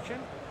wrong direction.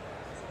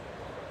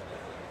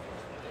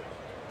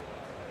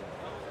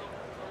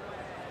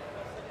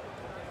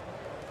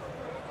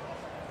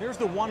 Here's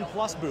the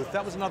OnePlus booth.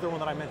 That was another one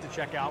that I meant to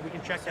check out. We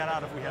can check that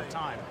out if we have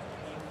time.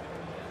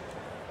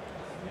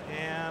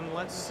 And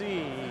let's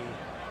see.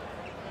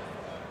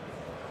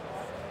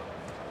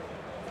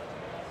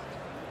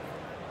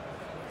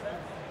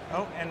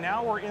 Oh, and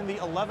now we're in the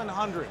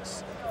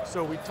 1100s.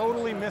 So we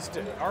totally missed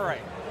it. All right.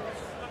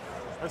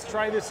 Let's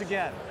try this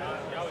again.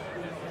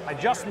 I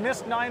just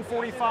missed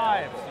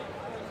 945.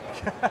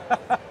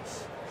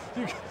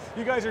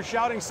 You guys are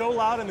shouting so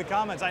loud in the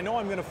comments. I know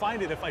I'm going to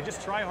find it if I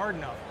just try hard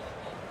enough.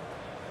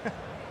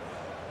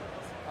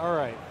 All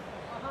right.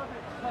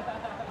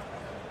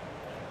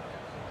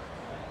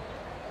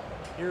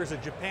 Here's a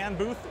Japan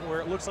booth where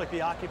it looks like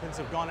the occupants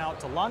have gone out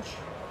to lunch.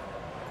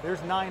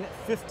 There's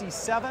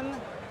 957. It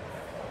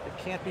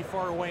can't be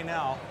far away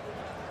now.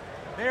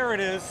 There it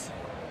is.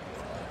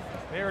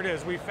 There it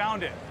is. We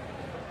found it.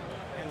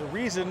 And the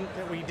reason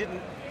that we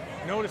didn't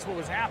notice what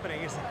was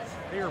happening is that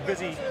they were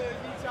busy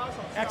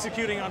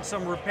executing on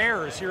some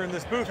repairs here in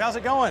this booth. How's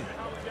it going?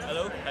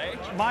 Hello.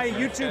 Hi. My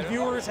YouTube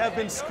viewers have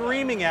been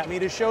screaming at me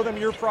to show them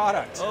your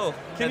product. Oh,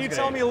 can you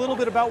tell great. me a little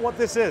bit about what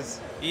this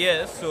is?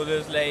 Yes, so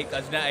there's like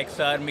Ajna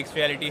XR mixed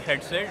reality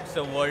headset. It's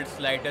the world's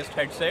lightest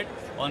headset.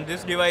 On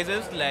these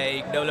devices,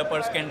 like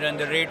developers can run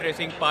the ray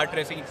tracing, part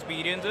tracing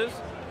experiences,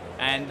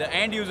 and the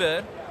end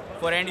user,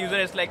 for end user,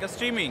 it's like a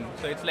streaming.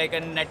 So it's like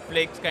a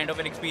Netflix kind of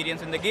an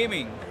experience in the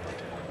gaming.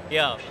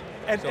 Yeah.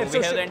 So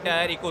we have the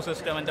entire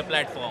ecosystem and the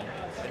platform.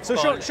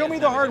 So show me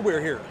the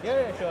hardware here.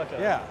 Yeah, sure.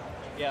 Yeah.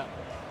 Yeah.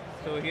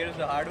 So here's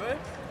the hardware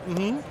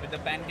with the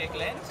pancake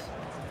lens.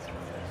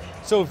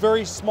 So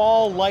very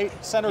small, light,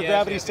 center of Yes,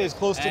 gravity yes, stays yes.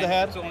 close to the And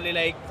head. It's only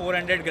like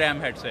 400 gram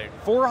headset.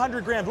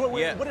 400 grams. What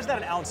Yeah. is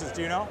that in ounces?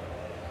 Do you know?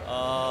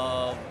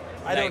 I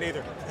don't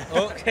either.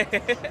 Okay.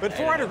 But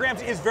 400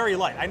 grams is very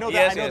light. I know that.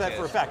 Yes, I know yes, that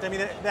for a yes. fact. I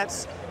mean,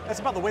 that's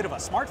about the weight of a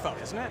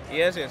smartphone, isn't it?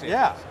 Yes.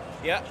 Yeah.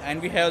 Yeah,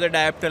 and we have the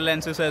diopter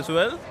lenses as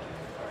well.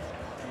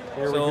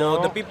 Here we so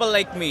go. the people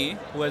like me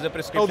who has a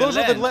prescription Oh, those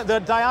lens, are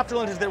the diopter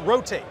lenses that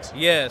rotate.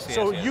 Yes.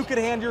 So yes. you could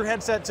hand your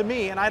headset to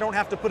me, and I don't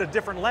have to put a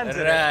different lens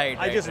in it. Right,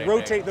 I just right,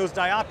 rotate those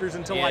diopters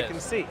until I Yes. can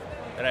see.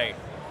 Right.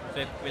 So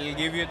it will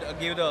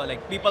give the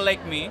like people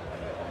like me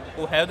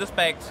who have the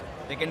specs,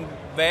 they can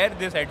wear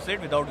this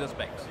headset without the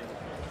specs.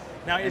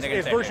 Now, And is they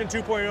can set version it.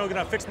 2.0 going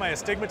to fix my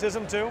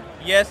astigmatism too?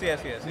 Yes.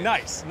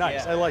 Nice.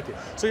 Yeah. I like it.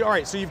 So all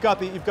right, so you've got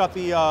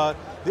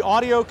the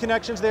audio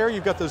connections there.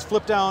 You've got those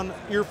flip down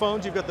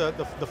earphones. You've got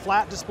the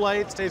flat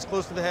display. It stays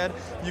close to the head.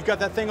 You've got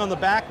that thing on the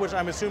back, which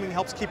I'm assuming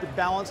helps keep it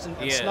balanced and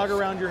Yes. snug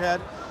around your head.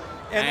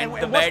 And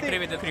the what's battery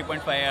with the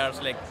 3.5 hours,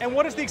 like. And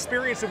what is the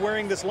experience of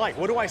wearing this light?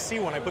 What do I see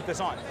when I put this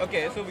on?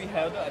 Okay, so we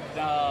have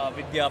the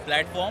Vidya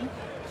platform.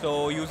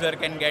 So user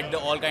can get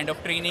all kind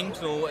of training.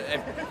 So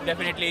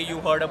definitely you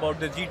heard about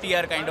the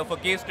GTR kind of a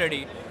case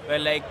study where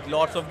like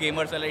lots of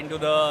gamers are into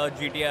the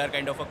GTR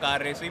kind of a car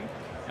racing,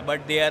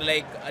 but they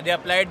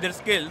applied their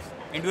skills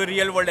into the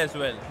real world as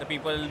well. The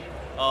people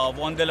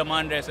won the Le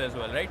Mans race as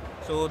well, right?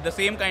 So the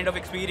same kind of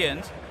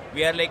experience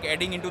we are like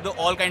adding into the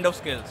all kind of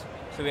skills.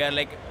 So we are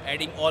like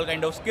adding all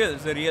kind of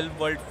skills, the real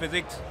world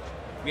physics.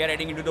 We are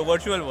adding into the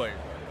virtual world.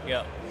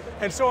 Yeah.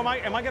 And so am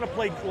I going to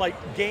play like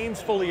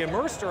games fully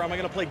immersed, or am I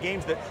going to play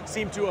games that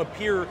seem to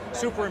appear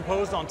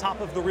superimposed on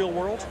top of the real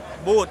world?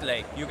 Both,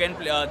 like you can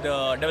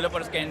the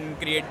developers can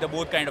create the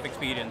both kind of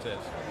experiences.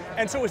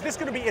 And so is this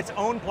going to be its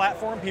own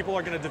platform? People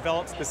are going to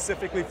develop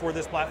specifically for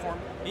this platform?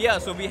 Yeah,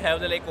 so we have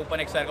the like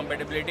OpenXR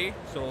compatibility.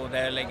 So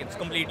they're like it's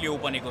completely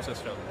open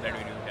ecosystem that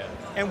we do have.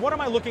 And what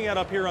am I looking at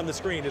up here on the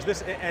screen? Is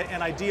this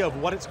an idea of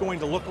what it's going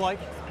to look like?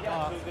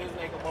 Yeah, so this is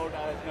like about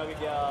our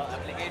Ajna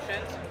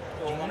applications.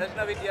 So on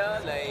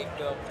Ajna like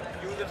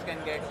users can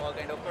get all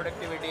kind of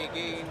productivity,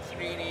 games,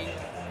 training,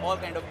 all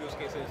kind of use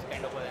cases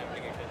kind of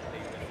applications.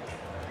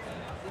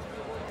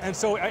 And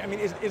so, I mean,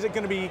 is it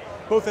going to be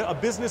both a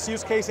business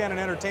use case and an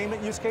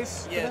entertainment use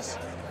case for Yes.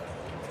 this?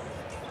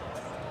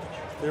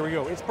 There we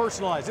go. It's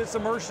personalized. It's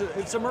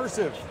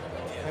immersive.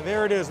 And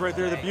there it is, right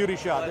there, the beauty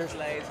shot.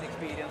 Personalized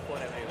experience for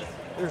everyone.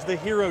 There's the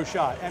hero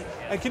shot.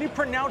 And can you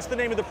pronounce the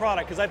name of the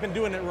product? Because I've been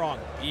doing it wrong.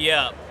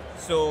 Yeah.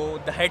 So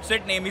the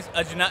headset name is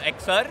Ajna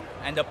XR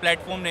and the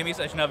platform name is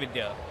Ajna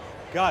Vidya.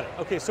 Got it.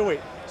 Okay, so wait.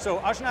 So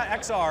Ajna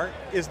XR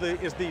is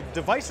the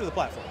device or the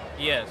platform?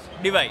 Yes,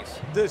 device.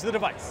 It's the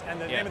device. And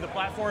the name of the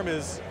platform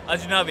is?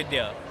 Ajna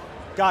Vidya.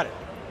 Got it.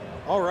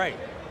 All right.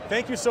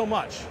 Thank you so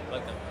much.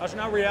 Welcome.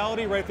 Ajna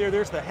Reality right there.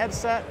 There's the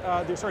headset.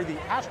 The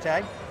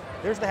hashtag.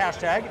 There's the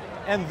hashtag.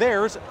 And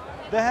there's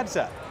the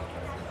headset.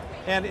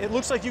 And it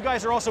looks like you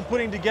guys are also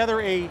putting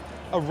together a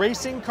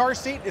racing car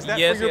seat. Is that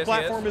Yes, for your yes,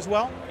 platform yes. as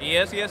well?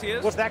 Yes.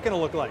 What's that going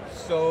to look like?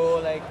 So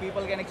like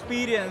people can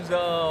experience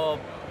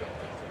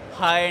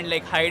high-end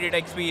like high data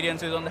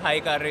experiences on the high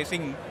car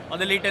racing on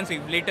the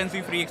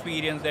latency-free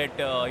experience that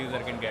user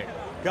can get.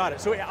 Got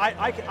it. So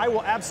I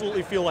will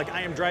absolutely feel like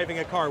I am driving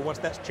a car once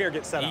that chair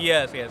gets set up.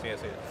 Yes.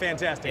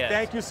 Fantastic. Yes.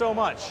 Thank you so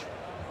much.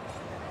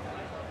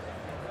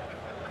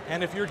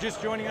 And if you're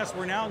just joining us,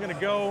 we're now going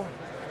to go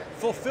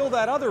fulfill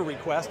that other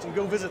request and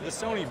go visit the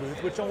Sony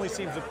booth, which only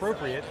seems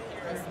appropriate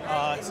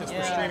since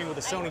we're streaming with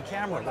a Sony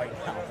camera right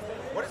now.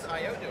 What is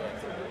I.O.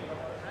 doing?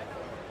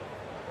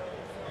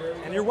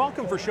 And you're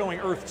welcome for showing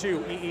Earth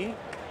 2, EE.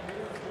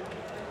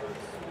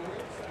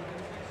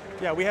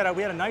 Yeah, we had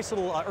a nice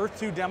little Earth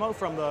 2 demo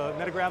from the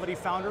Metagravity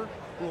founder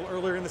a little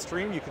earlier in the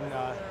stream. You can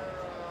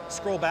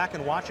scroll back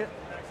and watch it.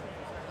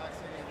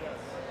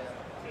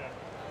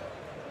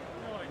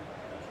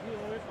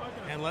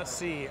 And let's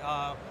see,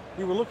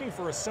 we were looking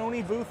for a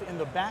Sony booth in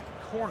the back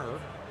corner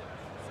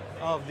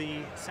of the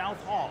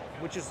South Hall,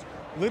 which is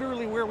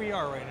literally where we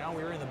are right now.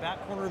 We're in the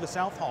back corner of the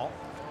South Hall.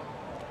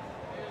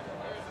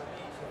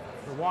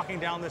 We're walking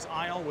down this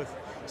aisle with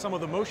some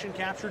of the motion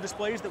capture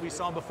displays that we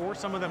saw before.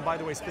 Some of them, by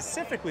the way,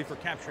 specifically for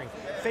capturing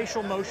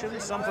facial motion,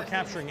 some for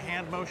capturing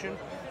hand motion.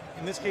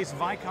 In this case,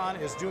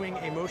 Vicon is doing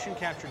a motion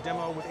capture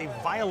demo with a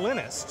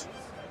violinist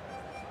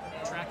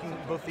tracking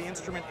both the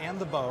instrument and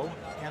the bow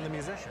and the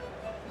musician.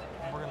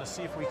 And we're going to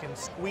see if we can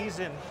squeeze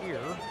in here.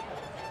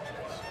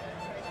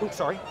 Oops,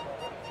 sorry.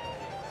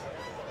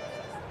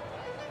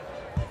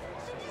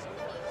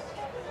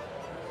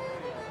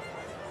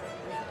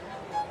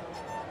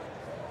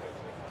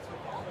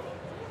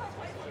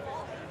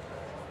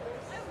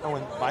 Oh,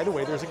 and by the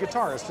way, there's a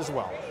guitarist as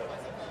well.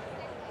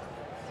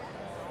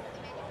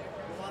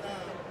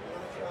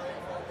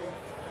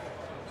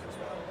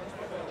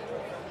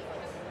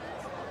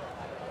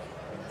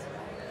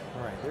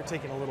 All right, they're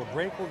taking a little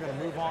break. We're going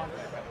to move on.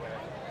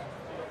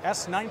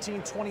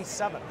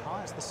 S1927, huh?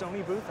 It's the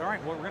Sony booth. All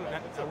right, well, we're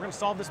going to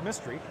solve this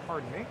mystery.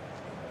 Pardon me.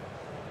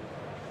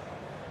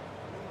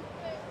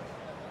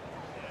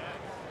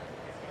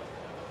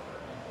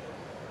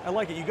 I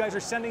like it. You guys are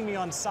sending me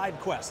on side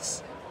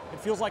quests. It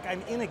feels like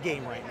I'm in a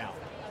game right now.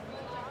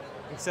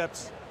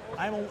 Except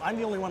I'm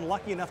the only one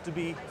lucky enough to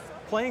be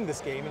playing this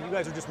game, and you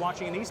guys are just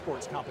watching an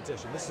esports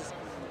competition. This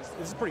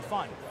is pretty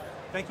fun.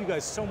 Thank you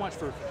guys so much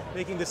for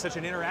making this such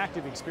an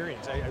interactive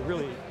experience. I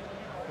really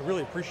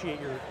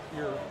appreciate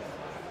your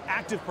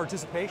active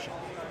participation.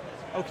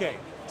 Okay,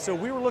 so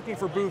we were looking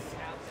for booth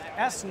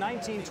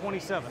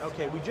S1927.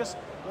 Okay, we just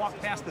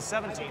walked past the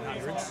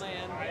 1700s.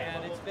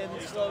 And it's been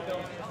slow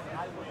going.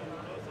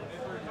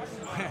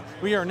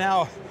 We are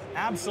now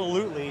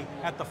absolutely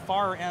at the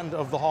far end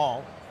of the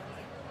hall.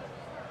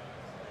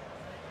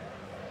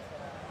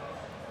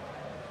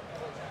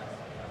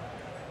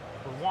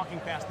 We're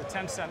walking past the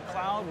 10-cent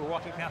cloud. We're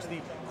walking past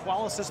the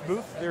Qualisys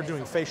booth. They're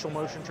doing facial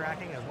motion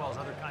tracking as well as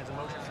other kinds of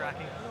motion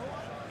tracking.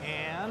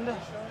 And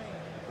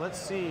let's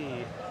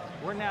see,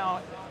 we're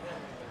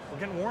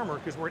getting warmer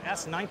because we're at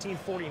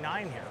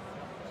S1949 here.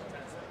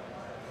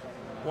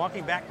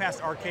 Walking back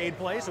past Arcade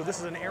Play. So this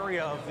is an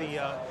area of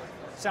the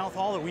South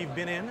Hall that we've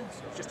been in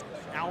just an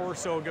hour or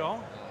so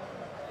ago.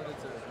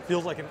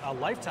 Feels like a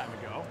lifetime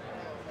ago.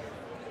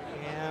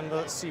 And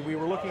let's see, we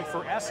were looking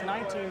for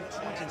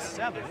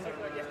S1927.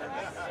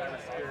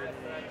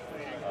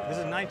 This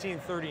is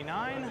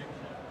 1939.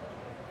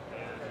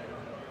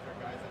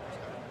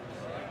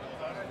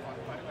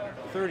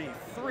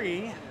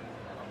 33.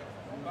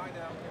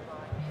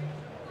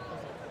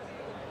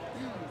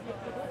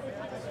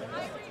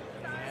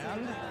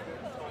 And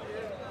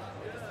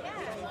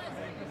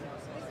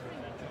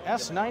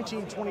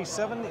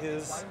S1927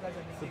 is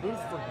the booth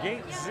for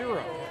Gate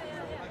 0.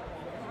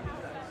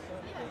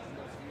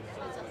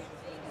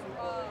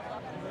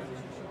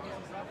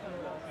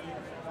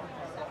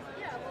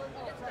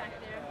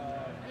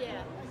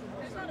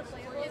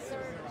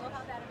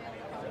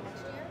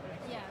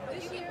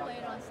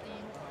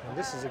 And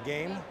this is a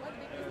game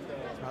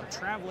about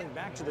traveling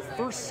back to the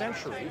 1st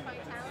century.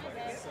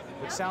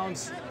 It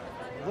sounds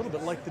a little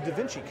bit like the Da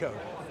Vinci Code.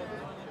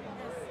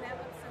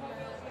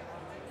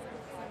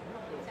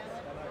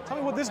 Tell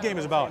me what this game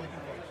is about.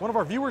 One of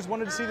our viewers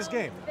wanted to see this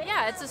game.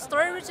 Yeah, it's a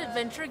story-rich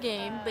adventure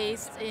game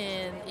based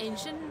in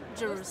ancient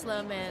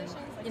Jerusalem and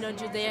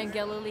Judea and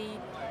Galilee,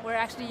 where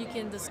actually you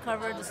can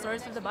discover the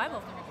stories of the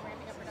Bible.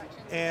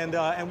 And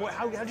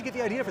how did you get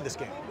the idea for this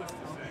game?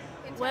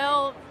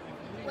 Well,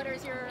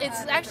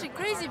 it's actually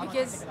crazy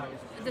because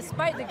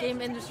despite the game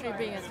industry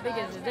being as big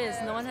as it is,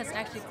 no one has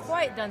actually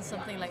quite done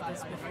something like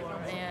this before.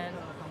 And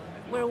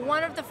we're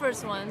one of the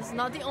first ones,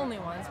 not the only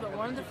ones, but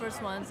one of the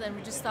first ones, and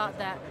we just thought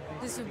that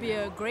this would be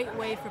a great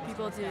way for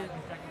people to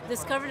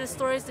discover the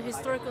stories, the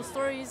historical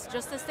stories,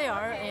 just as they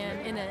are,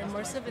 and in an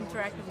immersive,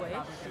 interactive way.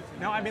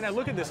 Now, I mean, I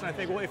look at this and I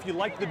think, well, if you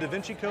like the Da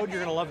Vinci Code, you're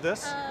going to love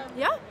this.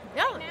 Yeah,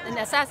 and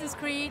Assassin's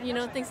Creed,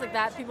 things like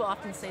that. People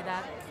often say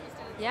that.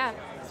 Yeah.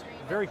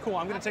 Very cool.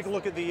 I'm going to take a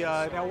look at the,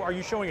 now are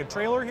you showing a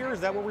trailer here? Is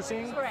that what we're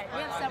seeing? Correct.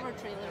 We have several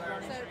trailers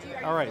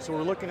running. All right, so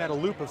we're looking at a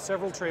loop of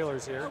several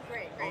trailers here.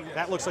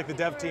 That looks like the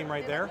dev team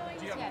right there.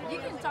 Yeah, you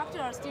can talk to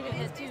our student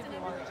head too if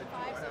you want.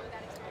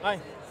 Hi.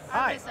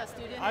 Hi.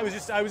 I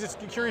was just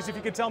curious if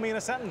you could tell me in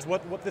a sentence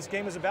what this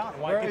game is about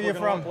and why people are going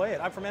to want to play it.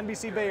 I'm from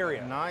NBC Bay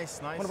Area. Nice.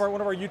 One of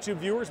our YouTube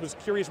viewers was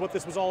curious what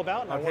this was all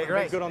about, and I want to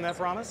make good on that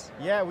promise.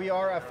 Yeah, we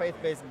are a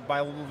faith-based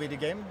Bible video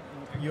game.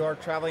 You are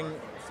traveling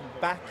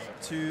back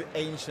to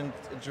ancient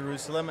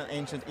Jerusalem and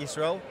ancient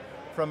Israel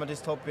from a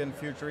dystopian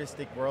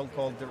futuristic world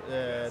called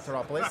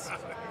Terrapolis.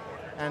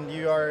 And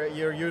you're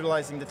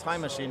utilizing the time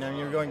machine, and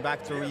you're going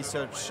back to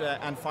research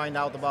and find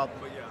out about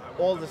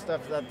all the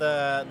stuff that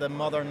the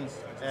modern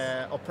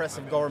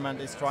oppressive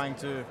government is trying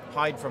to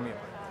hide from you.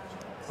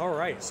 All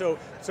right, so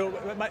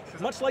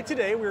much like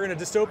today, we're in a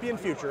dystopian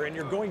future, and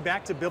you're going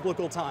back to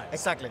biblical times.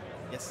 Exactly.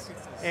 Yes.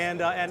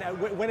 And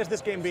when is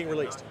this game being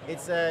released?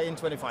 It's in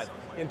 25.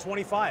 In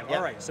 25. Yeah.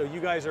 All right. So you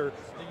guys are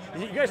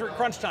at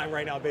crunch time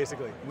right now,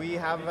 basically. We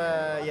have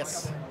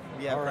yes,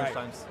 we have All crunch right.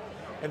 times.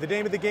 And the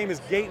name of the game is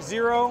Gate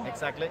Zero.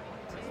 Exactly.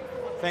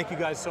 Thank you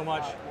guys so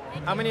much.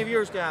 How many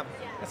viewers do you have?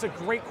 That's a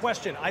great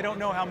question. I don't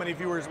know how many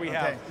viewers we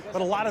have,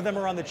 but a lot of them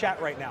are on the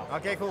chat right now.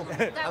 Okay, cool.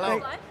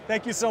 Hello.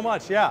 Thank you so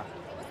much. Yeah.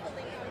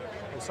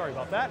 Oh, sorry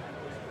about that.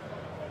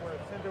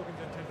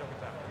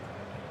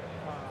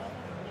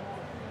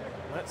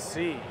 Let's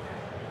see.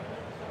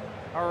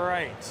 All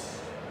right.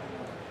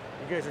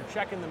 You guys are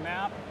checking the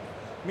map.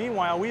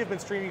 Meanwhile, we have been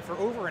streaming for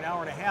over an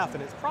hour and a half,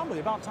 and it's probably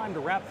about time to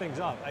wrap things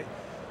up.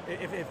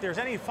 If there's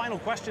any final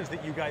questions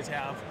that you guys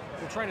have,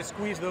 we'll try to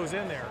squeeze those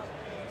in there.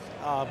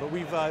 But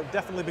we've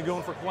definitely been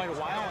going for quite a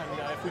while, and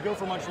if we go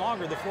for much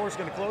longer, the floor is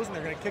going to close and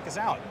they're going to kick us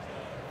out.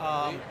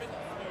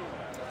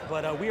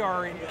 But we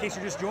are, in case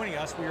you're just joining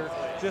us, we're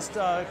just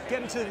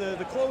getting to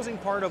the closing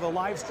part of a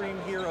live stream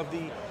here of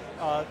the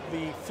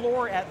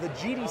floor at the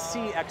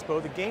GDC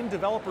Expo, the Game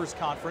Developers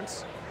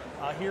Conference,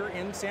 here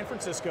in San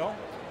Francisco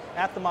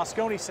at the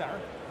Moscone Center.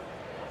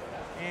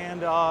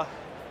 And I'm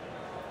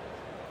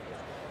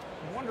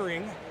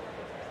wondering,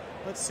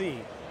 let's see.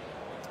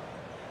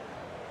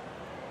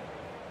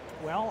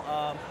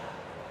 Well,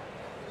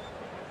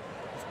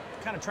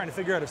 kind of trying to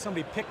figure out if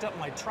somebody picked up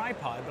my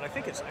tripod, but I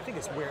think it's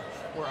where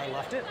I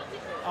left it,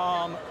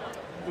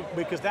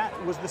 because that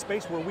was the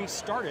space where we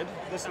started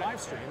this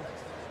live stream,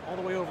 all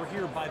the way over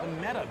here by the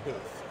Meta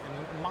booth.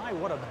 And my,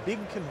 what a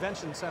big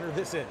convention center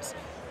this is.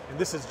 And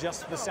this is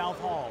just the South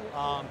Hall.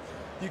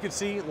 You can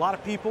see a lot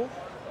of people,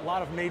 a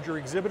lot of major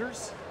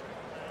exhibitors.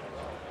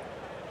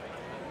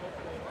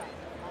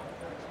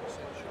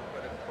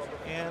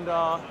 And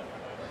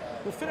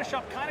we'll finish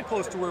up kind of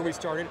close to where we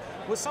started.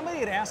 Somebody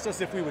had asked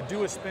us if we would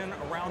do a spin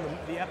around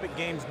the Epic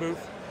Games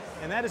booth,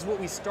 and that is what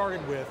we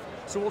started with.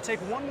 So we'll take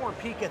one more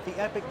peek at the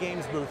Epic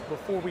Games booth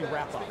before we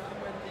wrap up.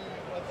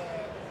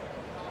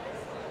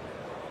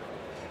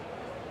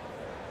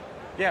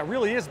 Yeah, it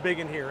really is big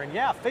in here. And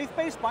yeah,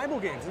 faith-based Bible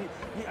games.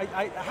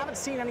 I haven't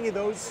seen any of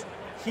those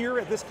here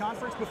at this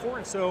conference before,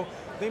 and so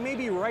they may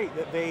be right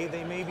that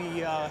they may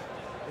be,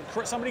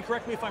 somebody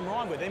correct me if I'm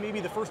wrong, but they may be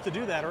the first to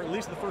do that, or at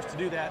least the first to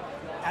do that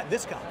at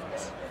this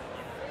conference.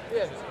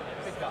 Yeah,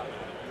 big guy.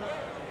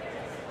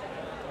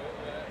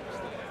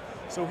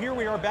 So here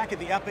we are back at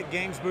the Epic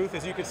Games booth.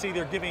 As you can see,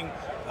 they're giving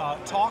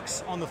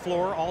talks on the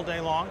floor all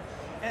day long.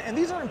 And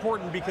these are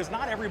important because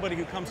not everybody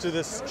who comes to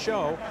this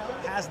show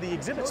has the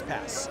exhibits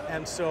pass.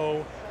 And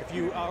so if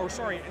you,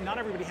 not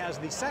everybody has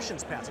the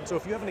sessions pass. And so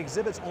if you have an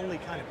exhibits only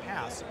kind of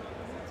pass,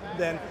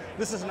 then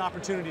this is an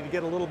opportunity to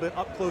get a little bit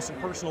up close and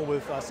personal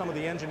with some of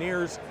the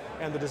engineers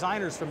and the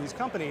designers from these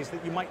companies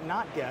that you might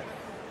not get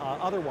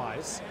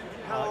otherwise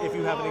if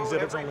you have an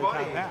exhibits only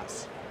kind of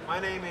pass. My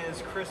name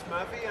is Chris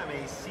Murphy. I'm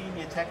a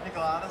senior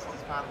technical artist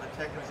as part of the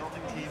tech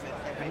consulting team at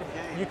Epic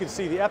Games. You can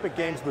see the Epic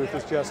Games booth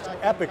is just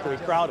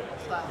epically crowded.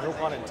 No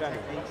pun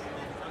intended.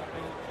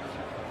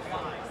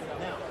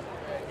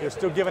 They're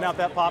still giving out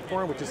that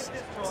popcorn, which is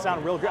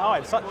sounding real good.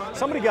 Oh,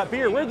 somebody got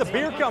beer. Where'd the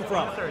beer come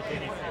from?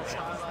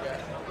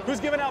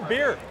 Who's giving out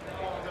beer?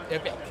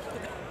 Epic.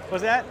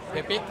 Was that?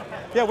 Epic.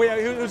 Yeah,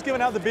 who's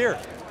giving out the beer?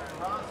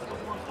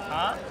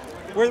 Huh?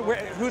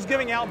 Who's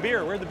giving out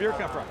beer? Where'd the beer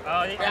come from?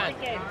 Oh, the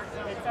Epic Games.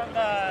 It's on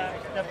the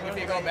if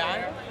you go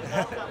back?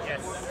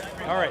 Yes.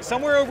 All right,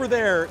 somewhere over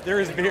there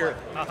is beer.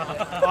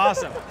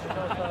 Awesome.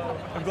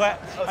 I'm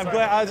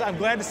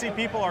glad to see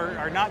people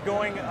are not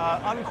going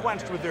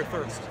unquenched with their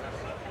thirst.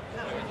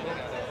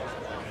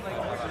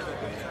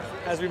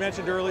 As we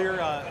mentioned earlier,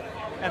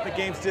 Epic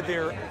Games did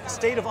their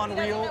State of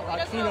Unreal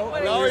keynote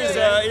earlier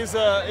today. You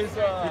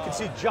can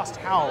see just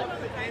how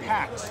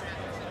packed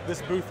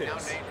this booth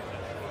is.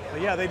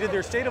 But yeah, they did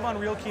their State of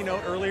Unreal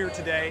keynote earlier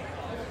today.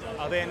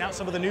 They announced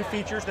some of the new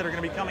features that are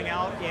going to be coming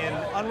out in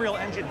Unreal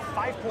Engine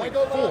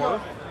 5.4.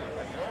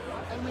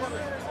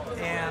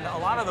 And a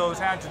lot of those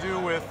had to do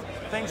with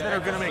things that are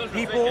going to make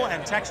people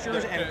and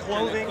textures and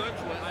clothing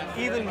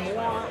even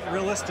more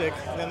realistic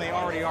than they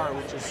already are,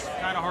 which is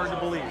kind of hard to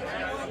believe.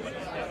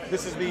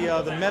 This is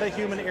the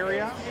meta-human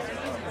area,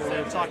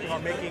 where we're talking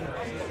about making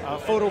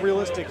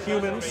photorealistic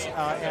humans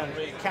and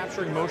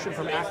capturing motion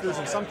from actors.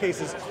 In some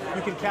cases,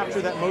 you can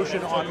capture that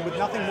motion with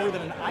nothing more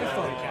than an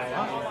iPhone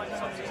camera.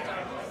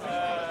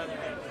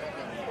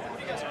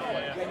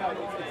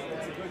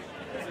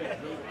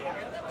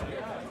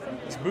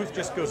 This booth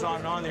just goes on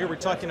and on. Here we're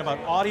talking about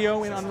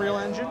audio in Unreal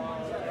Engine.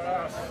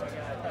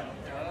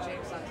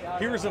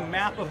 Here's a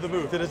map of the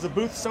booth. It is a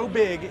booth so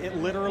big, it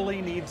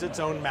literally needs its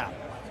own map.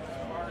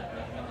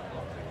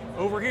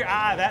 Over here,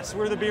 that's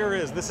where the beer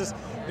is. This is,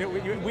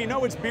 we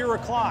know it's beer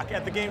o'clock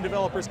at the Game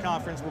Developers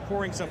Conference. We're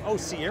pouring some,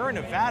 Sierra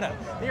Nevada.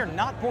 They are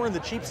not pouring the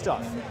cheap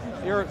stuff.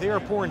 They are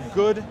pouring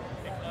good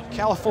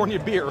California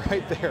beer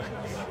right there.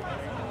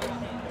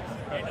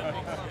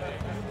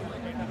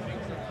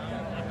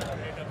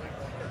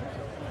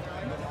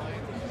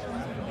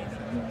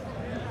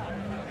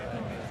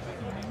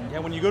 Yeah,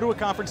 when you go to a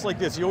conference like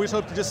this, you always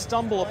hope to just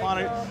stumble upon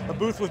a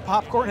booth with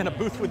popcorn and a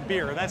booth with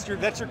beer. That's your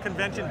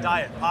convention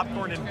diet,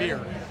 popcorn and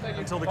beer,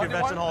 until the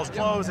convention halls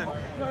close, and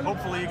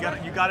hopefully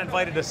you got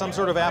invited to some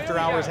sort of after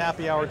hours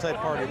happy hour type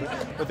party.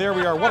 But there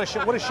we are. What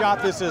a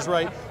shot this is,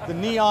 right? The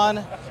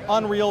neon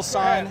Unreal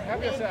sign,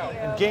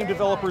 and game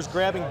developers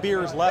grabbing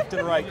beers left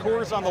and right.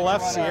 Coors on the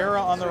left,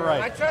 Sierra on the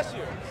right. I trust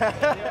you.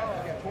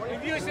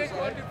 If you say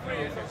 1, 2, 3,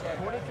 it's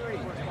 23.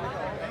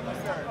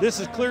 This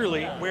is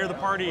clearly where the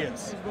party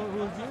is.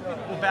 We'll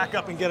back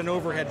up and get an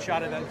overhead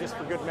shot of that just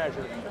for good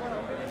measure.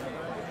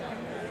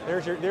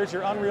 There's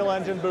your Unreal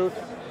Engine booth.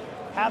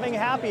 Having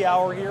happy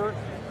hour here,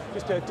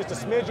 just a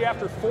smidge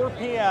after 4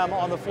 p.m.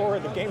 on the floor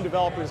of the Game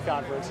Developers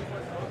Conference.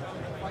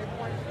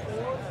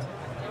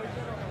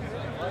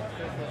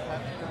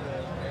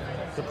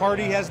 The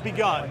party has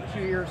begun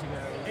here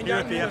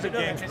at the Epic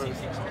Games booth.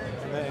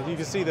 And you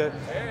can see the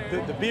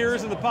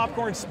beers and the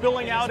popcorn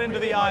spilling out into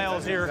the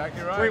aisles here.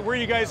 Exactly right. Where are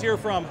you guys here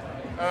from?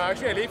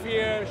 Actually, I live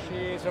here.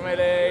 She's from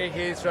LA.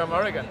 He's from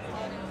Oregon.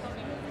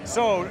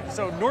 So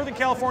Northern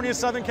California,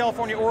 Southern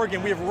California,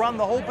 Oregon. We have run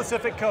the whole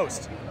Pacific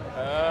Coast.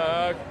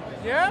 Yeah.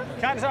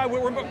 Kind of.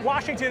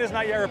 Washington is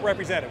not yet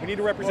represented. We need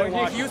to represent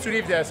Washington. He used to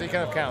live there, so it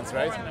kind of counts,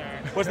 right?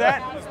 Was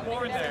that? I was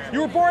born there.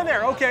 You were born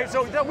there. Okay,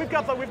 so we've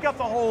got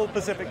the whole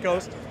Pacific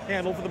Coast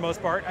handled for the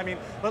most part. I mean,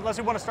 unless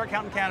we want to start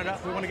counting Canada,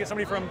 we want to get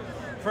somebody from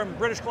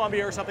British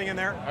Columbia or something in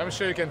there. I'm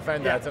sure you can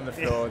find that on the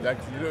floor. Like,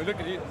 look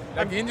at it.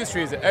 Like the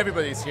industry is,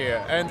 everybody's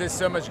here, and there's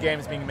so much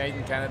games being made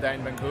in Canada,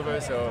 in Vancouver.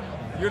 So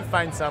you'll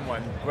find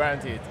someone,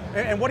 guaranteed.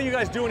 And what are you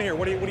guys doing here?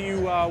 What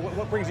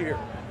brings you here?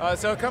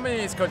 So our company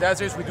is called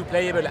Azers. We do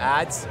playable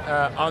ads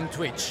on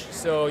Twitch.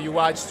 So you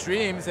watch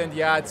streams, and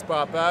the ads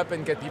pop up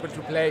and get people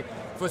to play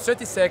for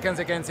 30 seconds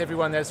against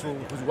everyone else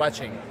who's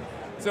watching.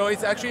 So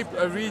it's actually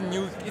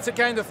it's a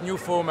kind of new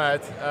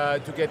format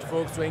to get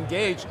folks to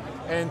engage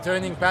and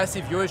turning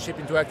passive viewership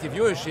into active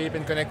viewership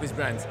and connect with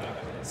brands.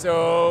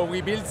 So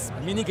we build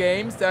mini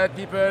games that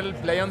people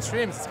play on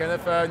streams. It's kind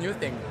of a new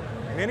thing.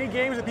 Mini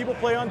games that people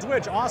play on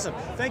Twitch. Awesome.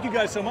 Thank you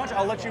guys so much.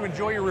 I'll let you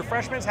enjoy your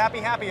refreshments.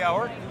 Happy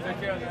hour. Take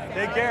care.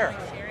 Take care.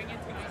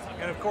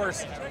 And of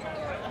course,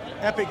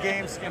 Epic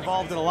Games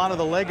involved in a lot of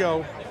the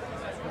Lego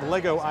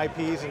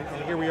IPs,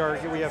 and here we are.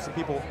 Here we have some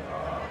people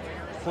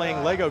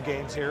playing Lego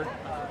games here,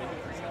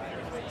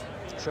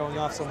 showing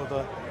off some of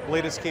the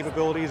latest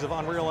capabilities of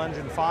Unreal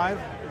Engine 5,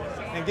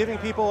 and giving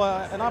people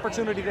an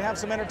opportunity to have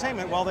some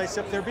entertainment while they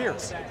sip their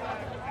beers.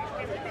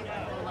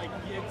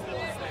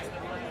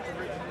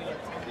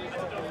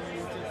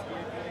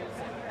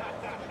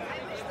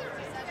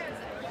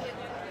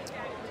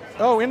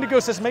 Oh, Indigo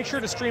says make sure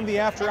to stream the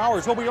after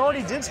hours. Well, we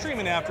already did stream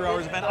an after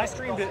hours event. I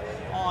streamed it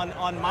on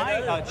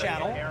my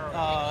channel,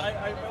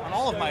 on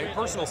all of my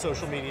personal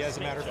social media, as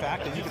a matter of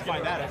fact, and you can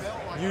find that at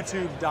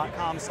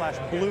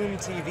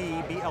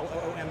youtube.com/BloomTV,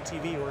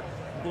 BLOOMTV, or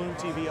Bloom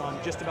TV on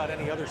just about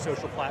any other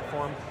social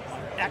platform.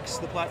 On X,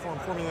 the platform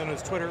formerly known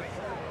as Twitter.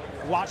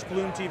 Watch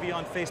Bloom TV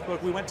on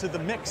Facebook. We went to the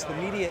Mix, the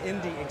Media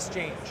Indie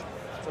Exchange.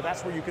 So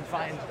that's where you could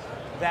find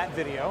that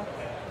video.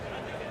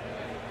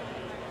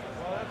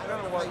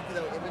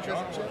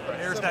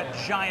 There's that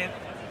giant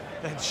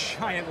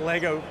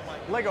Lego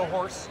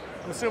horse.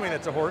 I'm assuming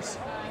that's a horse.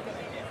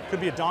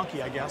 Could be a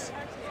donkey, I guess.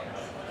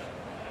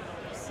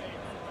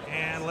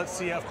 And let's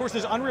see. Of course,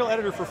 there's Unreal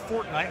Editor for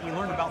Fortnite. We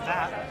learned about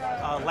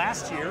that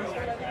last year.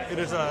 It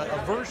is a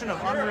version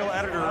of Unreal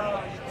Editor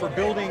for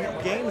building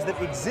games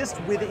that exist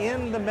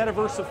within the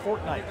metaverse of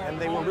Fortnite. And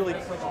they were really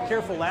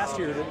careful last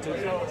year to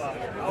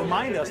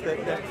remind us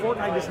that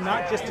Fortnite is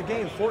not just a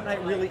game.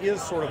 Fortnite really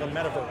is sort of a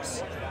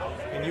metaverse.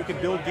 And you can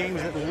build games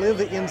that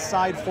live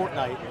inside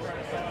Fortnite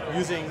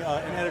using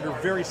an editor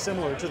very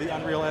similar to the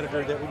Unreal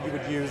Editor that you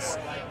would use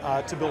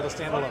to build a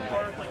standalone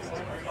game.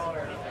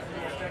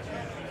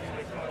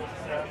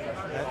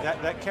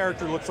 That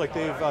character looks like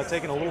they've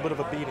taken a little bit of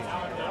a beating.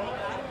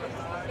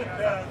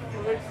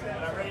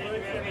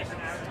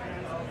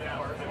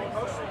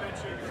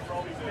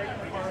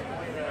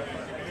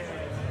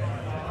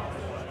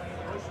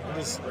 It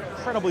is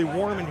incredibly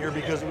warm in here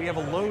because we have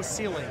a low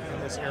ceiling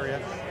in this area.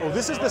 Oh,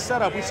 this is the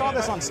setup. We saw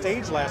this on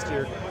stage last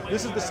year.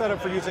 This is the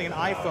setup for using an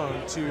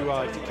iPhone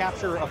to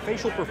capture a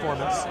facial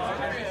performance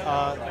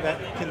that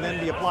can then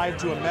be applied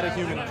to a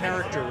metahuman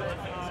character,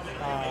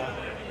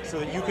 so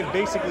that you can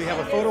basically have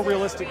a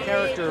photorealistic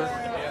character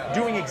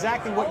doing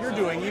exactly what you're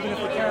doing, even if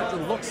the character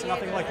looks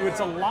nothing like you. It's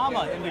a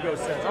llama, Indigo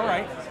says. All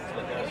right,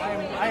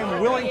 I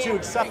am willing to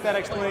accept that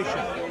explanation.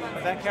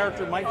 That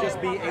character might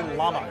just be a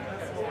llama.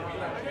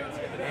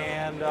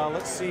 And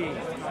let's see.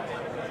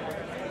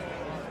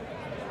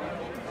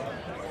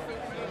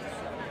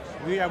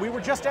 Yeah, we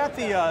were just at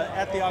the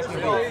Oculus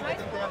booth.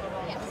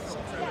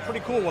 Pretty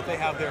cool what they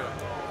have there.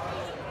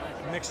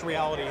 Mixed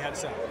reality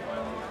headset.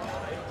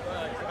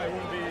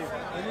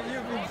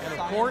 And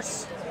of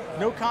course,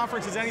 no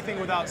conference is anything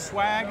without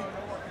swag.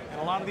 And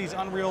a lot of these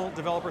Unreal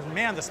developers,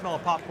 man, the smell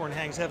of popcorn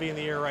hangs heavy in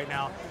the air right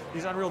now.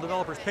 These Unreal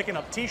developers picking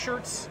up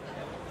t-shirts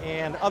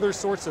and other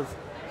sorts of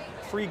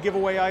free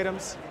giveaway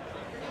items.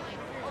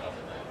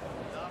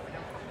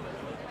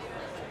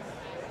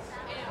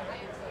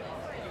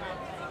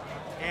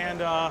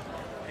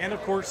 and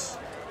of course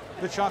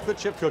the chocolate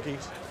chip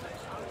cookies.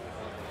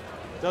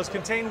 Does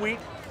contain wheat,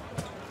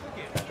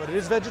 but it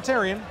is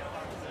vegetarian.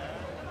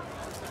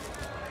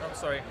 I'm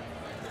sorry.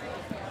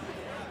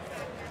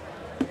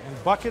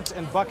 And buckets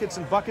and buckets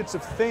and buckets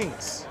of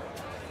things.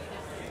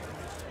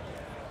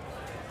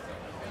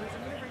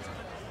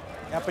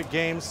 Epic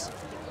Games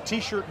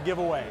t-shirt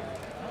giveaway.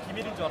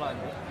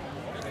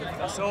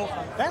 So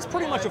that's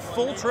pretty much a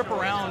full trip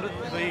around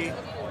the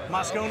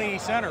Moscone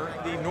Center,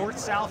 the north,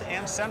 south,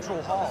 and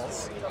central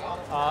halls.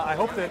 I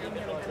hope that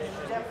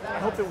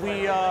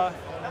we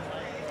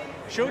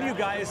showed you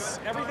guys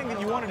everything that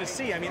you wanted to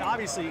see. I mean,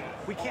 obviously,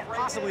 we can't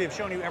possibly have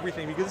shown you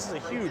everything because this is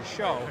a huge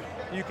show.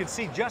 You can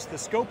see just the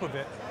scope of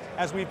it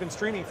as we've been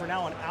streaming for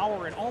now an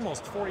hour and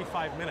almost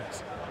 45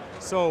 minutes.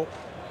 So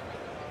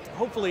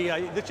hopefully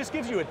this just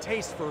gives you a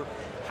taste for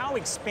how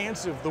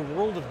expansive the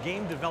world of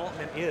game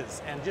development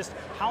is and just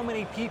how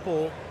many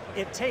people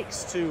it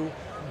takes to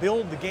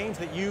build the games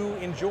that you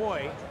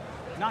enjoy.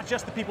 Not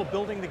just the people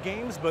building the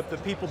games, but the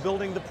people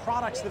building the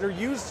products that are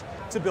used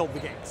to build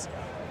the games.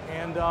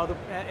 And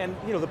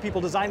you know, the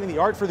people designing the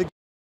art for the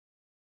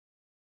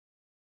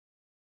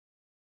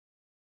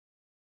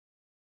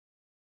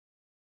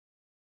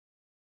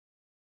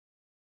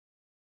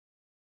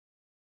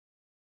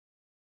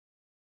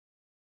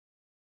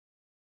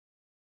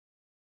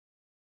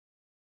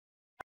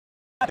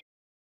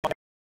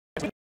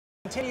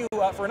continue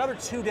for another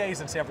 2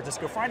 days in San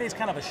Francisco. Friday's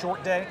kind of a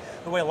short day,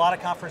 the way a lot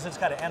of conferences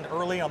kind of end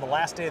early on the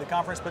last day of the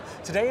conference, but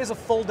today is a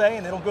full day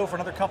and it'll go for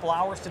another couple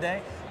hours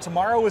today.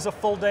 Tomorrow is a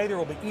full day. There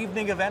will be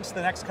evening events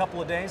the next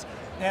couple of days.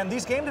 And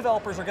these game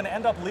developers are going to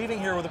end up leaving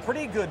here with a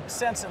pretty good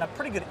sense and a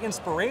pretty good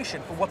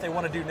inspiration for what they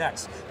want to do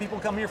next. People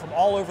come here from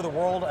all over the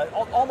world,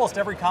 almost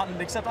every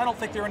continent, except I don't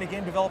think there are any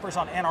game developers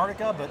on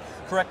Antarctica, but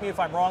correct me if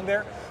I'm wrong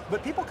there.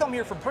 But people come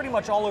here from pretty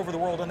much all over the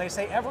world, and they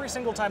say every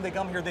single time they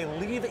come here, they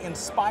leave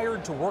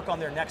inspired to work on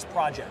their next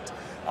project.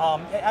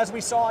 As we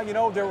saw, you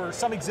know, there were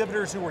some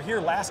exhibitors who were here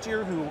last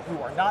year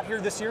who are not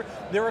here this year.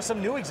 There are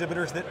some new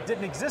exhibitors that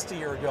didn't exist a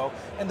year ago.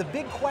 And the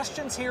big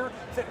questions here,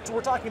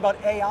 we're talking about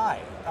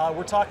AI.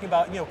 We're talking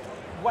about, you know,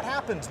 what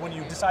happens when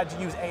you decide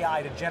to use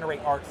AI to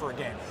generate art for a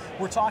game.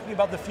 We're talking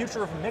about the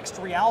future of mixed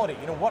reality.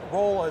 You know, what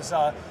role is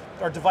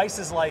are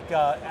devices like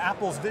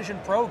Apple's Vision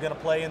Pro going to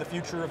play in the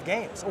future of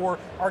games? Or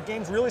are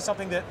games really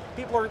something that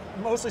people are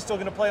mostly still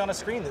going to play on a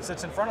screen that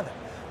sits in front of them?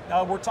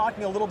 We're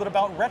talking a little bit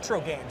about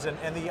retro games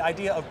and the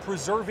idea of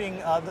preserving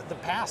the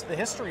past, the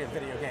history of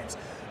video games.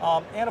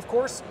 And of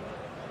course,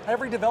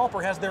 every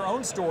developer has their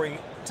own story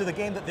to the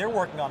game that they're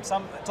working on.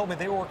 Some told me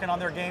they were working on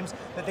their games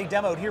that they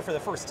demoed here for the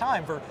first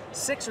time for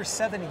 6 or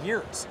 7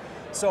 years.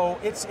 So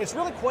it's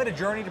really quite a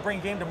journey to bring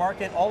a game to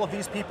market. All of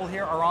these people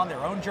here are on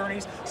their own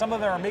journeys. Some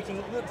of them are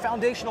making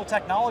foundational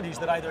technologies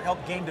that either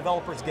help game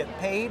developers get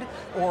paid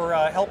or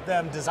help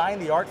them design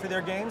the art for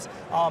their games.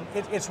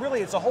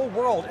 It's a whole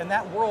world, and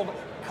that world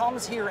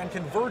comes here and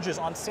converges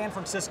on San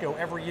Francisco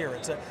every year.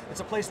 It's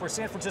a place where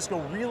San Francisco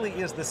really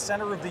is the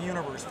center of the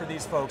universe for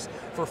these folks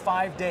for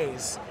 5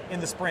 days in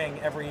the spring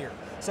every year.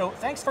 So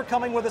thanks for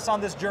coming with us on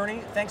this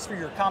journey. Thanks for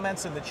your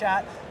comments in the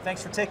chat.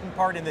 Thanks for taking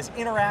part in this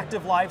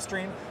interactive live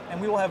stream. And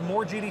we will have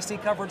more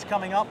GDC coverage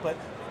coming up. But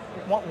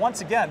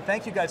once again,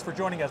 thank you guys for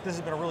joining us. This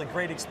has been a really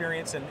great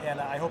experience, and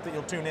I hope that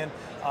you'll tune in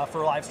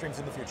for live streams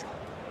in the future.